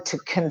wanted to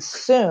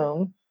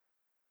consume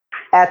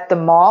at the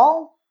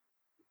mall,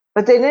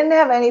 but they didn't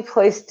have any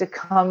place to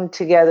come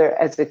together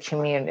as a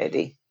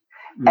community,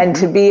 and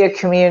to be a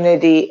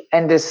community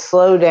and to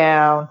slow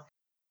down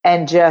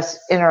and just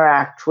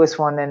interact with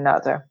one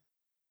another.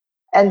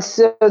 And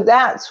so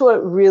that's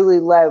what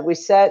really led. We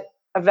set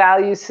a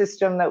value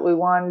system that we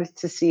wanted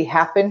to see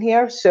happen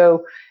here.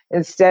 So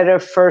instead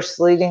of first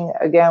leading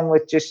again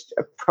with just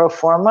a pro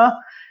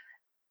forma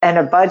and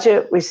a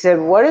budget, we said,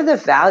 what are the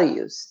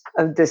values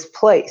of this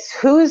place?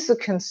 Who is the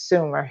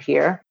consumer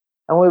here?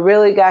 And we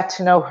really got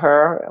to know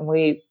her, and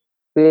we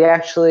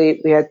had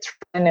 3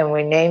 and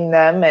we named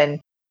them, and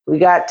we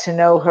got to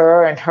know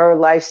her and her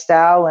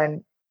lifestyle,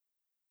 and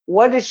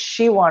what did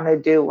she want to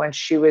do when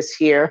she was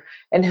here,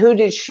 and who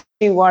did she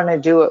want to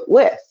do it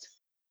with?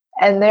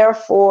 And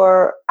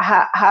therefore,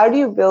 how do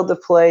you build a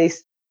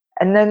place?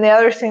 And then the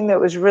other thing that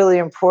was really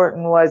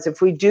important was,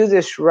 if we do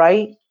this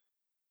right,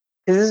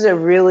 because this is a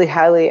really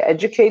highly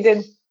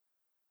educated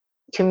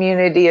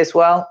community as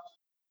well,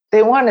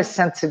 they want a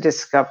sense of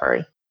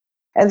discovery.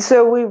 And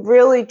so we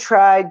really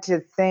tried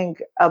to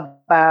think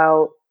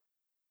about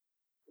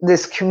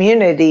this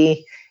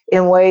community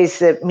in ways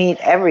that meet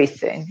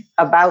everything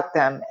about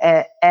them.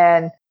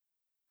 And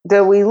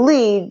that we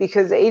lead,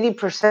 because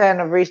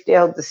 80% of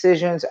retail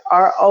decisions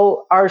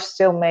are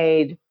still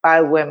made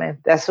by women.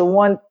 That's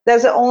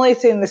the only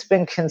thing that's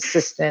been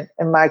consistent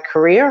in my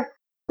career.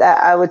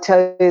 That I would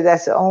tell you,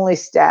 that's the only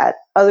stat.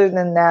 Other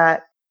than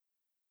that,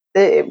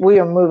 we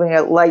are moving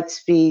at light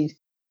speed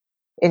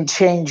in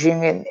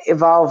changing and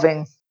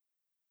evolving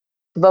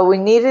But we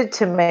needed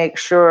to make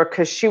sure,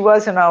 because she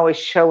wasn't always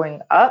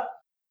showing up,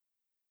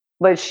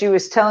 but she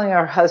was telling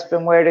her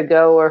husband where to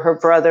go, or her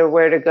brother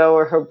where to go,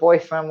 or her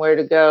boyfriend where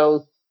to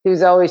go. He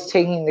was always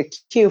taking the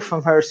cue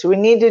from her. So we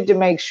needed to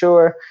make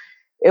sure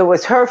it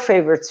was her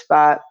favorite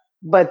spot,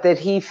 but that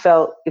he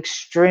felt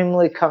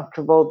extremely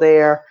comfortable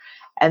there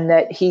and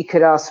that he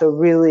could also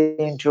really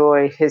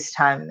enjoy his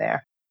time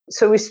there.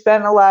 So we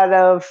spent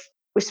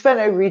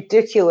a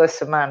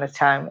ridiculous amount of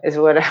time, is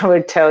what I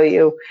would tell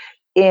you,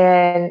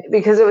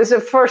 because it was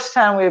the first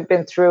time we had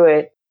been through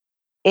it,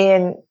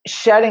 in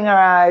shutting our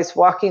eyes,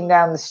 walking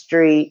down the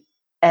street,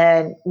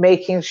 and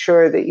making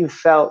sure that you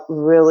felt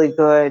really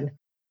good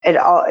at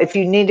all. If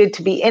you needed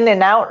to be in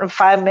and out in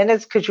 5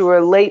 minutes because you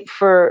were late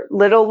for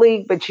Little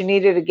League, but you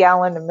needed a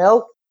gallon of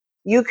milk,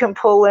 you can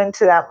pull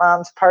into that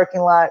mom's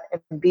parking lot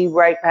and be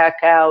right back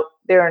out.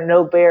 There are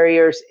no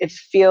barriers.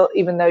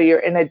 Even though you're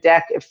in a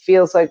deck, it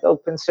feels like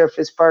open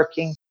surface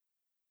parking.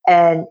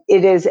 And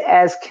it is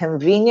as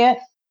convenient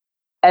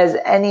as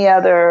any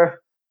other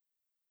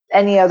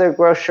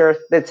grocer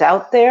that's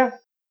out there.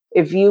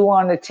 If you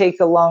want to take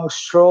a long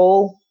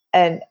stroll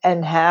and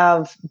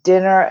have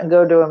dinner and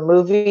go to a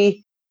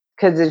movie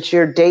because it's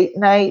your date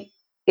night,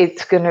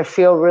 it's going to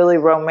feel really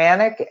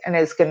romantic and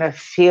it's going to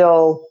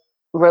feel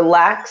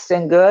relaxed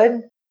and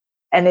good.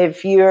 And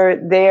if you're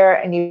there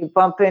and you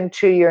bump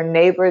into your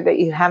neighbor that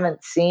you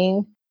haven't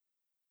seen,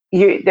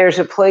 there's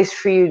a place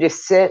for you to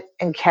sit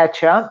and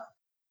catch up.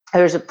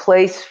 There's a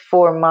place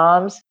for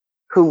moms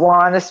who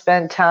want to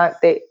spend time.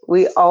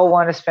 We all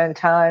want to spend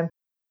time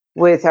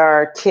with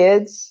our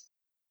kids.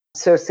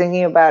 So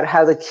thinking about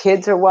how the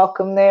kids are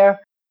welcome there,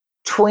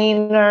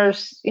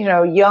 tweeners,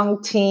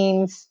 young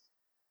teens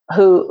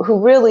who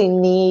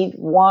really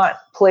want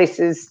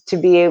places to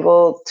be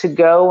able to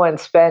go and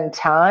spend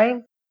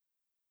time.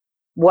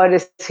 What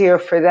is here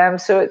for them?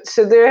 So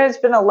there has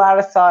been a lot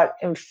of thought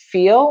in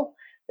feel.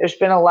 There's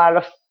been a lot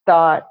of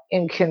thought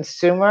in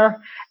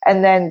consumer,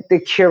 and then the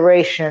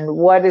curation.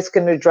 What is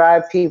going to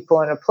drive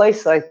people in a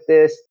place like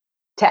this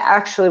to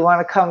actually want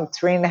to come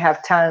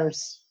 3.5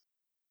 times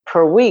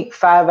per week,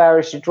 5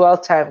 hours of dwell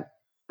time?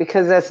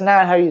 Because that's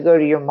not how you go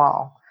to your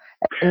mall.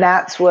 And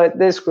that's what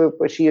this group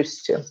was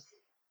used to.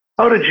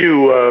 How did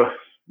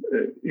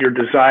your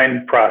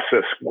design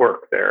process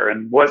work there?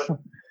 And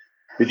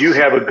did you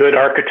have a good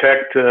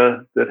architect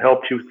that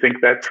helped you think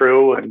that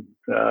through? And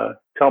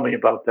tell me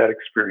about that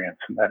experience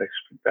and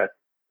that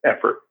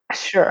effort.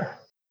 Sure.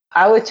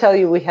 I would tell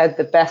you we had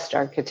the best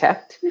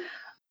architect.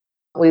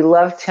 We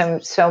loved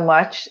him so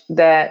much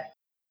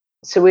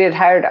so we had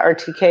hired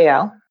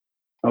RTKL.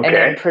 Okay. And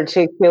in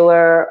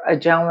particular, a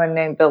gentleman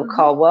named Bill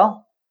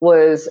Caldwell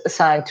was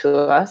assigned to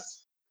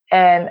us.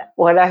 And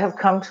what I have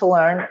come to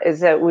learn is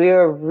that we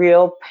are a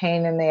real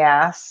pain in the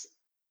ass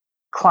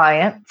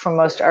client for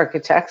most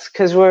architects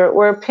because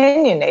we're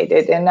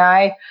opinionated. And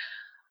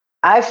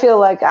I feel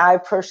like I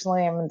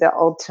personally am the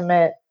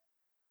ultimate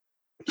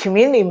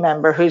community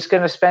member who's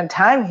going to spend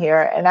time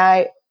here. And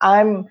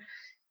I'm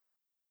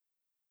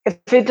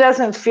if it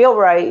doesn't feel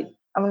right,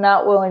 I'm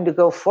not willing to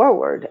go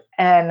forward.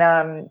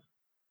 And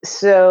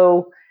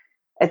so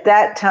at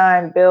that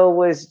time, Bill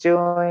was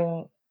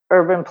doing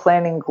urban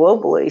planning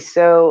globally.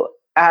 So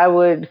I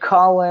would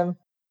call him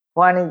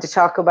wanting to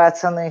talk about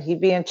something.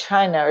 He'd be in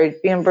China, or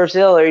he'd be in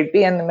Brazil, or he'd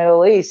be in the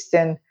Middle East.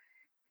 And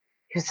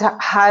he was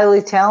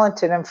highly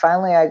talented. And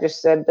finally, I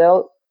just said,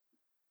 Bill,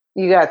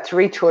 you got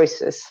 3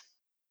 choices.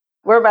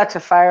 We're about to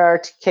fire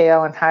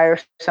RTKL and hire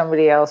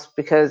somebody else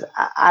because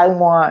I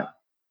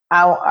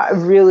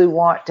really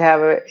want to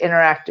have an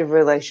interactive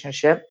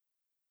relationship.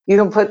 You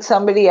can put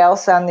somebody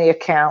else on the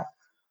account,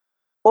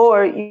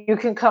 or you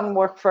can come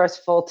work for us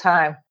full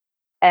time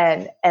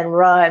and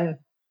run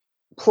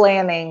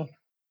planning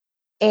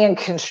and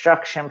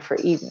construction for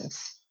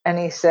Edens. And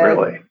he said,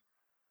 Really?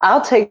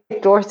 I'll take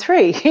door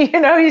 3.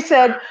 He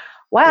said,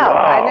 wow,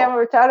 I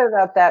never thought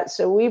about that.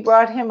 So we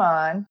brought him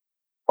on.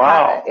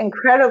 Wow.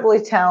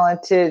 Incredibly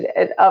talented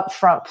at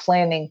upfront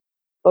planning.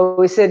 But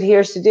we said,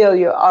 here's the deal.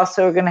 You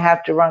also are going to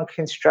have to run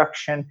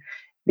construction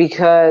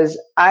because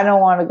I don't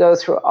want to go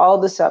through all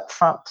this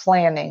upfront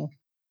planning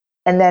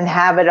and then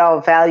have it all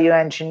value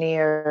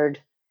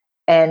engineered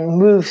and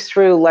move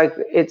through like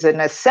it's an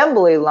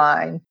assembly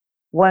line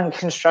when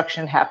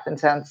construction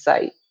happens on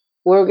site.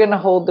 We're going to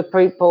hold the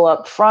people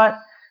up front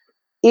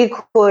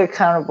equally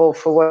accountable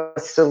for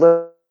what's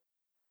delivered.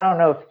 I don't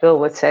know if Bill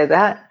would say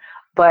that,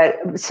 but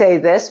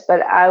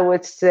I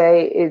would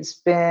say it's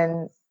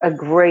been a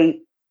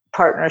great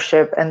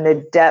partnership, and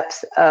the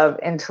depth of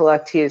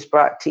intellect he has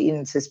brought to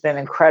Edens has been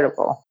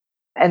incredible.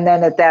 And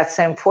then at that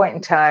same point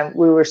in time,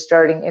 we were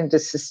starting into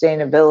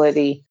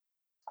sustainability.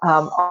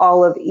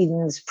 All of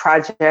Edens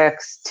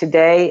projects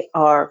today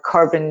are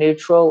carbon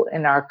neutral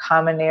in our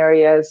common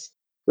areas.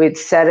 We had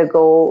set a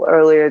goal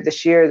earlier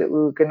this year that we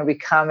were going to be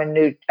carbon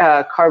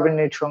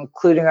neutral,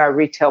 including our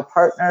retail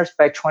partners,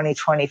 by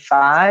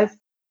 2025.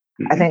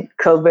 Mm-hmm. I think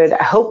COVID,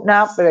 I hope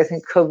not, but I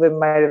think COVID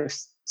might have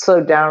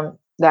slowed down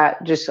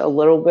that just a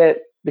little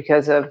bit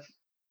because of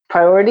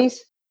priorities.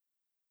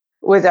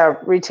 with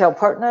our retail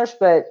partners,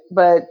 but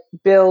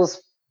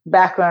Bill's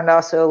background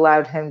also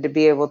allowed him to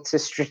be able to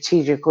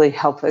strategically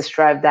help us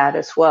drive that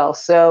as well.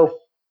 So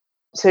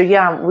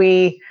yeah,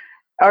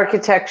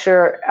 architects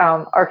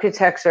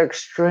are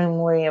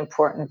extremely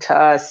important to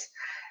us.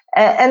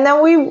 And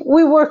then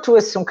we worked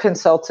with some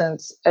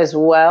consultants as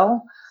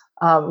well,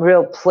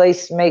 real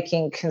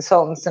placemaking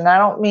consultants. And I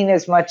don't mean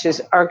as much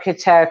as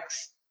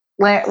architects.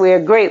 We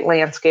had great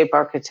landscape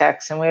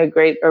architects and we had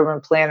great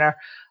urban planner,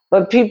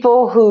 but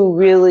people who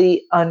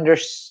really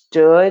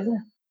understood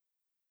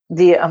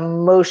the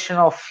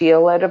emotional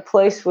feel at a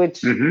place,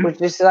 which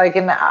is like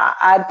an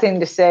odd thing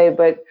to say,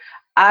 but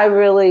I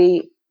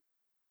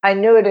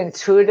knew it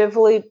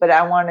intuitively, but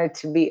I wanted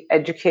to be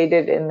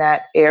educated in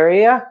that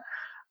area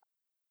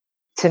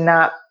to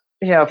not,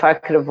 if I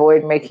could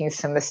avoid making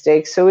some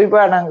mistakes. So we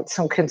brought on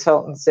some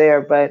consultants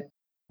there, but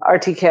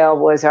RTKL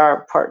was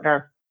our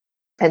partner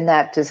in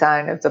that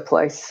design of the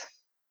place.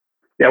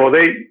 Yeah, well,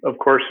 they, of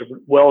course, are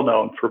well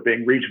known for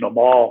being regional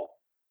mall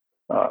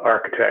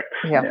architects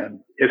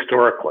and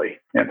historically.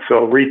 And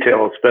so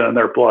retail has been in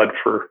their blood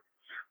for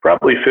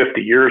probably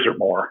 50 years or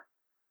more.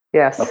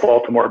 Yes. A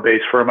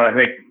Baltimore-based firm. And I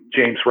think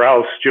Jim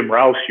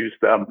Rouse used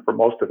them for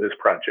most of his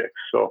projects.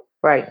 So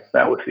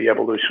that was the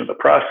evolution of the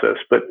process.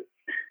 But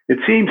it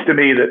seems to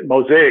me that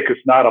Mosaic is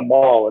not a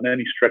mall in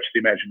any stretch of the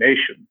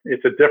imagination.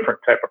 It's a different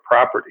type of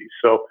property.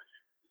 So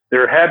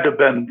there had to have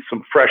been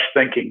some fresh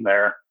thinking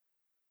there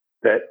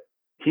that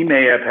he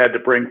may have had to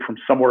bring from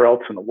somewhere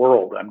else in the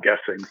world, I'm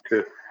guessing,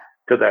 to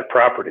that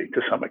property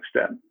to some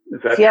extent.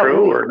 Is that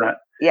true or not?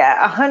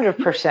 Yeah,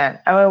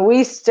 100%. I mean,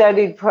 we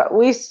studied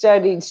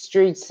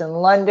streets in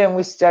London.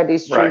 We studied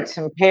streets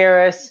in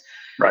Paris.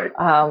 Right.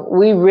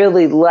 We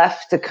really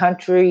left the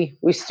country.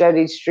 We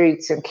studied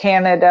streets in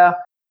Canada.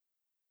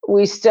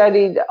 We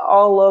studied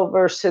all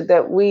over so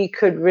that we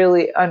could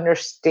really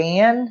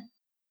understand,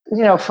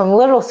 from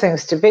little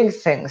things to big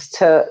things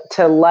to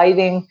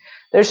lighting.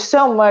 There's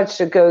so much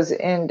that goes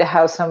into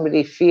how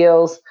somebody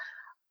feels.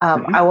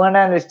 I went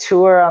on a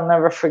tour. I'll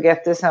never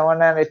forget this. I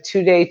went on a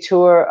 2-day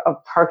tour of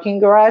parking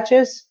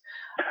garages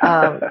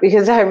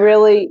because I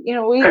really,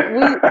 we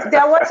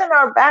that wasn't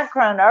our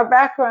background. Our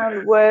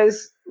background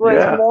was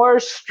more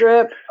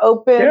strip,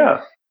 open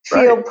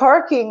field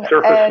parking.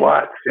 Surface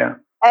lots,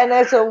 And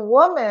as a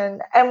woman,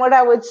 and what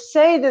I would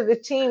say to the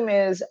team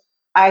is,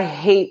 I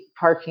hate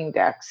parking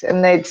decks.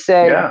 And they'd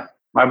say, yeah,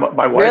 my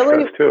wife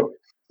really? does too.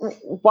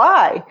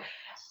 Why?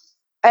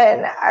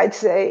 And I'd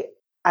say,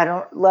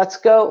 let's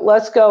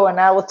go. And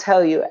I will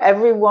tell you,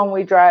 everyone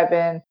we drive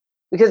in,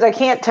 because I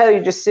can't tell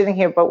you just sitting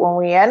here, but when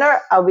we enter,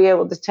 I'll be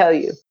able to tell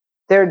you.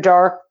 They're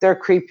dark, they're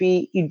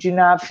creepy. You do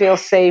not feel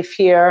safe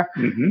here.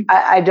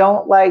 I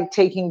don't like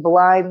taking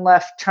blind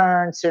left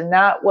turns. They're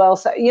not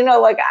well,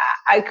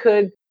 I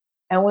could.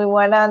 And we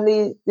went on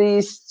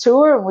these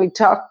tour and we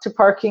talked to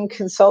parking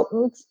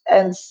consultants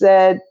and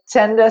said,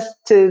 send us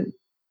to,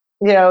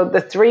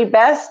 the 3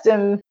 best.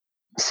 And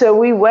so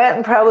we went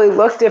and probably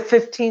looked at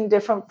 15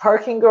 different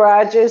parking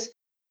garages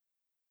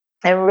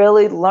and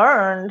really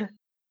learned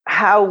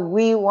how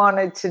we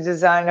wanted to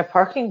design a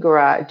parking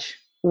garage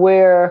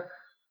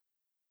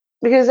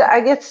because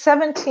I get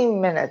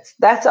 17 minutes.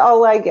 That's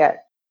all I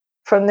get.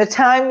 From the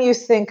time you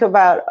think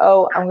about,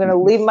 I'm going to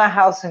leave my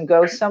house and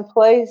go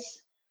someplace,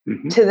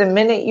 to the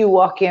minute you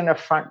walk in a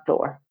front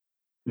door.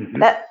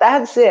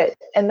 That's it.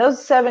 And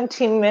those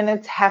 17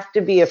 minutes have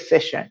to be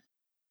efficient.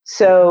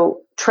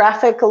 So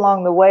traffic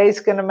along the way is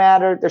going to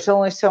matter. There's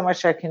only so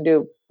much I can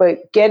do.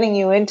 But getting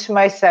you into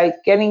my site,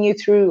 getting you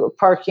through a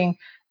parking,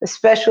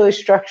 especially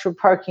structured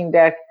parking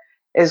deck,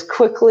 as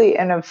quickly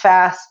and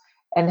fast,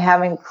 and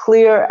having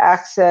clear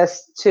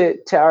access to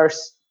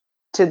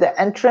the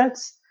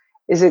entrance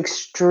is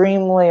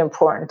extremely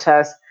important to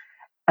us.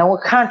 And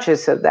we're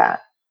conscious of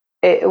that.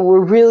 We're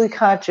really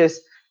conscious.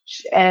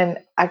 And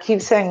I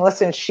keep saying,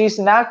 listen, she's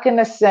not going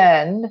to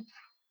send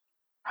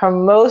her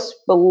most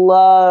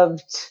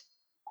beloved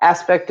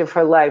aspect of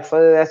her life,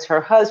 whether that's her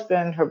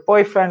husband, her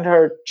boyfriend,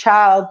 her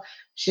child.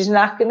 She's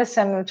not going to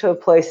send them to a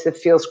place that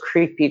feels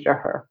creepy to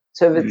her.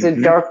 So if it's a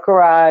dark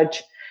garage,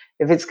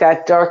 if it's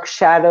got dark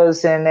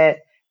shadows in it,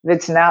 if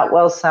it's not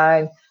well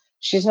signed,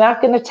 she's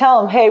not going to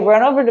tell them, hey,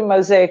 run over to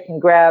Mosaic and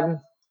grab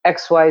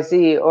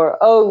XYZ,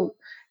 or,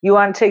 you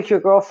want to take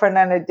your girlfriend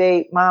on a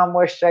date? Mom,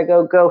 where should I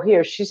go? Go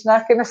here. She's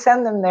not going to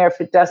send them there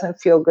if it doesn't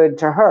feel good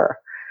to her.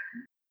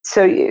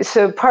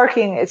 So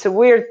parking, it's a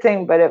weird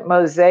thing, but at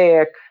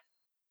Mosaic,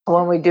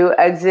 when we do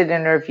exit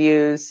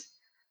interviews,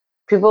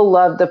 people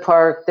love the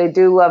park. They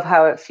do love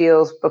how it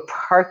feels, but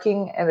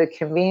parking and the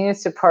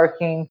convenience of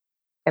parking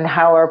and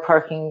how our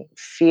parking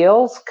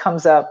feels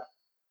comes up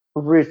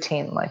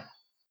routinely.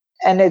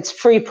 And it's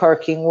free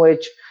parking,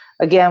 which,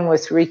 again,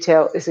 with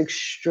retail is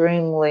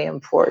extremely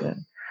important.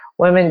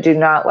 Women do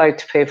not like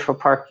to pay for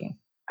parking.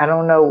 I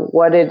don't know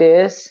what it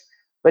is,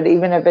 but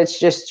even if it's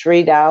just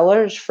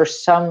 $3 for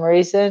some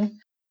reason,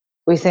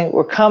 we think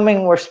we're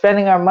coming, we're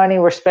spending our money,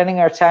 we're spending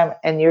our time,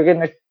 and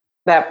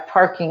that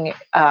parking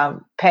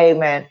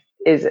payment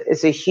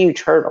is a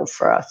huge hurdle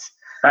for us.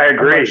 I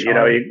agree.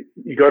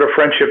 You go to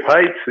Friendship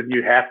Heights and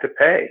you have to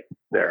pay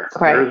there.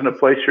 Right. There isn't a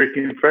place where you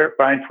can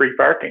find free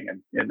parking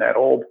in that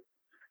old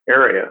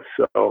area.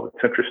 So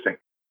it's interesting.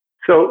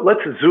 So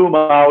let's zoom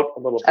out a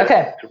little bit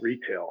to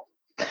retail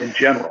in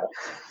general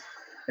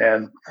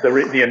and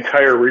the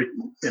entire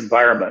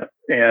environment.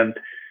 And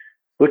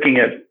looking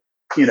at,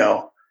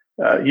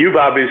 you've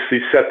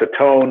obviously set the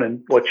tone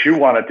and what you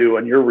want to do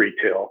in your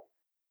retail.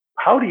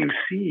 How do you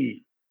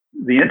see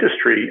the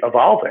industry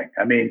evolving?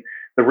 I mean,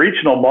 the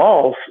regional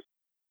malls,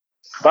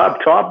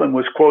 Bob Taubman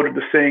was quoted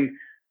as saying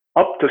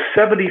up to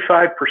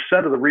 75%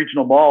 of the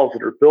regional malls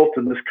that are built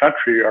in this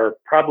country are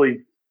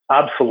probably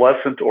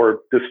obsolescent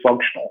or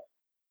dysfunctional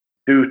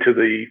due to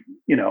the,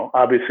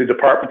 obviously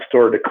department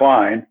store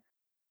decline.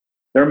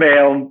 There may,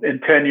 in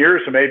 10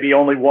 years, there may be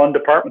only one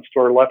department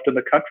store left in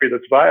the country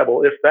that's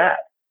viable, if that.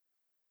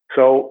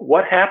 So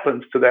what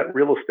happens to that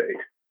real estate?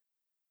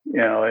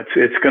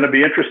 It's going to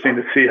be interesting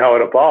to see how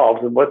it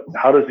evolves and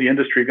how does the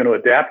industry going to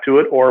adapt to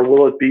it, or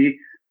will it be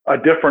a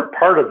different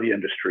part of the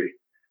industry?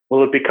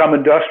 Will it become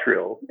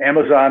industrial?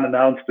 Amazon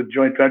announced a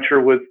joint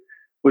venture with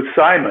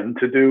Simon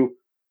to do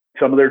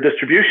some of their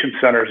distribution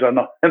centers and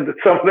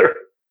some of their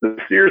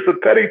Sears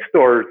and Petty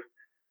stores.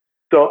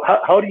 So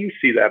how do you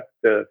see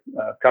that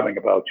coming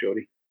about,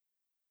 Jody?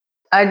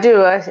 I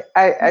do.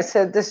 I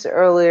said this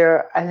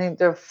earlier. I think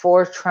there are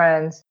 4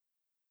 trends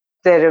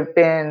that have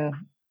been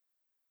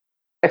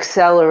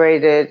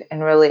accelerated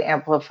and really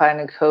amplified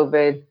in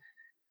COVID.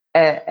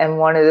 And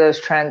one of those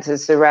trends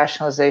is the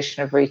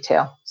rationalization of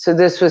retail. So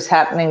this was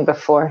happening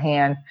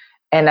beforehand.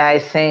 And I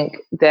think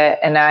that,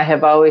 and I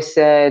have always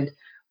said,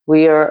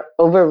 we are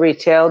over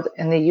retailed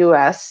in the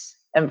US,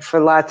 and for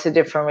lots of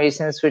different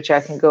reasons, which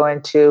I can go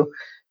into.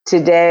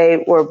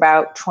 Today, we're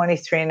about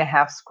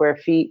 23.5 square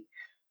feet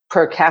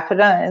per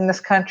capita in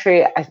this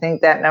country. I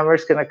think that number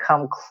is going to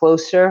come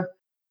closer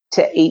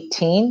to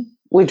 18,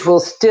 which will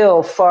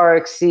still far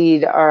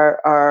exceed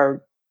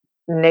our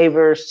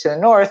neighbors to the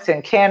north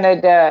in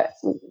Canada,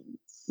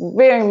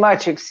 very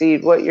much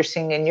exceed what you're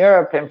seeing in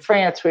Europe and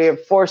France, where you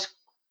have 4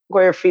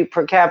 square feet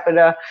per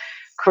capita,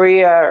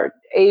 Korea or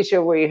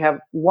Asia, where you have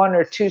 1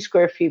 or 2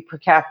 square feet per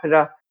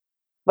capita.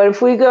 But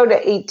if we go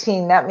to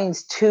 18, that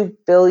means 2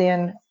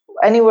 billion,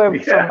 anywhere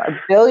from 1.5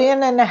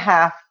 billion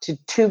to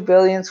 2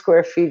 billion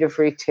square feet of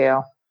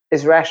retail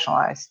is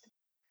rationalized.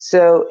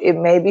 So it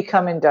may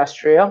become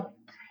industrial.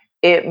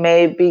 It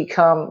may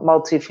become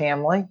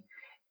multifamily.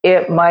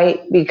 It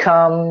might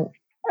become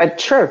a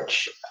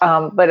church,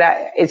 but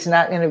it's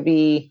not going to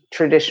be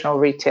traditional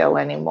retail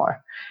anymore.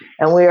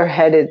 And we are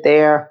headed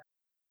there.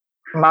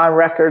 I'm on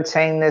record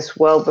saying this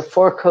well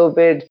before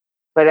COVID,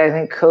 but I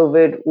think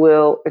COVID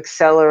will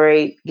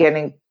accelerate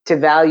getting to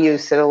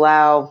values that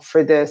allow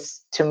for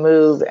this to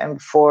move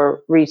and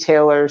for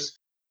retailers,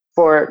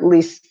 for at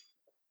least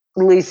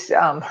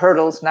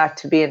hurdles not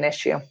to be an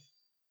issue.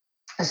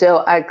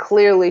 So I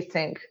clearly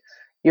think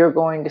you're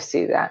going to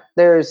see that.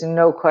 There is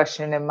no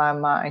question in my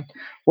mind.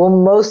 Will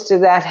most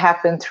of that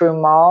happen through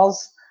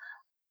malls?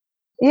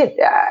 Yeah,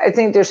 I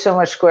think there's so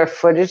much square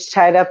footage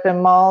tied up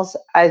in malls.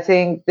 I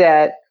think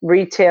that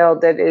retail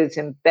that is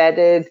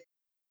embedded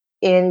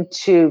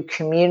into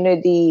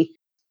community,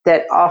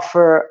 that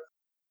offer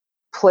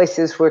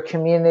places where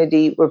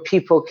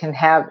people can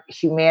have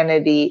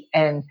humanity.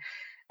 And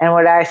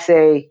what I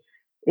say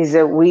is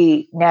that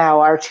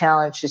our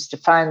challenge is to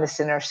find this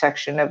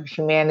intersection of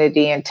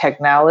humanity and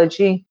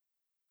technology.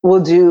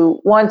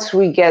 Once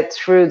we get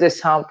through this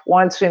hump,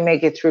 once we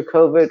make it through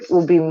COVID,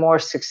 we'll be more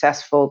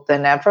successful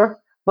than ever.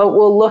 But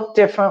we'll look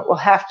different. We'll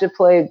have to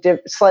play a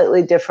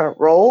slightly different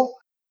role.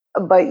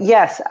 But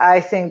yes, I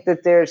think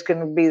that there's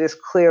going to be this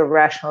clear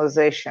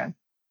rationalization.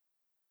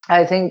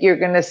 I think you're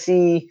going to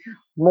see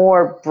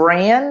more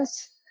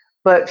brands,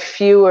 but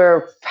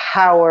fewer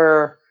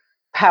power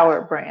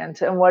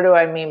brands. And what do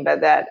I mean by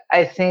that?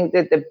 I think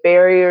that the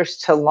barriers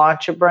to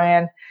launch a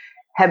brand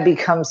have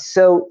become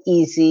so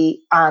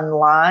easy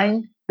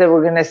online that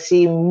we're going to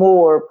see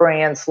more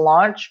brands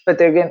launch, but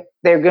they're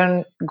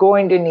going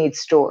to need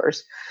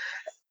stores.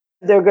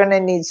 They're going to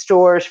need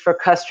stores for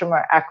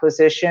customer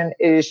acquisition.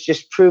 It is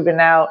just proven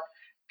out.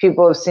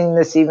 People have seen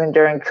this even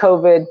during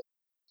COVID.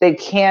 They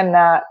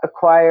cannot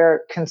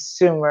acquire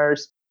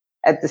consumers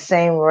at the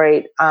same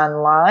rate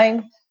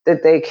online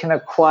that they can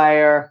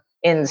acquire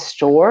in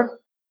store.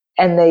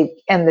 And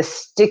the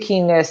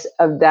stickiness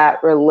of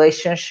that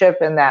relationship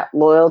and that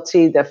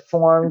loyalty that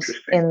forms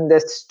in the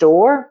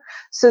store.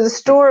 So the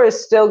store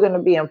is still going to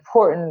be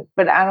important,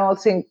 but I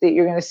don't think that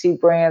you're going to see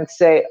brands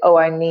say, oh,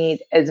 I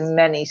need as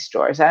many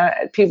stores.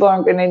 People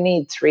aren't going to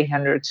need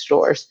 300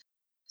 stores.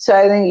 So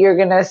I think you're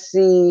going to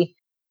see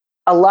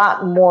a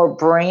lot more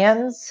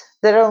brands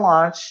that are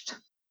launched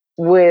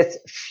with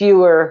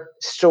fewer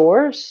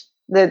stores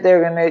that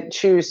they're going to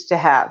choose to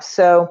have.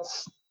 So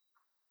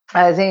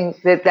I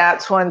think that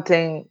that's one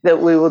thing that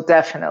we will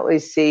definitely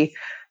see.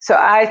 So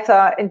I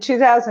thought in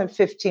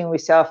 2015, we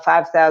saw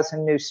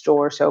 5,000 new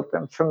stores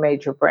open for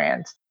major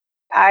brands.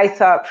 I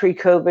thought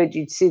pre-COVID,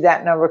 you'd see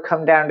that number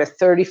come down to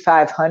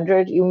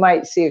 3,500. You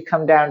might see it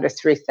come down to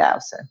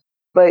 3,000.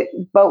 but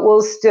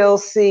we'll still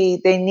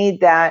see they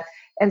need that.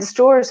 And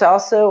stores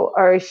also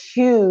are a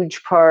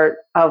huge part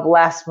of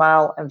last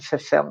mile and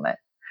fulfillment.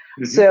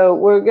 Mm-hmm. So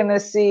we're going to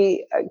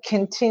see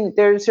continue.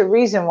 There's a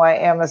reason why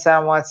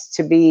Amazon wants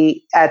to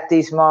be at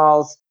these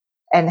malls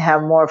and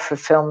have more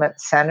fulfillment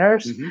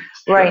centers. Mm-hmm.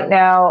 Sure. Right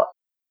now,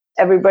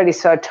 everybody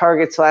saw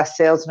Target's last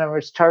sales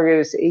numbers. Target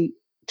is a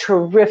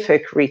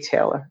terrific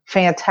retailer,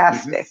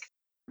 fantastic.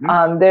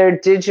 Mm-hmm. Their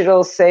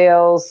digital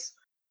sales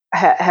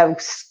have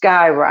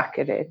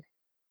skyrocketed.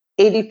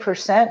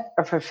 80%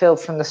 are fulfilled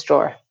from the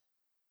store,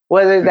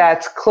 whether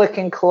that's click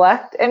and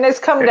collect. And it's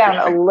come down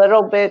a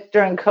little bit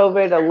during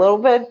COVID, a little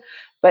bit,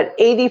 but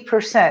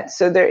 80%.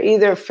 So they're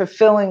either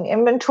fulfilling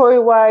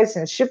inventory-wise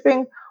and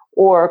shipping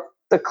or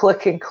the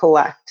click and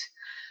collect.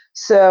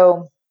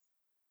 So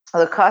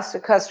the cost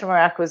of customer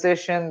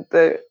acquisition,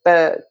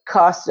 the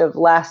cost of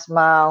last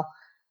mile,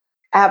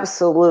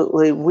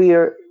 absolutely, we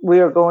are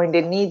going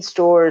to need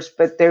stores,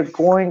 but they're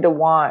going to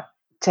want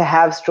to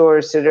have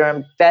stores that are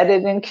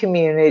embedded in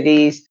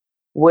communities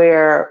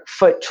where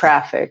foot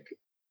traffic,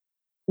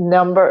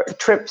 number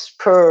trips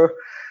per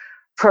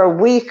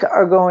week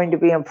are going to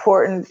be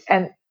important.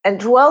 And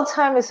dwell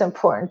time is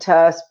important to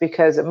us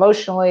because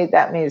emotionally,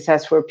 that means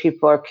that's where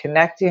people are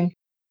connecting.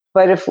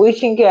 But if we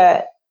can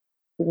get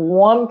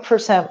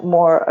 1%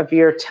 more of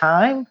your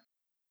time,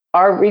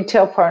 our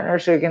retail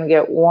partners are going to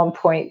get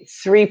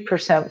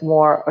 1.3%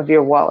 more of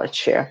your wallet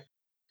share.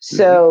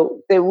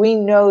 So that we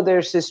know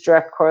there's this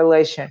direct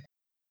correlation.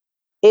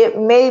 It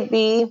may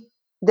be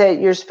that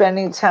you're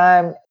spending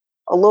time,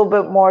 a little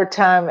bit more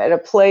time at a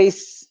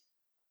place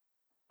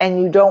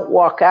and you don't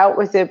walk out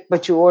with it,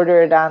 but you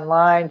order it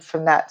online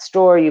from that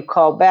store, you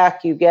call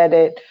back, you get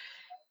it.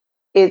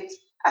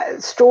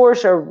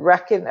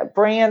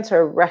 Brands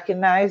are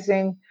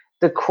recognizing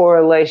the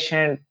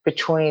correlation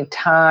between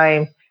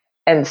time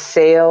and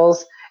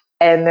sales,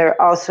 and they're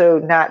also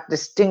not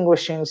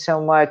distinguishing so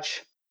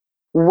much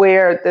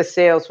where the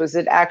sales, was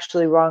it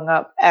actually rung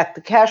up at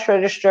the cash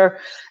register,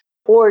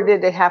 or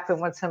did it happen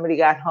when somebody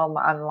got home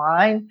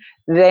online?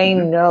 They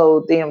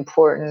know the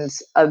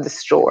importance of the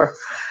store.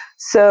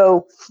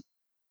 So,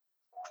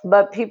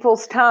 but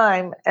people's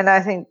time, and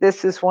I think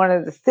this is one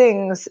of the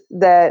things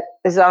that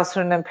is also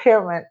an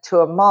impairment to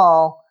a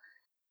mall,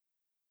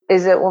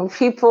 is that when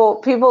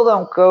people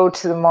don't go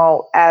to the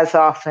mall as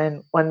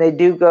often. When they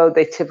do go,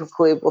 they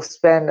typically will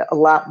spend a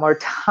lot more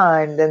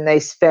time than they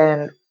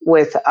spend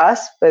with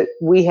us, but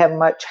we have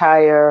much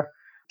higher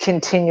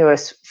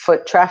continuous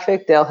foot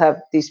traffic. They'll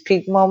have these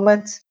peak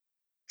moments.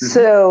 Mm-hmm.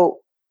 So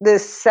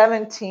this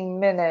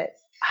 17-minute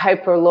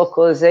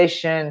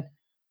hyper-localization,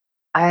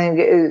 I think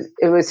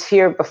it was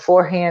here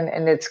beforehand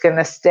and it's going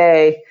to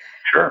stay.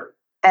 Sure.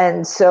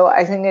 And so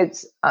I think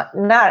it's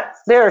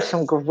there are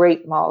some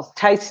great malls.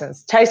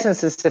 Tyson's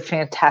is a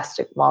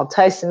fantastic mall.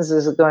 Tyson's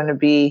is going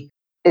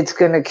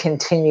to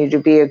continue to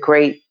be a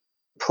great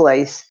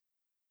place.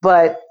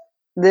 But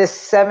this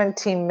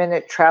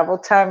 17-minute travel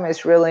time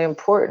is really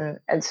important.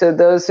 And so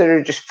those that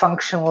are just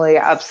functionally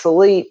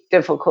obsolete,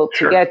 difficult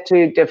to get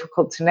to,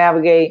 difficult to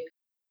navigate,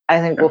 I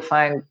think will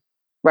find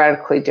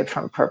radically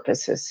different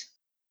purposes.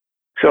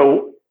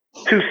 So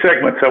 2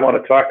 segments I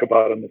want to talk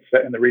about in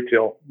the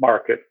retail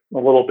market a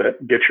little bit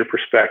and get your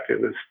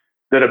perspective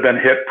that have been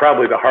hit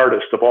probably the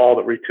hardest of all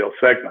the retail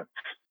segments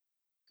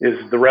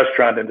is the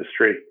restaurant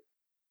industry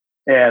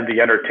and the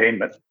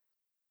entertainment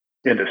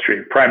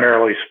industry,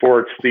 primarily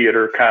sports,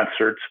 theater,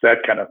 concerts,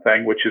 that kind of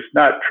thing, which is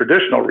not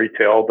traditional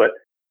retail, but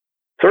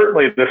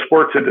certainly the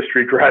sports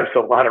industry drives a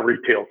lot of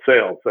retail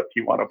sales if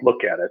you want to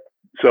look at it.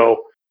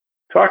 So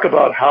talk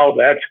about how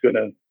that's going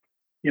to,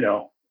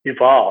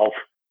 evolve.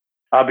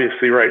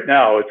 Obviously right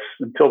now, it's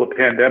until the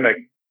pandemic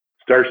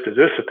starts to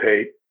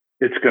dissipate,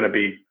 it's going to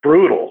be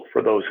brutal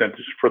for those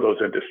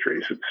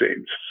industries, it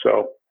seems.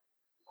 So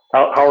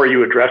how are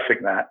you addressing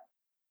that?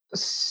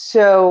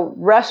 So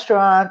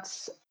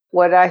restaurants,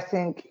 what I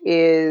think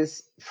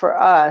is for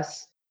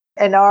us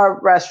and our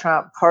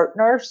restaurant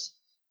partners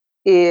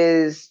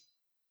is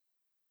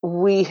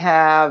we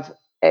have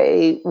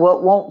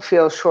what won't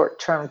feel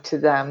short-term to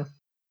them,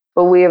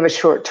 but we have a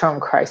short-term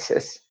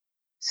crisis.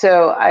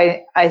 So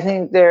I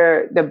think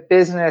the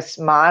business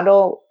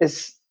model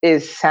is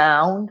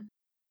sound.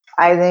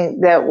 I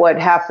think that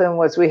what happened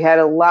was we had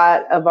a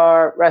lot of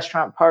our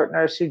restaurant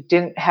partners who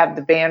didn't have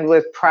the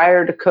bandwidth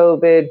prior to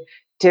COVID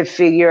to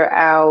figure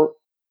out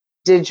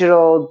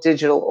digital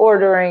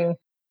ordering,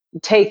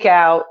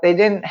 takeout. They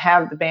didn't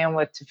have the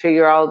bandwidth to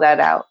figure all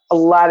that out. A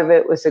lot of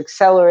it was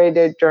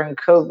accelerated during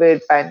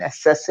COVID by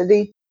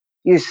necessity.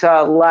 You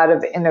saw a lot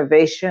of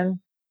innovation.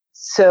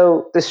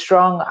 So the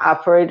strong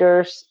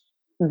operators,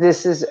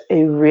 this is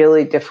a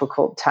really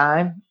difficult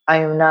time. I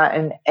am not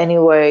in any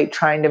way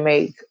trying to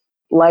make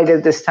light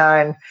of this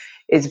time.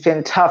 It's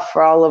been tough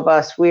for all of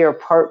us. We are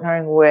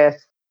partnering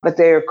with, but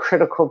they are a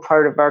critical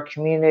part of our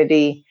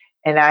community.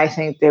 And I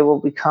think they will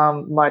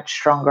become much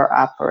stronger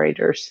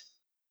operators.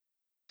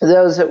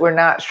 Those that were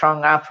not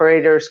strong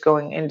operators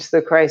going into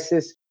the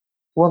crisis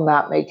will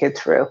not make it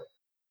through.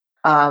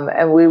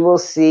 And we will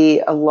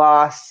see a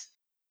loss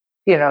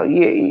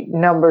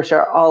numbers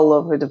are all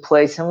over the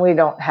place, and we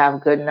don't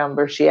have good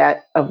numbers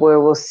yet of where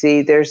we'll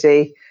see. There's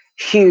a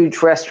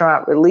huge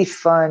restaurant relief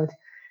fund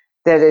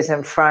that is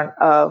in front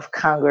of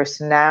Congress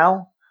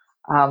now.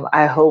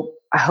 I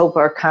hope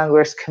our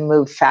Congress can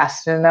move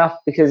fast enough,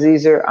 because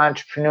these are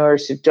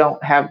entrepreneurs who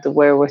don't have the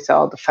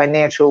wherewithal, the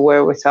financial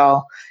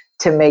wherewithal,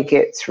 to make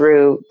it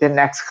through the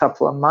next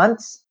couple of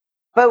months.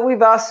 But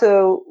we've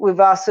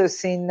also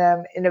seen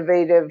them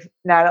innovative,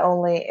 not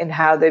only in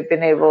how they've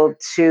been able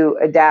to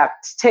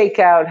adapt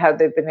takeout, how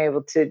they've been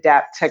able to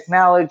adapt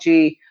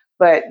technology,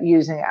 but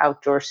using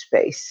outdoor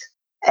space.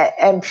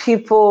 And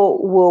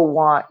people will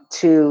want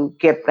to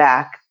get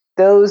back.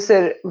 Those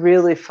that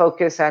really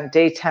focus on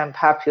daytime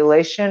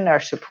population are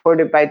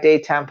supported by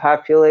daytime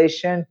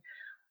population.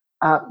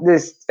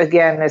 This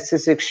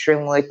is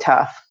extremely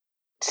tough.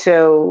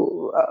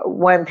 So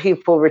when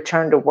people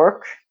return to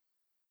work,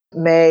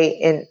 may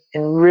in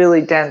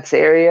really dense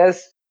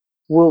areas,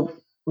 will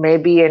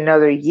maybe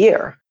another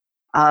year.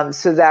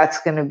 So that's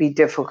going to be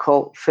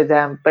difficult for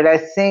them. But I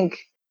think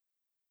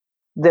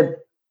the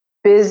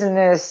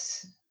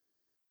business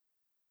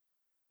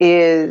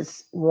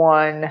is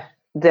one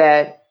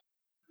that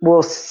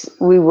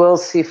we will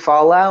see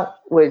fallout,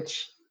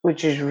 which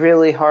is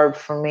really hard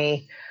for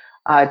me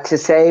to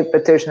say,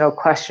 but there's no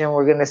question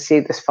we're going to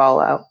see this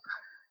fallout.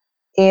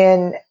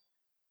 In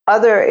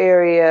other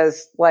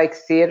areas like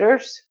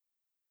theaters,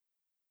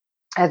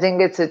 I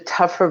think it's a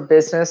tougher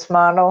business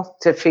model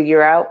to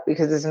figure out,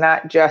 because it's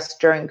not just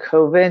during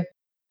COVID.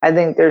 I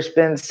think there's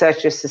been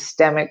such a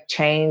systemic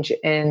change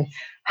in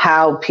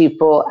how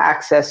people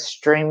access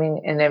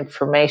streaming and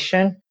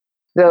information.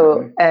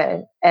 Though,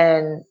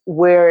 and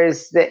where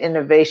is the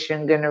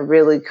innovation going to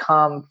really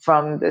come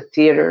from the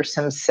theaters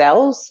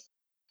themselves?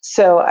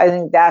 So I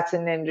think that's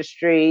an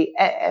industry,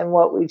 and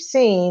what we've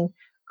seen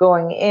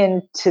going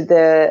into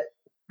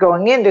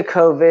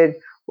COVID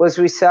was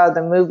we saw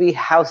the movie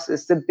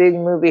houses, the big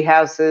movie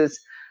houses,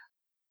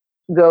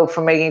 go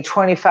from making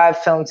 25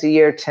 films a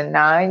year to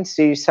 9.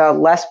 So you saw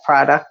less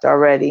product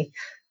already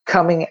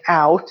coming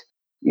out.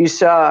 You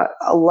saw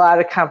a lot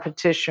of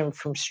competition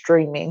from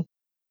streaming.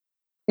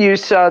 You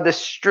saw the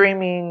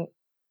streaming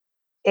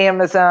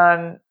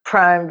Amazon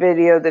Prime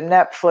Video, the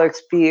Netflix,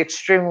 be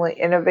extremely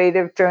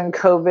innovative during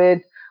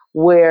COVID,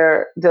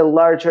 where the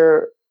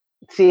larger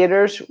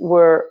theaters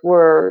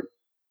were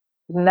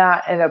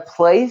not in a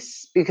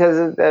place because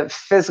of the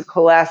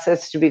physical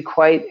assets to be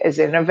quite as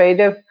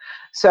innovative.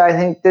 So I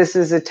think this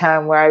is a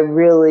time where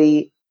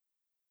we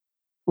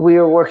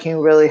are working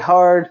really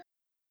hard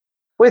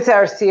with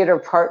our theater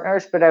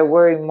partners, but I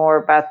worry more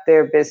about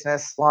their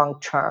business long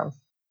term.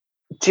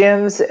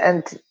 Gyms,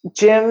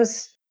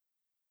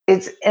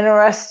 it's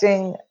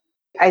interesting.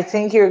 I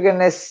think you're going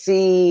to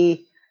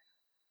see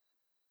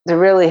the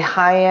really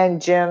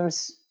high-end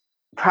gyms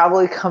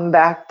probably come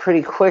back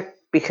pretty quick,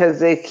 because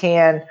they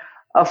can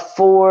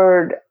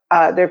afford,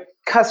 their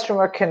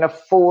customer can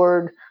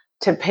afford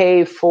to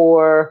pay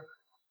for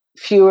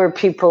fewer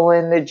people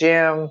in the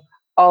gym,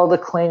 all the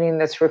cleaning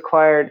that's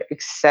required,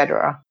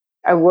 etc.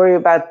 I worry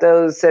about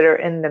those that are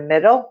in the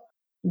middle,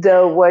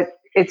 though.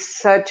 It's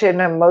such an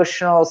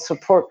emotional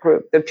support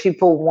group that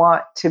people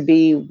want to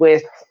be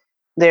with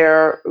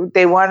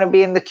they want to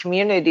be in the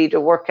community to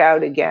work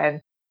out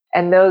again.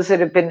 And those that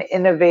have been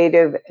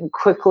innovative and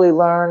quickly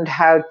learned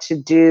how to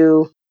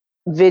do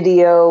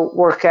video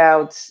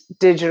workouts,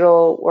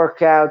 digital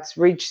workouts,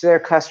 reach their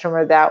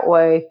customer that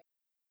way,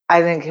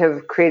 I think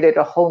have created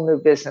a whole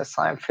new business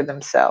line for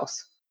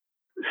themselves.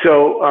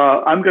 So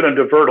I'm going to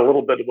divert a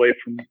little bit away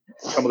from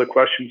some of the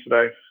questions that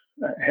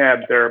I've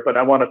had there, but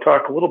I want to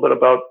talk a little bit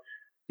about,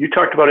 you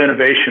talked about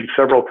innovation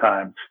several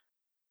times.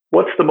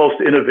 What's the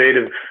most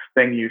innovative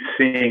thing you're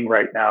seeing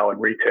right now in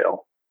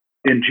retail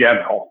in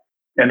general?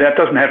 And that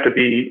doesn't have to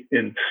be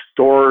in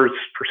stores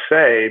per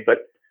se,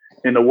 but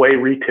in the way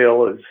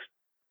retail is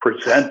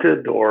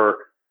presented or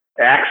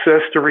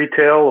access to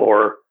retail,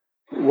 or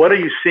what are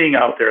you seeing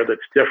out there that's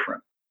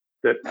different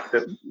that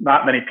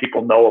not many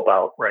people know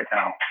about right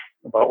now,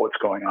 about what's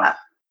going on?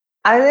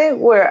 I think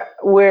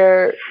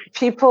where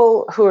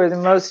people who are the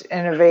most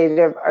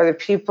innovative are the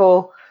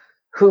people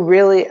who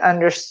really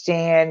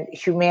understand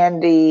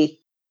humanity,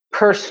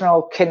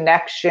 personal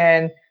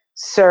connection,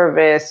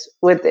 service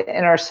with the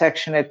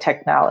intersection of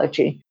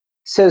technology.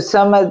 So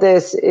some of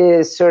this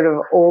is sort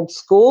of old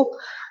school.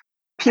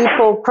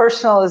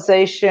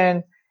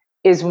 Personalization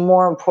is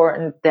more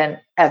important than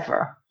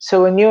ever.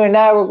 So when you and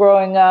I were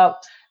growing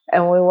up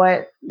and we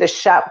went, the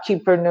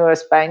shopkeeper knew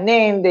us by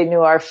name, they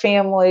knew our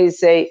families,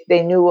 they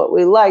knew what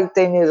we liked,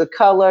 they knew the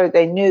color,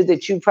 they knew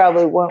that you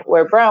probably wouldn't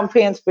wear brown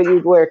pants, but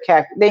you'd wear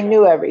khaki. They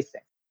knew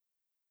everything.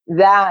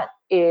 That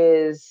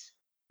is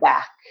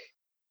back.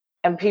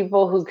 And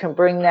people who can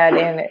bring that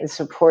in and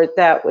support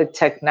that with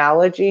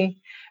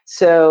technology.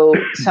 So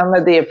some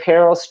of the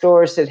apparel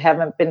stores that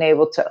haven't been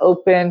able to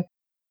open,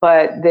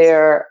 but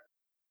their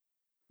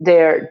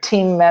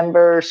team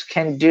members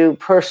can do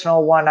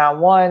personal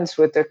one-on-ones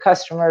with their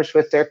customers,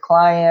 with their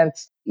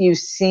clients. You've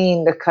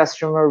seen the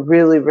customer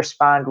really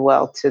respond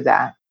well to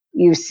that.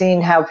 You've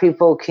seen how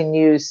people can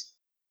use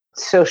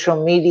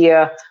social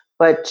media,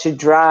 but to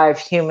drive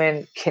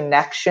human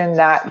connection,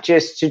 not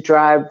just to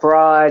drive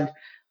broad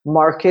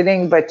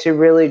marketing, but to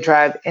really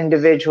drive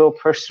individual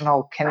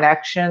personal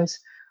connections,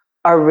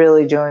 are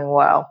really doing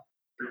well.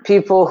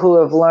 People who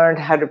have learned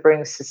how to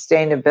bring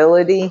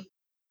sustainability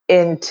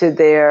into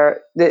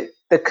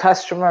the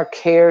customer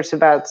cares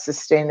about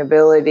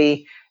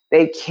sustainability.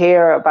 They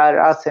care about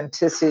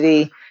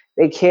authenticity.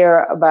 They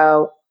care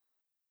about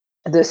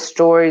the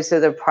stories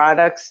of the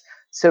products.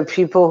 So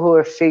people who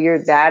have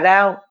figured that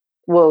out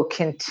will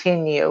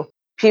continue.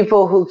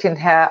 People who can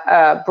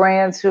have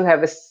brands who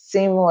have a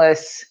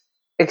seamless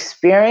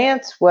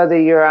experience, whether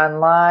you're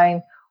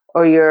online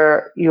or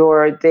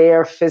you're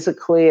there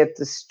physically at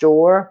the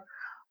store,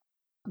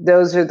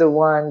 those are the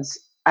ones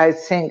I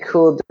think who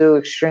will do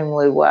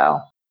extremely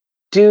well.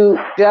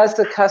 Does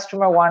the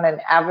customer want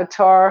an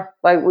avatar?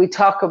 Like, we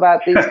talk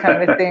about these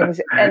kind of things,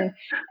 and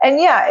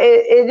yeah,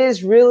 it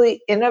is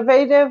really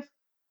innovative,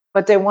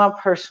 but they want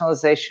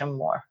personalization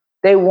more.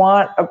 They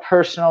want a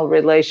personal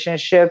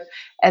relationship,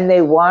 and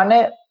they want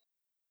it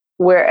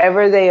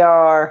wherever they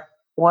are.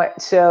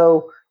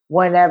 So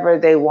whenever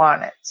they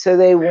want it. So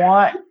they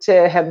want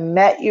to have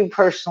met you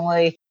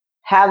personally,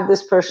 have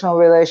this personal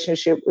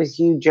relationship with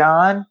you,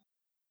 John,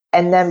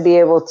 and then be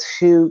able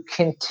to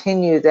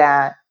continue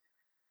that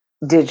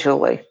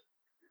digitally.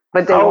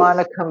 But they want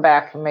to come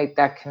back and make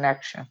that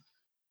connection.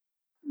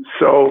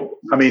 So,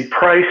 I mean,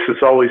 price has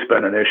always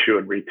been an issue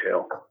in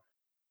retail.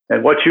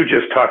 And what you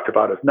just talked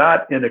about is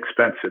not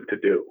inexpensive to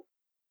do.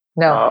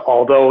 No.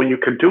 Although you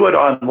can do it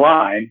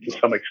online to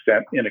some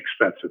extent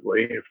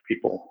inexpensively if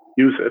people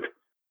use it.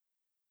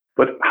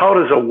 But how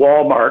does a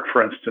Walmart,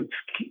 for instance,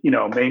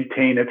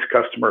 maintain its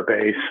customer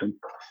base? And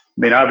I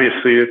mean,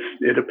 obviously,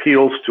 it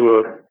appeals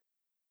to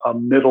a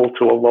middle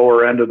to a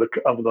lower end of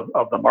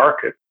the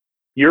market.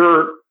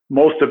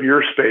 Most of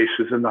your space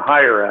is in the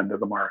higher end of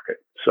the market.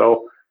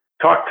 So,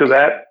 talk to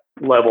that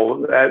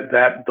level,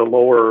 that the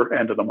lower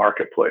end of the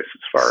marketplace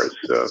as far as.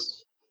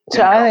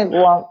 So I think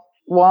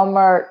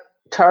Walmart,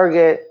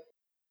 Target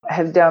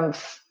have done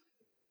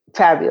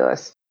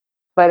fabulous,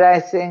 but I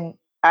think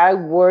I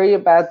worry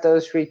about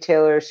those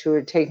retailers who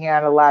are taking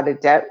on a lot of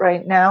debt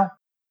right now,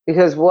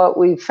 because what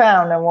we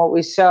found and what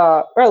we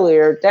saw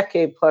earlier, a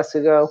decade plus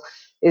ago,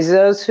 is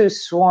those who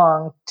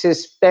swung to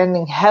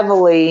spending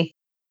heavily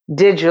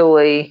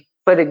digitally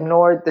but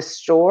ignored the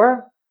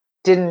store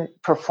didn't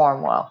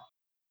perform well.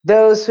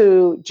 Those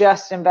who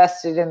just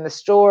invested in the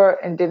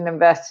store and didn't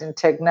invest in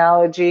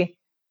technology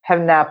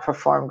have not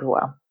performed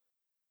well.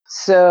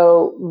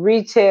 So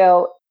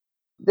retail,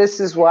 this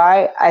is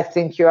why I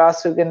think you're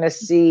also going to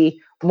see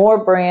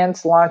more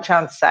brands launch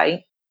on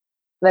site.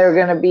 They're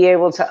going to be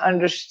able to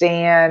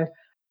understand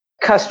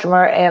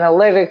customer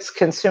analytics,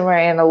 consumer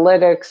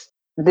analytics.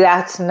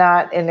 That's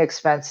not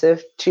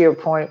inexpensive, to your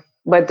point,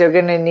 but they're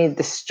going to need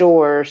the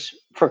stores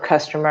for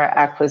customer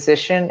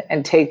acquisition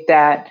and take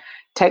that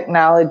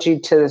technology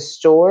to the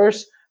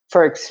stores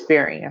for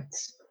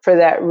experience, for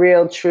that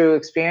real true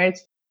experience.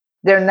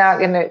 They're not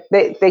going to,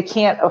 they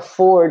can't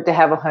afford to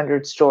have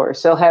 100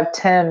 stores. They'll have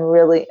 10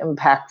 really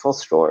impactful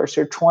stores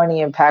or 20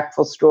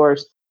 impactful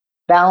stores.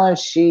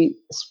 Balance sheet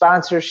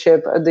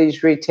sponsorship of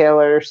these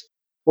retailers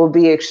will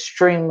be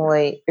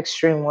extremely,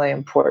 extremely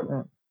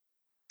important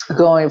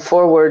going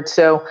forward.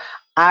 So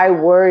I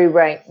worry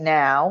right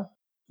now.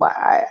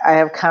 I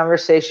have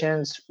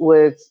conversations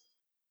with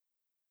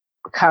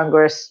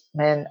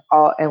congressmen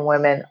and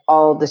women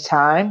all the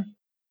time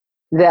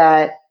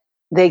that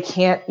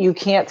you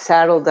can't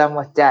saddle them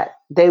with debt.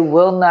 They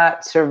will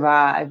not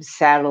survive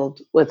saddled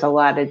with a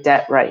lot of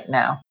debt right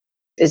now.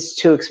 It's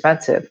too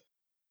expensive.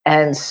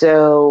 And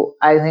so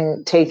I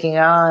think taking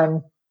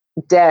on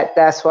debt,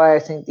 that's why I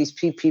think these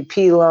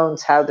PPP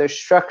loans, how they're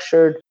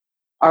structured,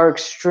 are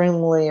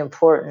extremely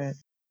important,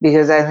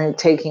 because I think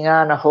taking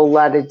on a whole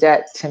lot of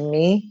debt, to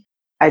me,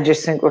 I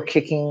just think we're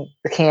kicking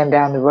the can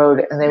down the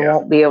road and they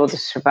won't be able to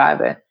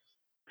survive it.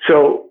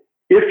 So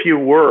if you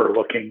were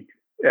looking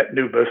at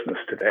new business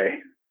today,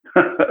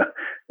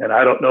 and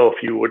I don't know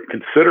if you would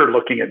consider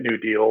looking at new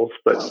deals,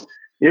 but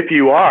if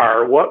you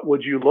are, what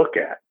would you look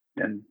at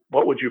and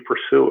what would you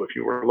pursue if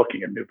you were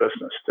looking at new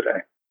business today?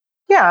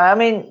 Yeah, I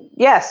mean,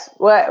 yes,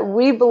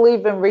 we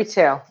believe in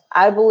retail.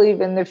 I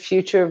believe in the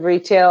future of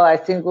retail. I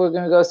think we're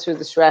going to go through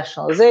this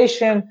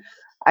rationalization.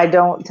 I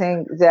don't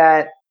think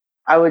that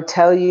I would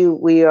tell you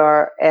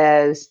we're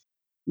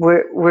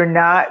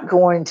not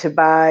going to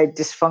buy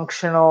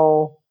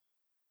dysfunctional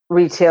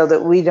retail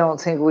that we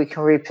don't think we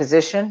can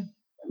reposition,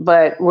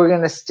 but we're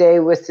going to stay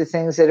with the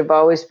things that have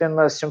always been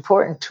most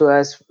important to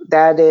us.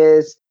 That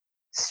is,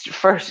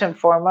 first and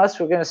foremost,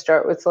 we're going to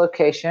start with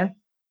location.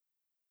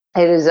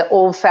 It is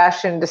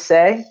old-fashioned to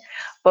say,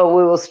 but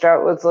we will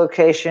start with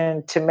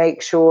location to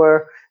make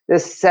sure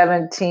this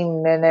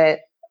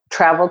 17-minute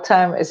travel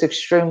time is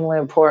extremely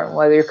important,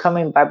 whether you're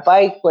coming by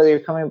bike, whether you're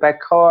coming by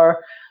car,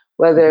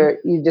 whether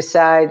you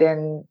decide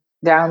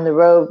down the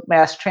road,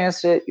 mass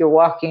transit, you're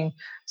walking.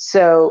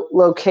 So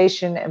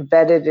location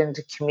embedded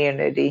into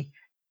community,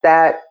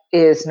 that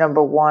is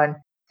number one.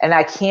 And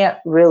I can't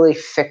really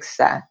fix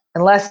that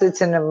unless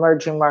it's an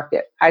emerging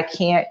market.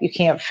 You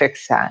can't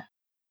fix that.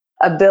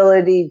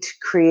 Ability to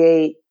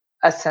create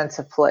a sense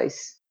of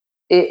place.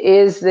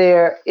 Is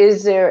there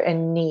a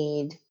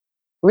need?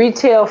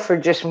 Retail for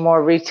just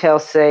more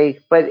retail's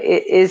sake, but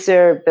is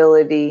there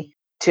ability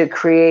to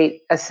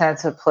create a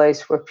sense of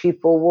place where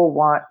people will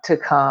want to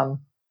come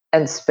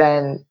and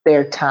spend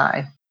their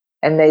time,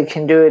 and they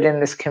can do it in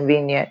this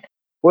convenient?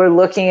 We're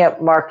looking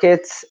at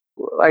markets.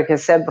 Like I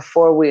said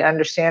before, we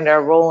understand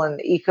our role in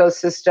the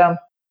ecosystem.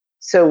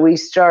 So we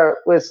start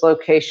with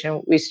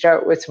location. We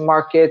start with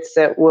markets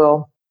that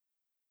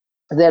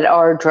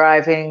are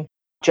driving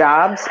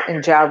jobs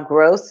and job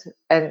growth.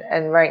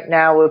 And right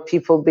now, with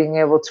people being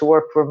able to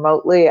work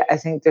remotely, I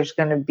think there's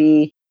going to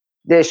be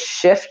this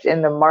shift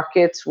in the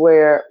markets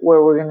where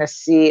we're going to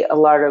see a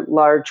lot of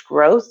large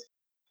growth.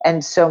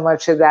 And so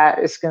much of that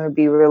is going to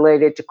be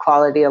related to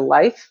quality of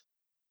life.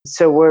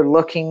 So we're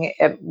looking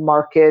at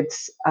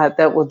markets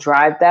that will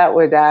drive that,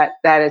 where that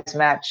is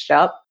matched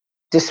up.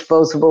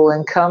 Disposable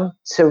income.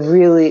 So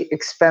really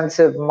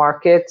expensive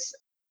markets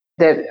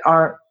that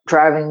aren't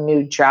driving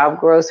new job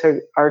growth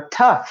are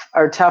tough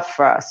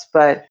for us.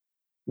 But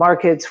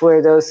markets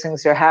where those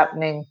things are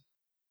happening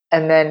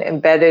and then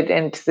embedded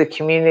into the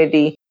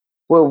community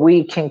where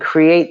we can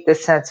create the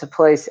sense of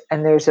place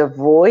and there's a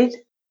void,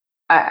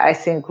 I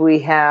think we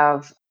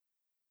have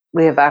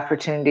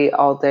opportunity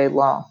all day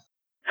long.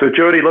 So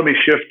Jody, let me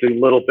shift a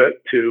little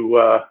bit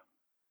to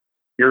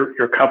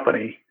your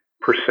company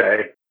per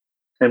se.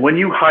 And when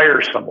you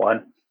hire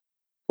someone,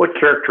 what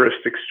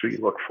characteristics do you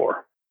look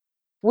for?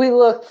 We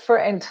look for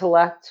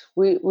intellect.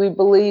 We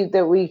believe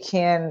that we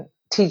can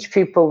teach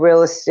people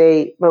real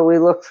estate, but we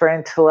look for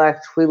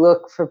intellect. We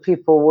look for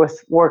people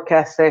with work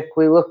ethic.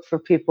 We look for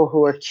people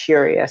who are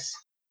curious.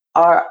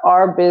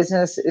 Our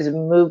business is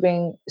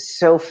moving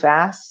so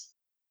fast,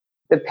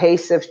 the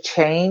pace of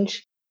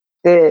change,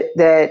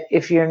 that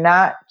if you're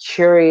not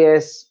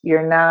curious,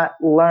 you're not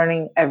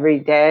learning every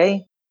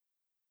day,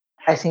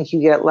 I think you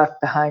get left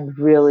behind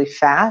really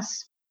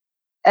fast.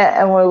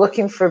 And we're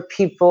looking for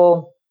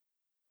people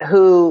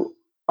who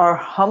are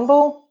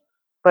humble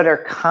but are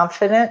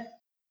confident.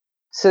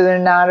 So they're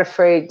not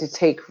afraid to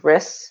take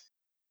risks,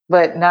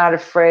 but not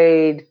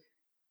afraid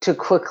to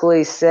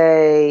quickly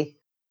say,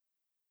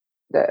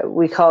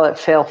 we call it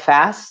fail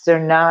fast.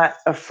 They're not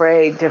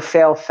afraid to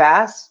fail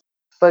fast,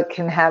 but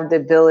can have the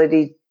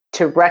ability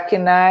to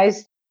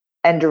recognize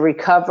and to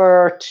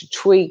recover, to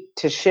tweak,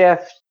 to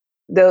shift.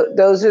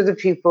 Those are the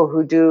people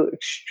who do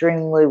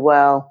extremely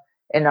well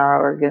in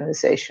our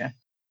organization.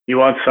 You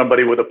want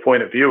somebody with a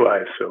point of view, I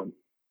assume.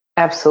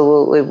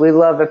 Absolutely. We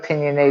love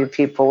opinionated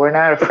people. We're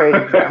not afraid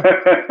of them.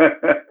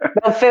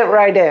 They'll fit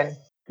right in.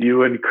 Do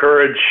you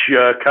encourage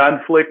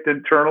conflict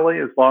internally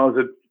as long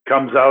as it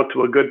comes out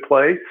to a good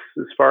place,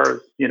 as far as,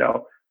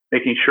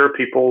 making sure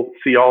people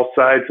see all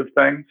sides of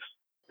things?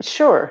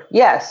 Sure.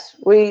 Yes.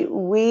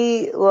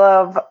 We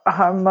love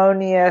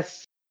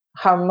harmonious,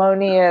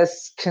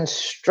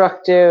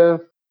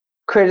 constructive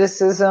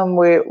criticism.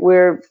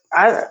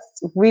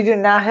 We do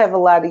not have a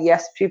lot of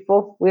yes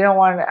people. I don't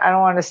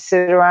want to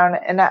sit around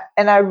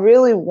and I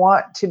really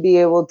want to be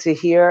able to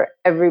hear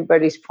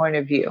everybody's point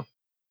of view.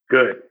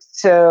 Good.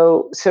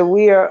 So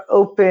we are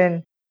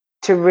open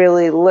to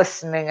really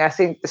listening. I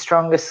think the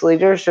strongest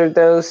leaders are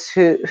those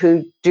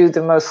who do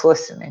the most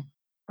listening.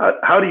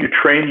 How do you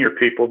train your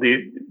people? Do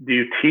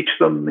you teach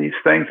them these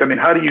things? I mean,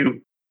 how do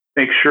you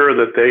make sure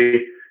that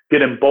they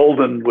get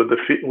emboldened with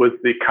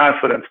the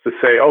confidence to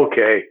say,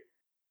 okay,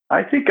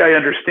 I think I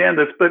understand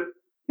this, but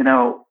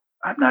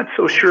I'm not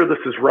so sure this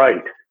is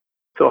right.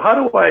 So how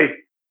do I,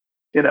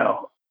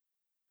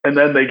 and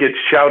then they get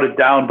shouted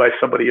down by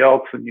somebody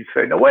else and you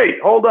say, no,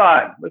 wait, hold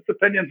on. This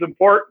opinion's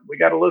important. We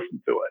got to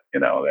listen to it.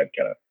 That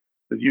kind of,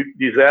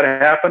 does that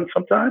happen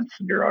sometimes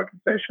in your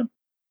organization?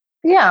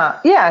 Yeah.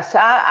 Yes.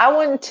 I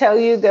wouldn't tell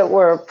you that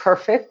we're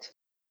perfect.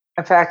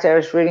 In fact, I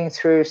was reading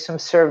through some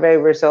survey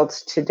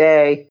results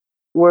today.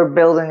 We're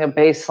building a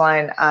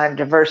baseline on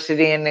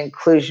diversity and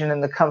inclusion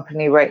in the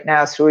company right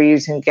now. So we're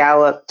using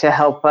Gallup to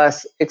help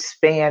us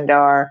expand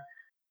our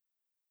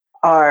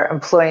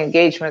employee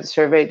engagement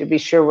survey to be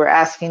sure we're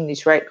asking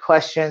these right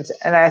questions.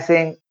 And I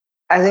think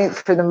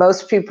for the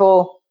most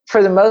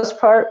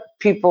part,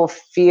 people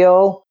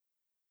feel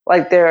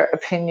like their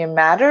opinion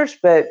matters,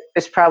 but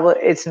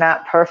it's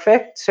not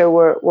perfect. So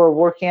we're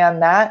working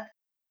on that.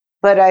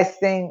 But I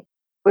think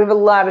we have a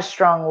lot of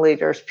strong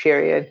leaders,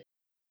 period.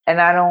 And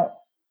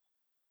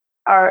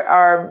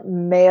our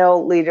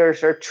male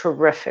leaders are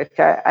terrific.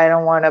 I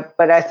don't want to,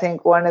 but I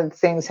think one of the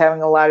things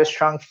having a lot of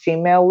strong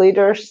female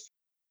leaders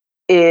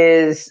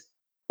is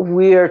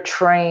we are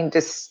trained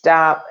to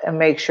stop and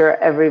make sure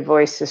every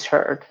voice is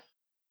heard,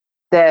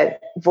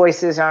 that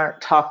voices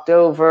aren't talked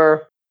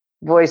over,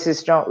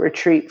 voices don't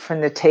retreat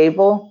from the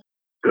table.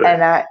 Good.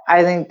 And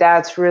I think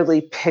that's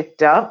really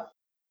picked up.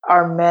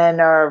 Our men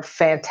are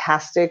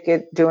fantastic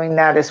at doing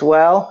that as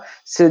well.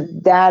 So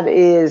that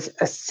is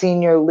a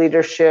senior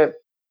leadership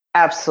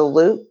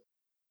absolute.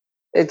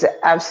 It's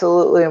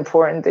absolutely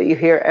important that you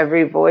hear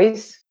every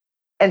voice.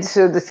 And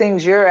so the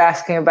things you're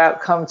asking about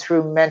come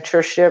through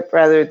mentorship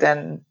rather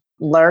than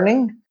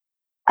learning.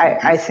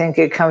 I think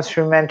it comes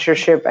through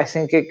mentorship. I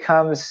think it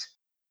comes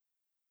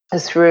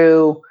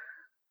through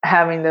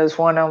having those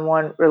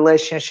one-on-one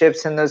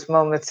relationships and those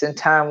moments in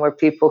time where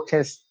people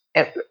can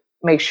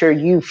make sure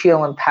you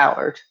feel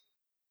empowered.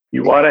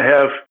 You want to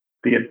have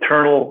the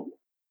internal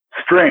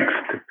strength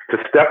to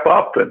step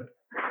up and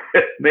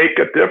make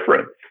a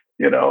difference,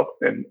 in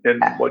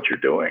what you're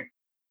doing.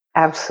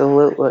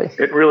 Absolutely.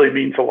 It really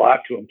means a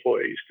lot to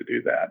employees to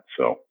do that.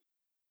 So,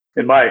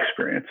 in my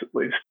experience, at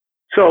least.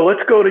 So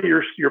let's go to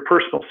your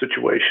personal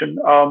situation.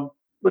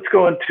 Let's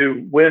go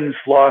into wins,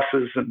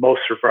 losses, and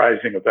most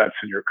surprising events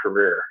in your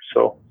career.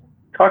 So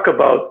talk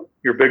about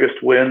your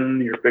biggest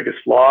win, your biggest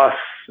loss,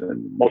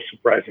 and most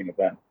surprising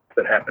event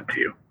that happened to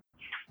you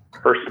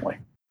personally.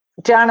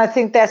 John, I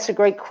think that's a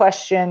great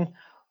question.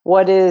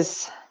 What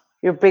is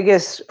your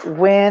biggest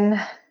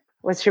win?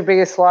 What's your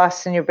biggest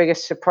loss and your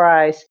biggest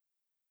surprise?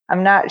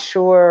 I'm not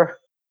sure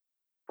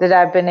that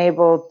I've been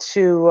able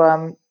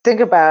to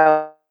think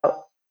about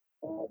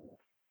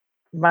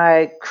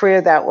my career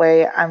that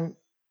way.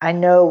 I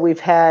know we've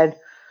had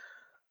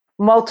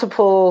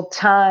multiple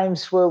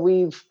times where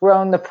we've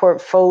grown the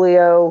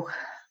portfolio.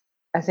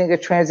 I think a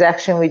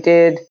transaction we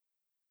did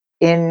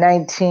in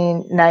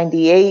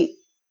 1998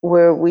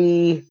 where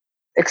we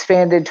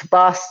expanded to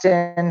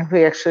Boston.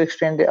 We actually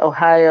expanded to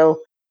Ohio.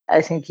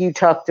 I think you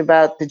talked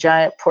about the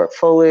giant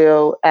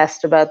portfolio,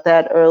 asked about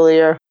that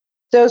earlier.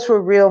 Those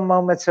were real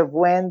moments of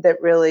win that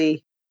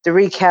really, the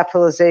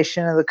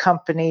recapitalization of the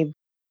company.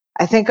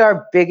 I think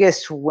our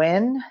biggest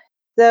win,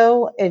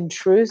 though, in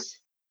truth,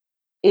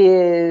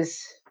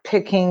 is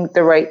picking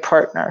the right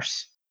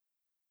partners.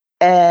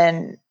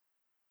 And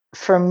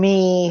for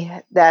me,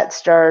 that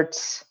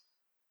starts,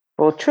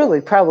 well,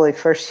 truly, probably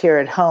first here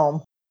at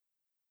home,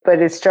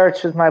 but it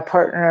starts with my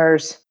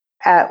partners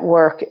at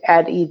work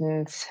at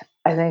Edens.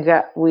 I think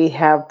that we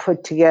have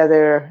put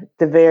together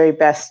the very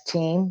best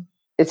team.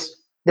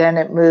 Then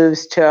it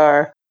moves to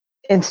our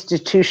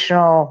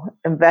institutional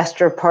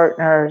investor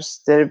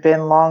partners that have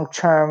been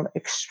long-term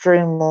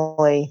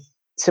extremely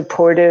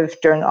supportive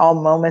during all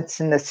moments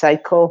in the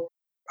cycle,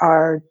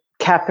 our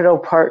capital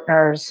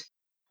partners,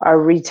 our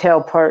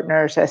retail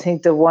partners. I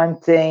think the one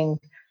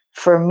thing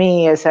for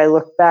me, as I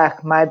look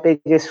back, my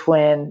biggest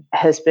win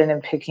has been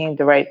in picking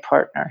the right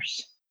partners.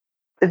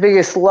 The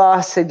biggest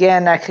loss,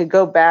 again, I could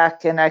go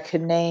back and I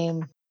could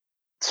name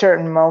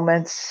certain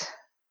moments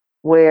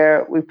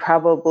where we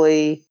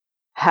probably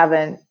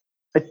haven't,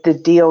 but the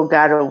deal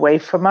got away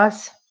from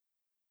us.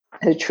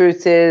 The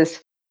truth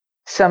is,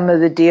 some of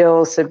the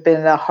deals have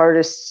been the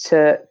hardest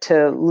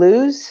to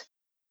lose.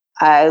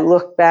 I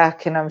look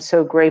back and I'm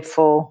so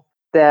grateful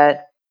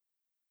that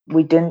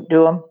we didn't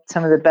do them.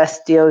 Some of the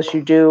best deals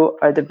you do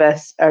are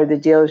the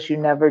deals you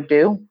never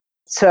do.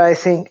 So I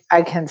think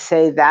I can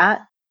say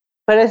that.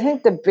 But I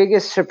think the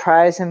biggest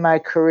surprise in my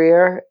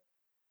career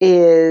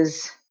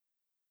is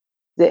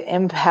the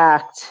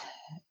impact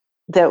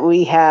that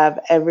we have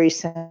every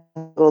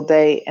single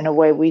day in a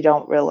way we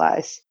don't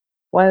realize.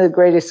 One of the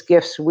greatest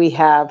gifts we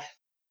have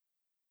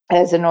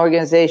as an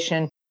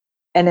organization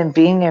and in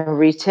being in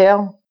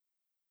retail,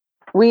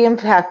 we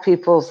impact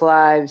people's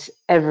lives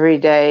every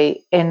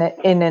day in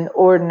an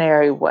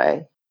ordinary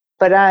way.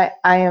 But I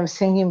am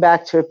thinking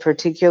back to a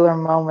particular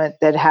moment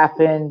that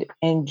happened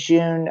in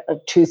June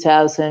of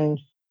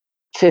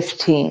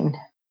 2015.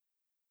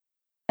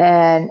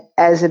 And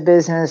as a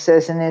business,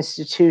 as an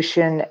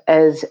institution,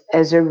 as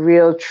a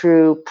real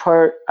true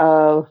part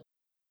of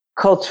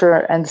culture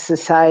and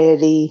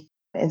society,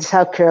 in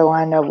South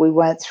Carolina, we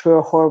went through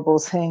a horrible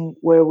thing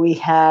where we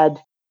had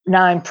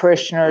 9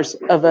 parishioners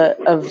of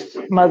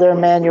Mother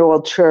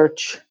Emanuel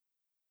Church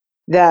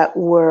that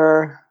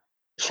were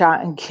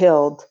shot and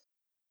killed.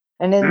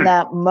 And in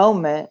that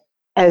moment,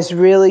 as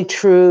really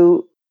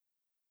true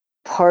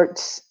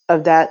parts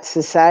of that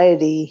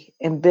society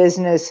in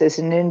business, as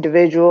in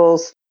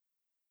individuals,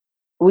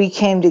 we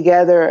came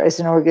together as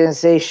an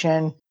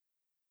organization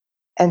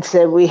and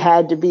said we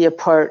had to be a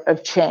part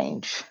of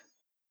change.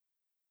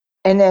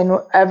 And in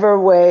whatever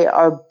way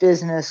our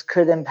business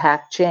could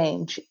impact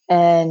change.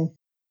 And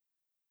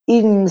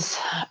Edens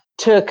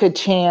took a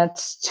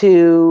chance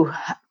on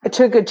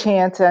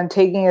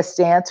taking a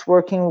stance,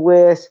 working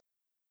with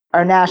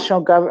our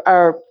national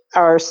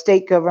our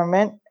state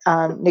government,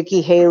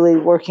 Nikki Haley,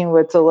 working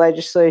with the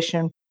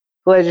legislature,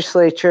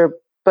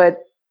 but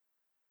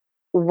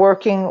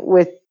working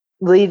with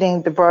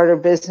leading the broader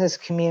business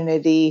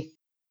community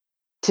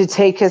to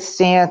take a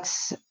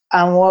stance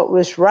on what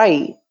was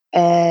right,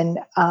 and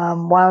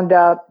wound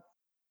up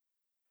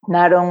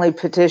not only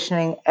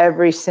petitioning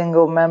every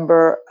single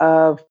member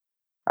of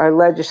our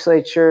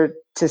legislature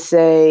to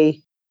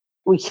say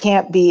we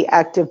can't be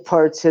active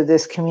parts of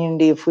this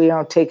community if we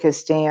don't take a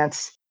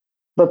stance,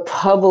 but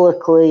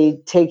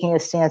publicly taking a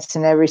stance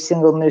in every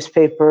single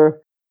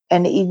newspaper.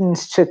 And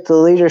Edens took the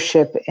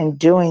leadership in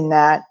doing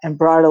that and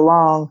brought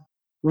along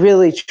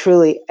really,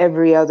 truly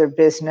every other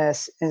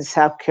business in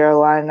South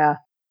Carolina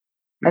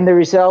And the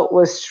result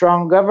was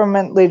strong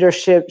government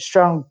leadership,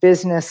 strong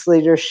business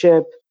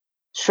leadership,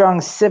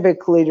 strong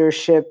civic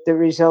leadership that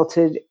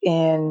resulted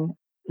in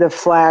the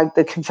flag,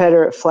 the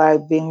Confederate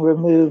flag, being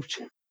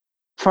removed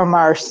from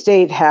our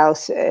state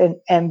house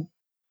and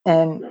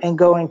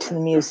going to the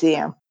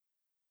museum.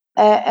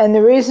 And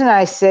the reason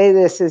I say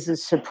this as a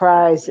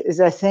surprise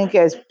is I think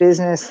as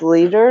business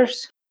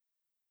leaders,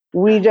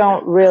 we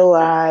don't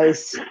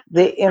realize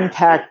the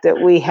impact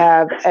that we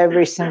have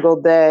every single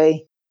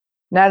day,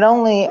 not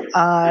only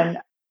on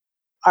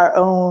our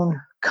own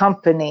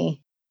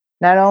company,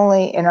 not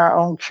only in our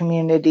own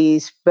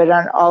communities, but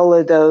on all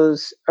of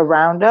those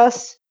around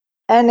us.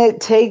 And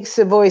it takes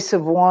the voice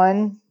of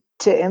one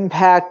to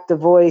impact the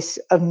voice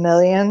of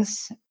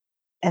millions.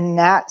 And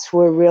that's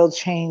where real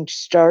change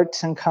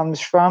starts and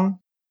comes from.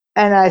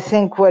 And I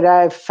think what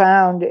I've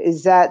found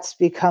is that's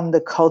become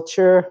the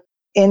culture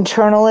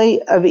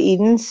internally of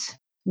Edens,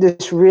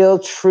 this real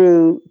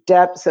true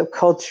depth of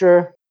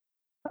culture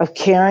of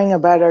caring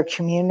about our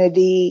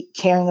community,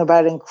 caring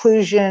about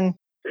inclusion,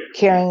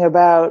 caring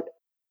about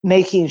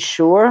making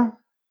sure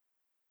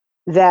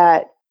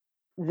that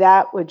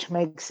that which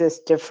makes us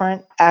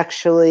different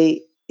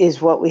actually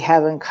is what we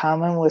have in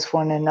common with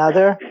one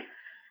another.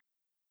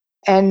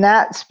 And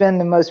that's been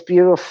the most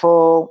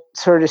beautiful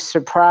sort of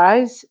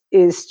surprise,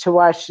 is to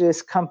watch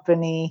this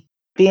company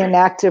be an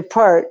active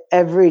part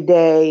every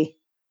day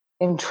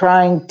in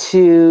trying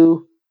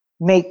to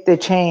make the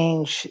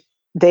change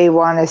they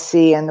want to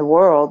see in the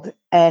world.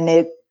 And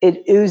it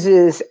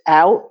oozes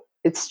out.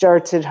 It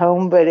starts at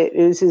home, but it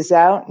oozes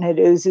out and it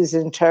oozes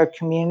into our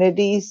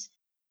communities.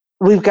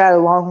 We've got a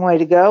long way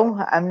to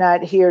go. I'm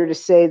not here to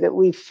say that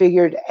we've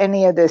figured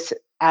any of this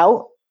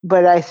out,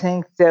 but I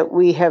think that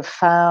we have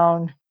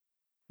found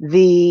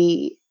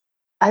we've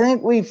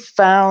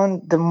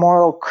found the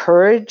moral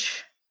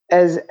courage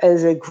as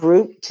a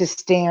group to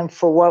stand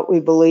for what we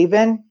believe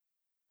in.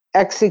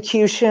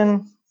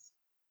 Execution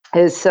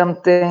is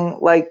something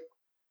like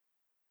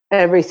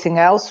everything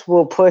else.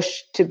 We'll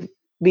push to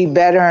be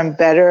better and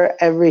better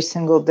every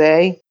single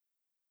day.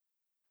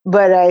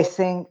 But I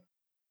think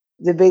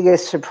the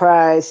biggest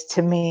surprise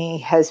to me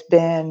has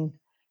been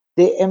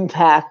the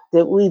impact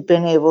that we've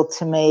been able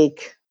to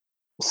make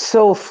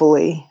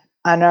soulfully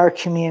on our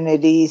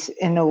communities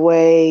in a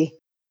way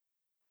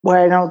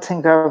where I don't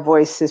think our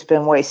voice has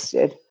been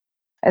wasted.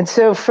 And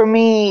so for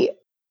me,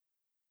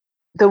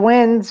 the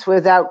wins,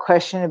 without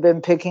question, have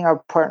been picking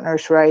our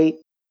partners right.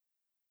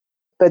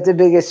 But the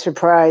biggest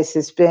surprise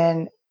has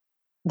been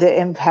the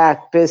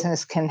impact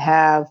business can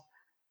have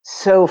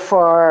so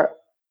far,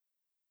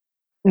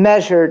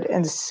 measured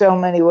in so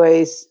many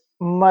ways,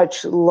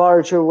 much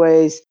larger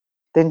ways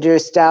than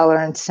just dollar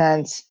and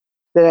cents,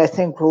 that I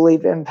think will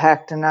leave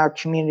impact in our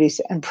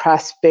communities and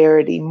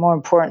prosperity, more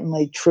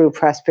importantly, true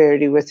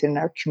prosperity within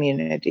our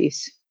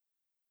communities.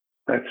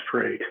 That's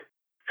great.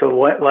 So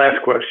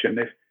last question,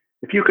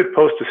 if you could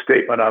post a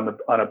statement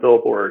on a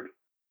billboard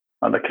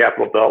on the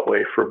Capitol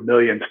Beltway for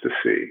millions to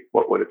see,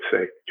 what would it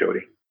say,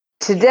 Jody?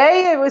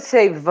 Today it would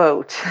say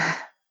vote.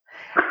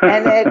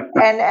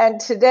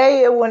 and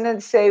today it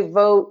wouldn't say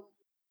vote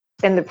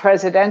in the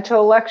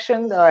presidential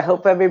election, though I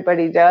hope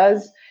everybody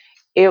does.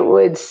 It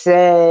would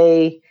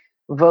say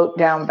vote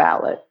down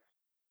ballot.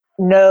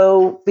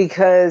 No,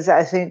 because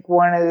I think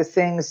one of the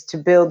things to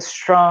build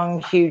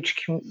strong,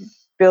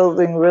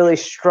 building really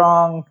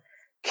strong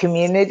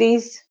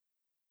communities,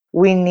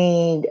 we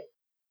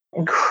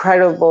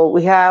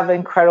have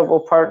incredible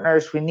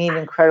partners, we need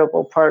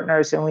incredible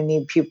partners, and we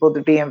need people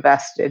to be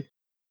invested.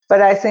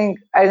 But I think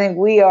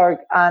we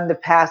are on the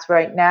path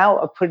right now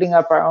of putting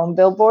up our own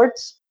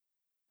billboards,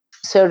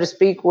 so to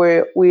speak,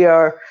 where we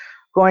are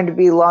going to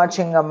be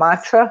launching a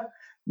mantra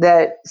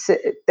that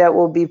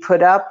will be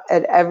put up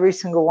at every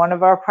single one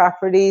of our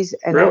properties,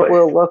 and Really? It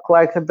will look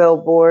like a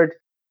billboard.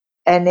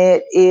 And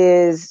it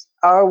is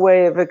our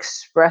way of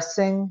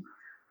expressing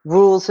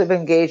rules of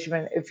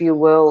engagement, if you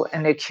will,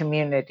 in a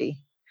community.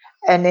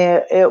 And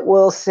it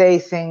will say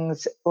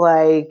things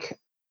like,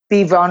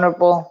 be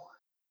vulnerable.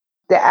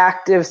 The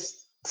act of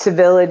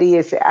civility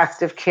is the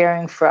act of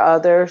caring for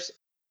others.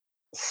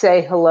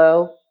 Say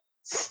hello.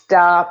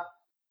 Stop.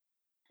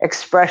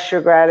 Express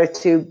your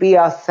gratitude. Be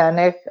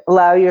authentic.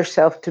 Allow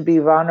yourself to be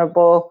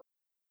vulnerable.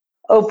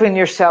 Open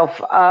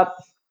yourself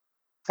up.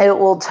 It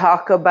will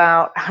talk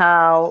about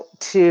how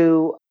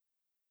to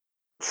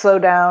slow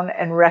down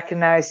and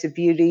recognize the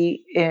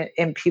beauty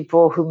in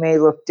people who may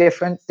look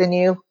different than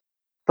you,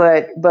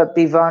 but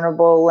be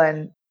vulnerable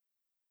and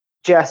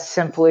just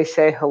simply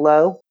say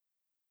hello.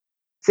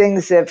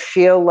 Things that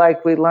feel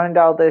like we learned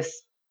all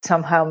this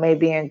somehow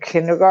maybe in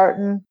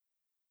kindergarten,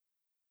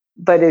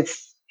 but it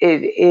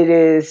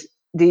is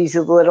these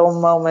little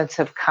moments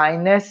of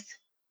kindness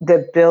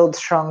that build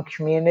strong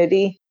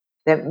community,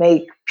 that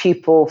make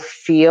people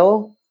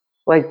feel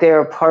like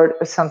they're a part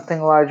of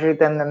something larger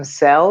than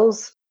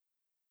themselves.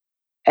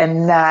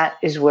 And that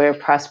is where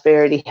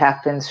prosperity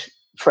happens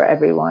for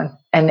everyone.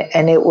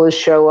 And it will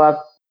show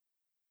up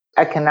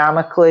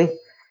economically.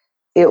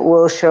 it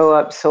will show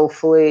up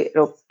soulfully,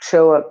 it'll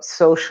show up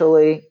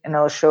socially, and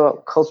it'll show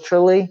up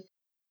culturally.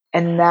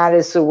 And that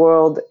is the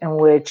world in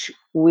which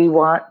we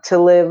want to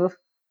live.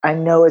 I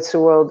know it's the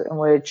world in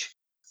which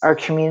our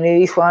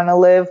communities want to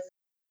live.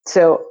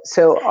 So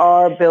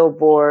our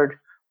billboard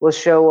will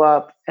show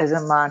up as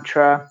a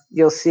mantra.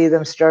 You'll see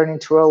them starting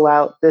to roll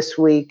out this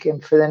week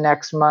and for the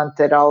next month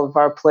at all of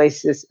our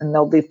places, and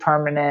they'll be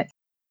permanent.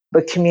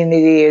 But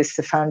community is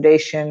the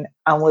foundation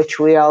on which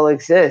we all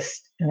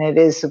exist, and it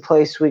is the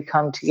place we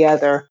come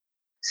together.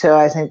 So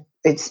I think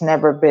it's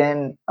never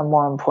been a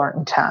more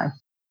important time.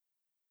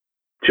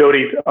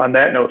 Jody, on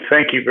that note,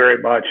 thank you very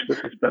much. This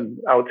has been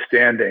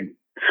outstanding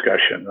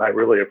discussion. I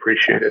really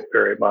appreciate it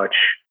very much.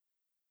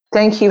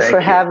 Thank you for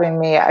having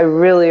me. I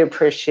really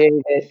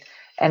appreciate it.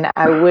 And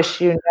I wish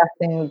you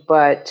nothing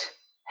but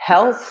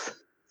health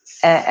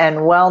and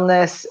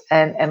wellness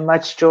and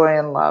much joy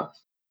and love.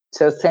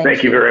 So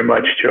thank you very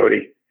much,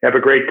 Jody. Have a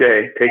great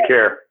day. Take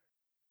care.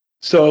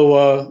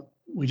 So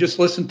we just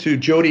listened to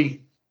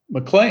Jody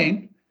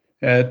McLean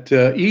at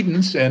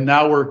Edens, and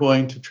now we're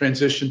going to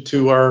transition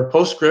to our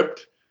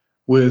postscript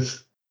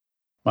with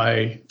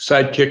my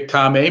sidekick,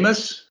 Tom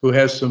Amos, who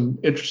has some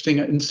interesting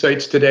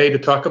insights today to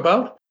talk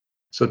about.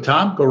 So,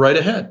 Tom, go right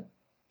ahead.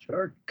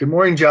 Sure. Good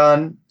morning,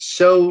 John.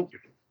 So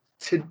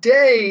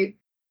today,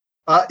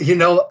 I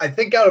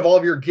think out of all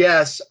of your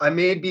guests, I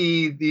may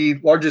be the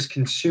largest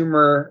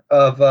consumer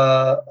of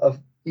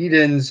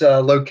Eden's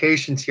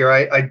locations here.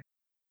 It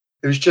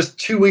was just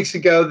 2 weeks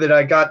ago that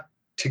I got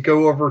to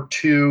go over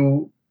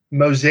to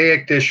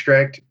Mosaic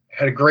District.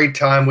 Had a great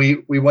time.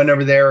 We went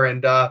over there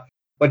and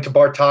went to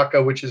Bar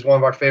Taco, which is one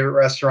of our favorite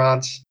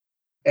restaurants.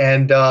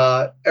 And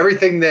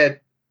everything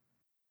that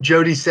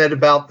Jody said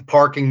about the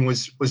parking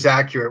was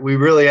accurate. We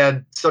really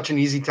had such an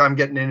easy time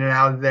getting in and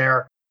out of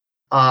there.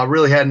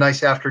 Really had a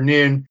nice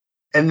afternoon.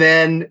 And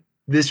then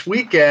this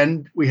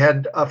weekend, we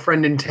had a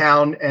friend in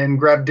town and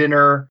grabbed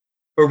dinner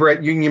over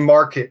at Union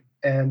Market,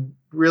 and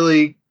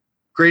really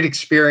great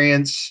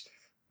experience.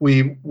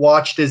 We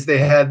watched as they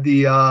had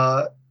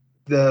the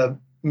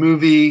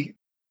movie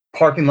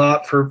parking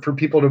lot for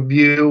people to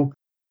view,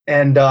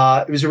 and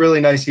it was a really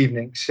nice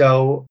evening.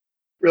 So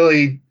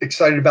really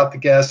excited about the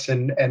guests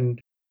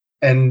and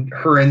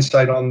her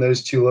insight on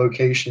those two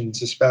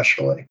locations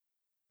especially.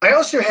 I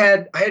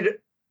had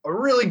a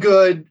really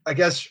good,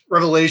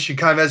 revelation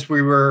kind of as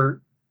we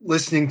were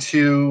listening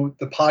to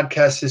the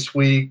podcast this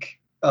week.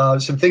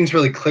 Some things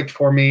really clicked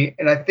for me,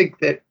 and I think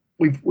that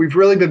we've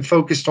really been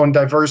focused on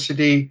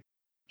diversity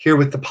here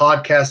with the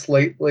podcast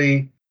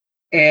lately.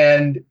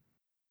 And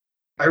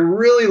I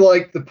really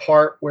like the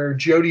part where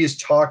Jody is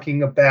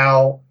talking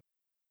about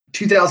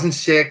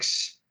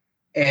 2006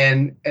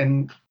 and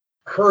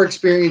her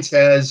experience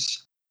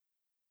as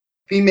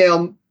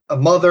a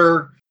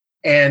mother,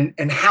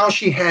 and how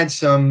she had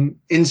some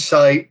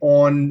insight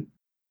on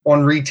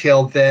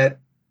retail that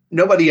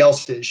nobody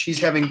else is. She's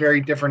having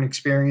very different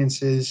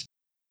experiences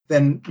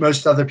than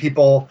most other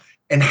people,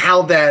 and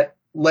how that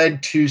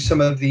led to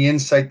some of the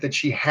insight that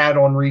she had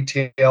on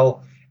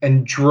retail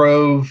and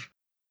drove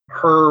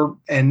her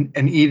and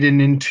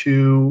Eden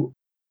into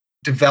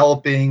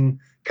developing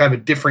kind of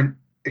a different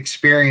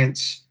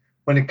experience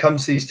when it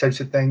comes to these types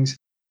of things.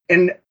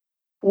 And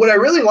what I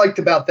really liked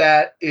about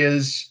that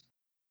is,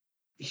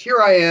 here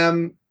I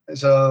am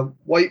as a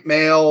white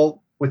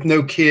male with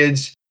no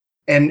kids,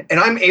 and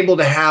I'm able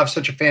to have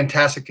such a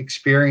fantastic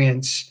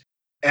experience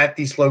at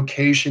these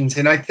locations.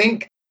 And I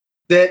think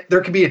that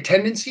there could be a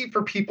tendency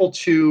for people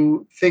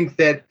to think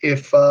that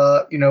if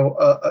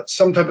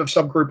some type of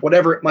subgroup,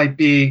 whatever it might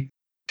be,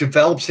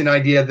 develops an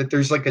idea that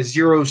there's like a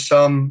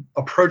zero-sum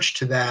approach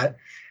to that,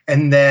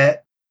 and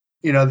that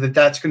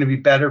that's going to be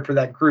better for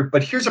that group.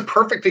 But here's a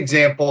perfect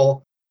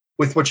example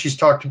with what she's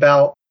talked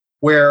about,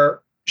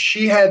 where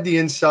she had the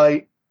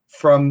insight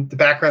from the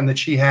background that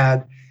she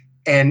had,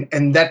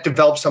 and that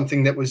developed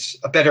something that was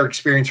a better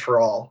experience for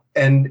all.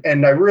 And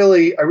I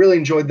really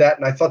enjoyed that,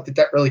 and I thought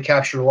that really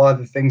captured a lot of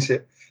the things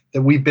that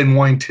we've been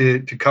wanting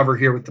to cover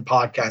here with the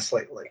podcast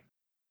lately.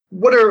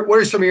 What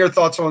are some of your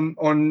thoughts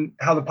on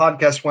how the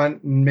podcast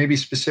went, and maybe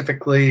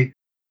specifically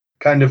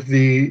kind of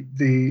the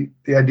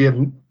idea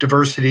of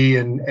diversity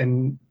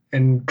and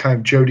kind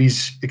of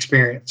Jody's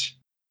experience?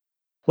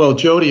 Well,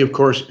 Jody, of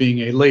course, being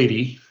a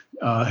lady,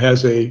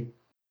 has a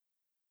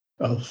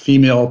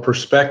female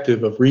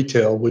perspective of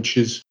retail, which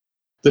is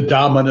the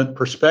dominant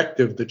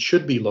perspective that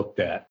should be looked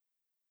at.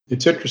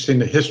 It's interesting,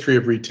 the history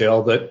of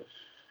retail, that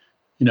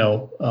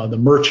the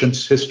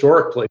merchants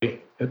historically,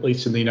 at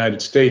least in the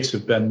United States,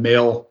 have been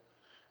male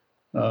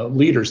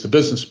leaders, the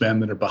businessmen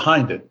that are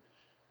behind it.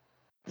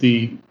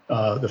 The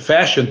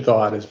fashion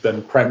thought has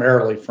been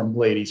primarily from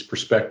ladies'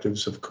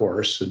 perspectives, of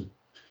course. And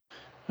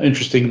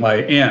interesting, my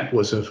aunt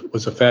was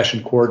a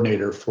fashion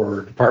coordinator for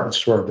a department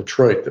store in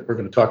Detroit that we're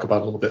going to talk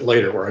about a little bit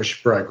later, where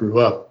I grew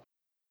up.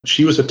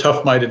 She was a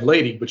tough-minded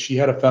lady, but she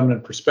had a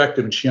feminine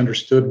perspective, and she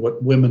understood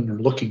what women are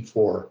looking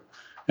for.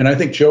 And I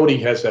think Jody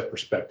has that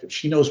perspective.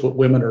 She knows what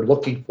women are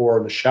looking for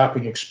in the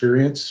shopping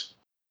experience.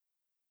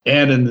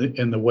 and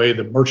in the way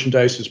the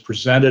merchandise is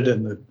presented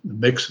and the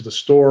mix of the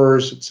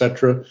stores, et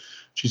cetera.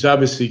 She's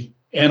obviously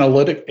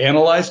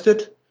analyzed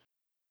it,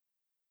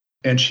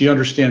 and she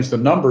understands the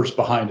numbers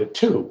behind it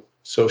too.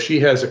 So she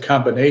has a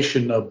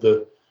combination of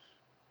the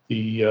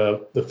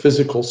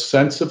physical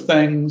sense of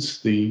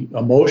things, the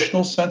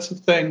emotional sense of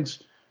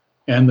things,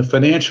 and the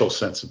financial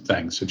sense of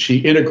things, and she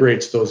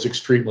integrates those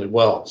extremely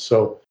well.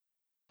 So,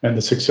 and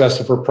the success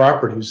of her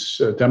properties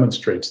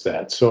demonstrates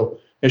that. So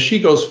as she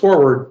goes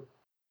forward,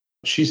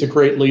 she's a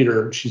great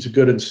leader. She's a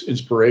good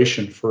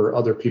inspiration for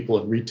other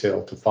people in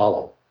retail to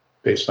follow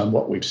based on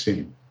what we've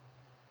seen.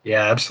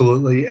 Yeah,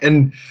 absolutely.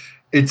 And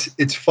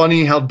it's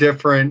funny how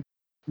different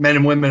men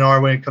and women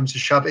are when it comes to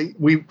shopping.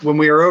 When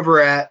we were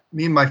over at,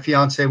 me and my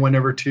fiance went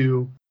over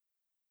to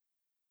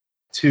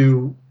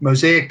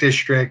Mosaic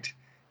District,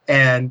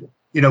 and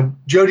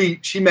Jody,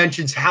 she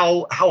mentions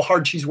how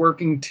hard she's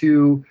working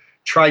to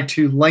try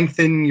to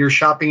lengthen your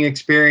shopping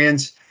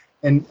experience,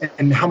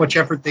 and how much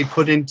effort they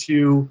put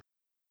into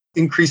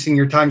increasing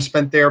your time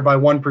spent there by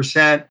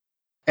 1%.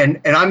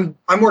 And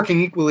I'm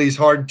working equally as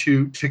hard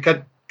to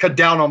cut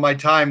down on my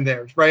time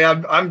there, right?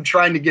 I'm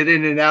trying to get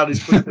in and out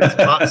as quickly as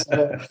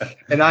possible.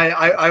 And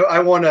I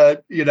want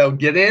to,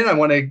 get in. I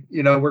want to,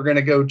 we're going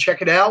to go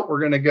check it out. We're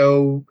going to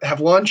go have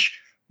lunch.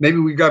 Maybe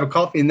we grab a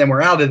coffee and then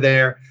we're out of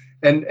there.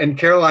 And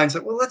Caroline's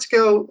like, well, let's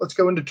go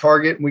into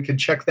Target and we can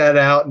check that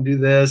out and do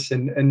this.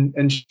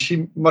 And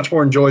she much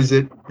more enjoys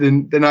it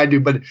than I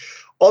do. But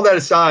all that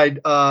aside,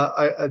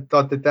 I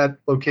thought that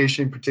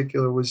location in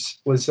particular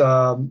was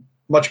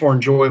much more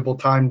enjoyable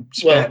time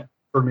spent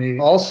for me.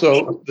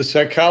 Also, the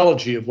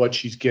psychology of what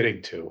she's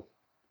getting to,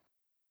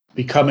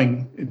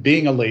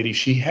 being a lady,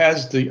 she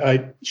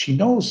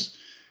knows,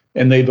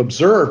 and they've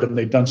observed and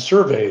they've done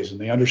surveys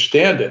and they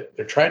understand it.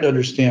 They're trying to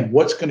understand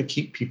what's going to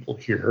keep people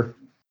here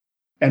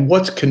and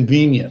what's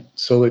convenient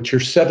so that you're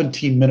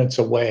 17 minutes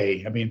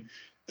away. I mean,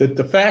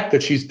 the fact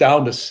that she's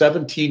down to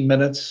 17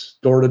 minutes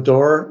door to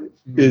door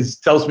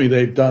tells me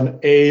they've done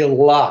a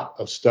lot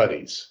of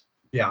studies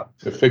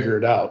to figure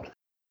it out.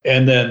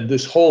 And then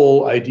this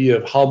whole idea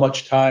of how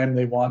much time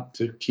they want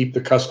to keep the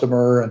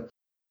customer. And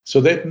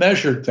so they've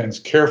measured things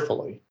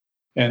carefully.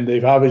 And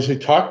they've obviously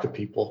talked to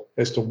people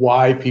as to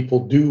why people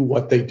do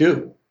what they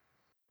do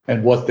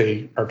and what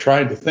they are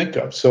trying to think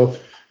of. So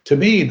to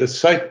me, the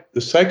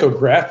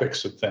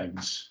psychographics of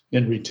things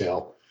in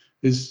retail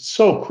is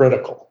so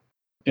critical.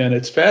 And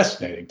it's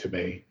fascinating to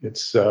me.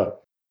 It's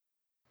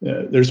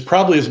there's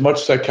probably as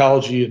much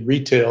psychology in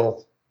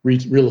retail,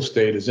 real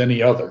estate as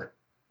any other,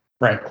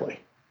 frankly.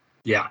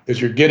 Yeah. Because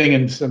you're getting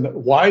into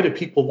why do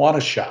people want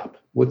to shop?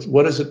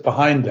 What is it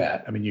behind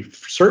that? I mean, you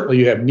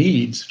have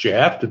needs that you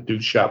have to do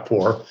shop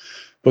for,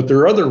 but there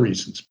are other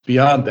reasons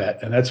beyond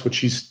that. And that's what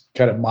she's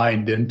kind of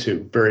mined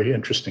into very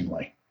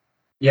interestingly.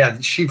 Yeah,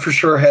 she for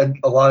sure had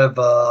a lot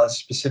of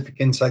specific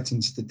insights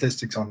and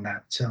statistics on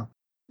that. So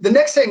the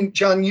next thing,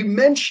 John, you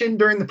mentioned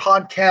during the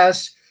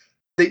podcast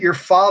that your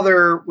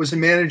father was a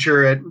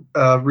manager at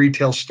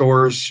retail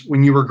stores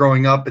when you were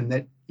growing up, and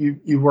that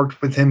you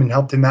worked with him and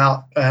helped him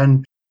out.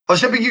 And I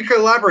was hoping you could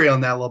elaborate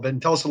on that a little bit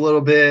and tell us a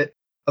little bit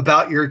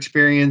about your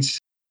experience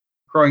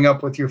growing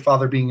up with your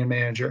father being a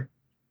manager.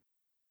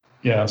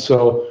 Yeah,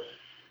 so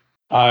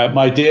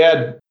my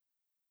dad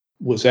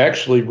was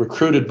actually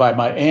recruited by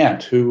my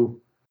aunt,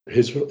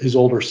 his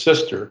older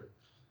sister,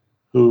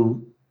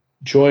 who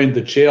joined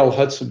the J.L.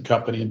 Hudson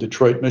Company in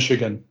Detroit,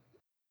 Michigan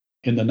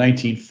in the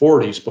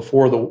 1940s,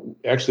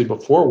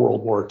 before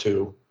World War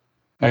II.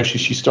 Actually,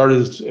 she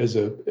started as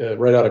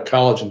right out of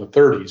college in the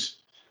 30s,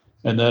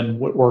 and then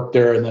worked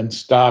there and then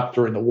stopped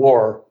during the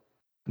war.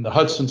 And the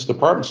Hudson's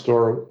department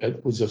store,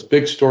 it was this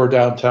big store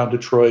downtown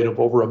Detroit of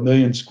over 1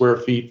 million square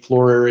feet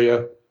floor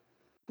area,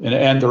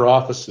 and their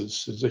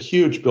offices. It's a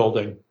huge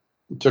building.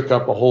 It took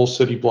up a whole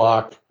city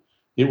block.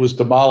 It was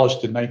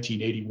demolished in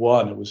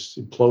 1981. It was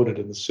imploded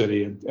in the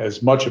city, and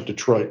as much of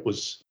Detroit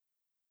was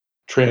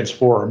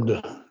transformed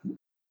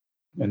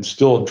and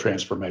still in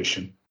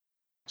transformation.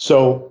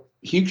 So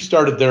he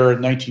started there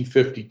in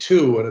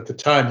 1952, and at the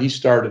time he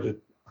started it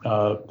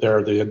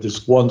there, they had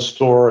this one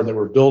store, and they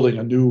were building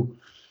a new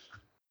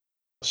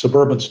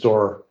suburban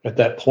store at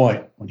that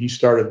point when he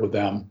started with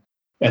them.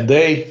 And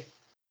they,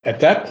 at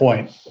that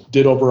point,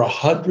 did over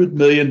 $100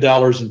 million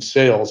in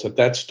sales at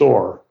that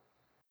store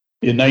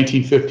in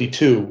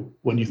 1952.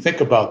 When you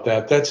think about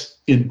that, that's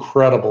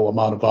incredible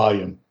amount of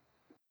volume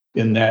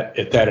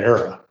at that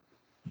era.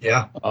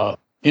 Yeah.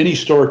 Any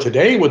store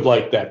today would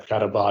like that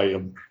kind of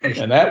volume,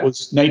 and that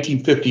was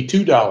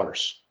 1952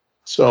 dollars.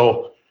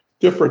 So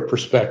different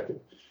perspective.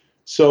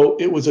 So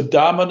it was a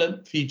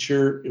dominant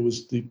feature. It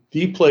was the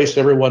place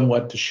everyone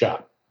went to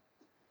shop.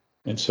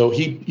 And so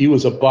he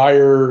was a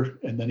buyer,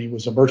 and then he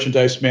was a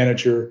merchandise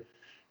manager,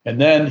 and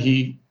then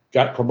he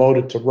got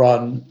promoted to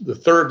run the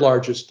third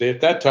largest.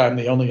 At that time,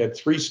 they only had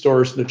 3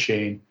 stores in the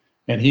chain,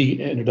 and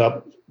he ended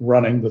up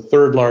running the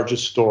third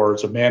largest store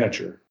as a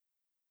manager.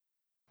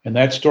 And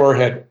that store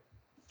had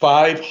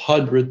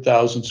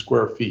 500,000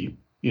 square feet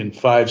in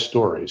 5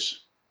 stories.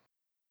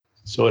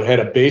 So it had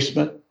a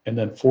basement and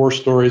then 4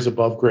 stories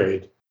above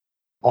grade.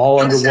 all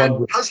under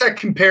one roof. How's that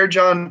compare,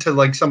 John, to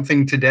like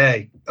something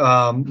today?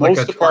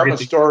 Most department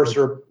stores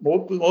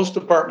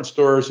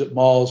at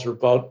malls are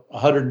about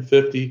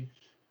 150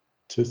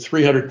 to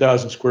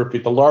 300,000 square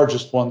feet. The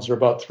largest ones are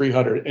about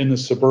 300 in the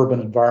suburban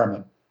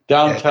environment.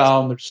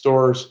 Downtown, there's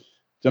stores.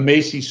 The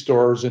Macy's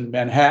stores in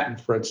Manhattan,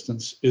 for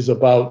instance, is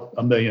about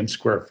 1 million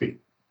square feet.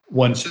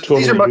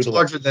 These are much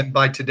larger than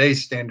by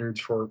today's standards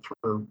for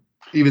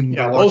even.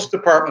 Yeah, most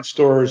department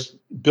stores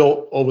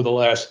built over the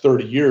last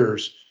 30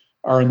 years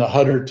are in the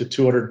 100 to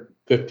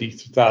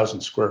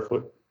 250,000 square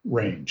foot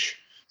range.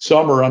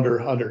 Some are under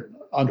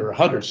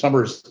 100. Some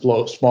are as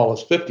small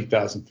as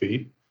 50,000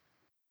 feet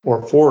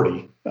or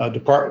 40.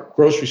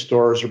 Grocery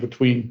stores are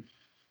between,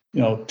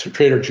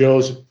 Trader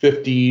Joe's at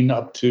 15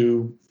 up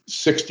to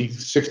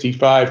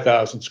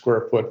 65,000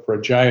 square foot for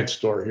a giant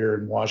store here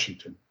in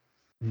Washington.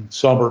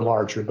 Some are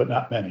larger, but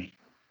not many.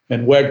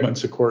 And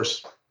Wegmans, of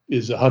course,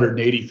 is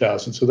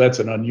 180,000. So that's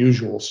an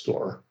unusual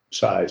store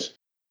size.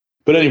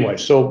 But anyway,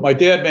 so my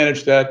dad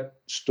managed that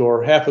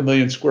store,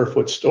 500,000 square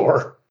foot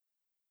store.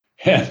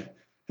 And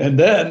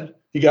then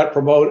he got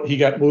promoted. He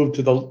got moved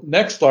to the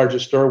next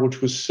largest store,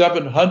 which was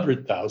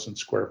 700,000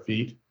 square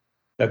feet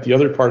at the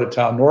other part of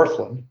town,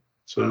 Northland.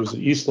 So he was at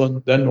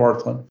Eastland, then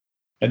Northland.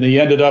 And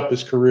he ended up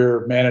his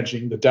career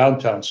managing the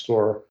downtown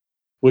store,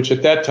 which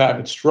at that time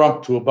had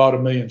shrunk to about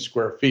 1 million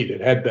square feet.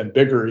 It had been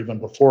bigger even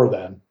before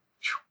then.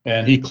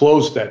 And he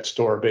closed that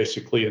store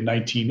basically in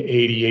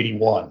 1980,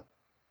 81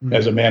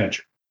 as a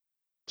manager.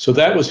 So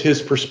that was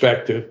his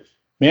perspective.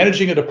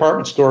 Managing a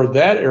department store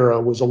that era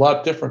was a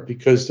lot different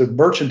because the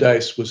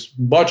merchandise was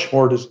much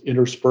more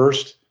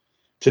interspersed.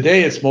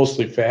 Today, it's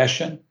mostly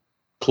fashion,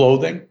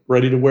 clothing,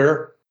 ready to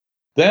wear.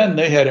 Then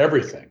they had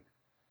everything.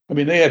 I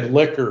mean, they had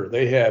liquor,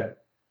 they had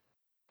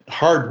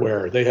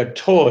hardware, they had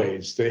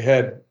toys, they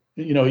had,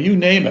 you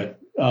name it,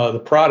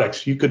 the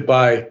products. You could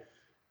buy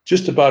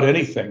just about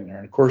anything there.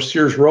 And of course,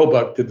 Sears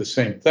Roebuck did the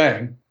same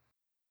thing,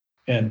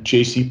 and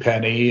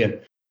JCPenney. And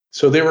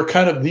so they were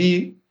kind of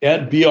the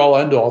be-all,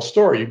 end-all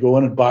store. You go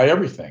in and buy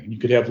everything. You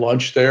could have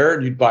lunch there,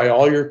 and you'd buy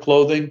all your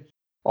clothing,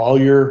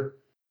 all your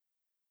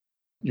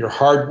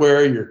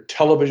hardware, your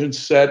television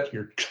set,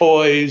 your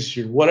toys,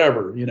 your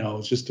whatever.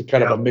 It's just a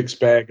kind of a mixed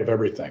bag of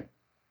everything.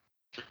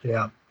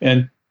 Yeah.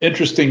 And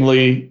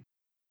interestingly,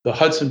 the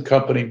Hudson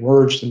Company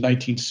merged in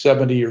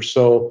 1970 or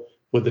so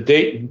with the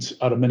Daytons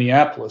out of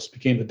Minneapolis,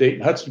 became the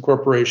Dayton Hudson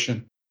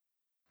Corporation.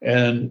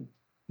 And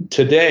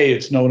today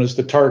it's known as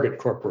the Target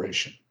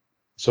Corporation.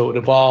 So it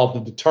evolved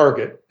into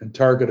Target. And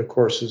Target, of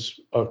course, is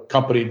a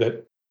company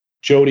that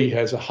Jody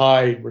has a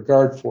high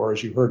regard for,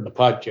 as you heard in the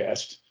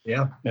podcast.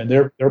 Yeah. And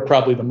they're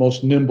probably the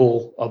most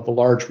nimble of the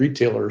large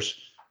retailers,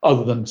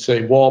 other than,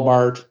 say,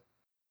 Walmart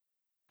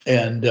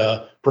and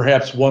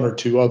perhaps one or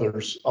two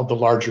others of the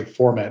larger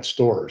format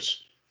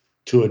stores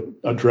to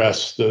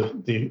address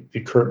the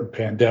current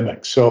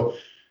pandemic. So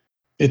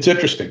it's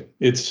interesting.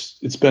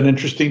 It's been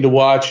interesting to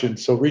watch. And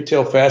so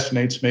retail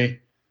fascinates me.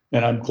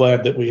 And I'm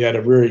glad that we had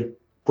a very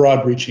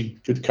broad-reaching,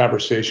 good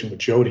conversation with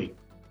Jody.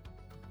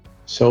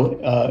 So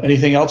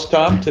anything else,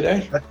 Tom,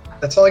 today?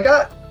 That's all I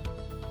got.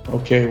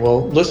 Okay.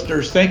 Well,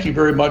 listeners, thank you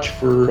very much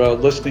for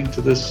listening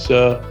to this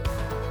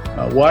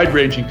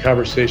wide-ranging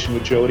conversation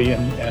with Jody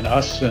and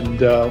us. And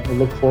we'll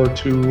look forward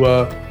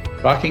to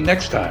talking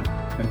next time.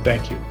 And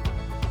thank you.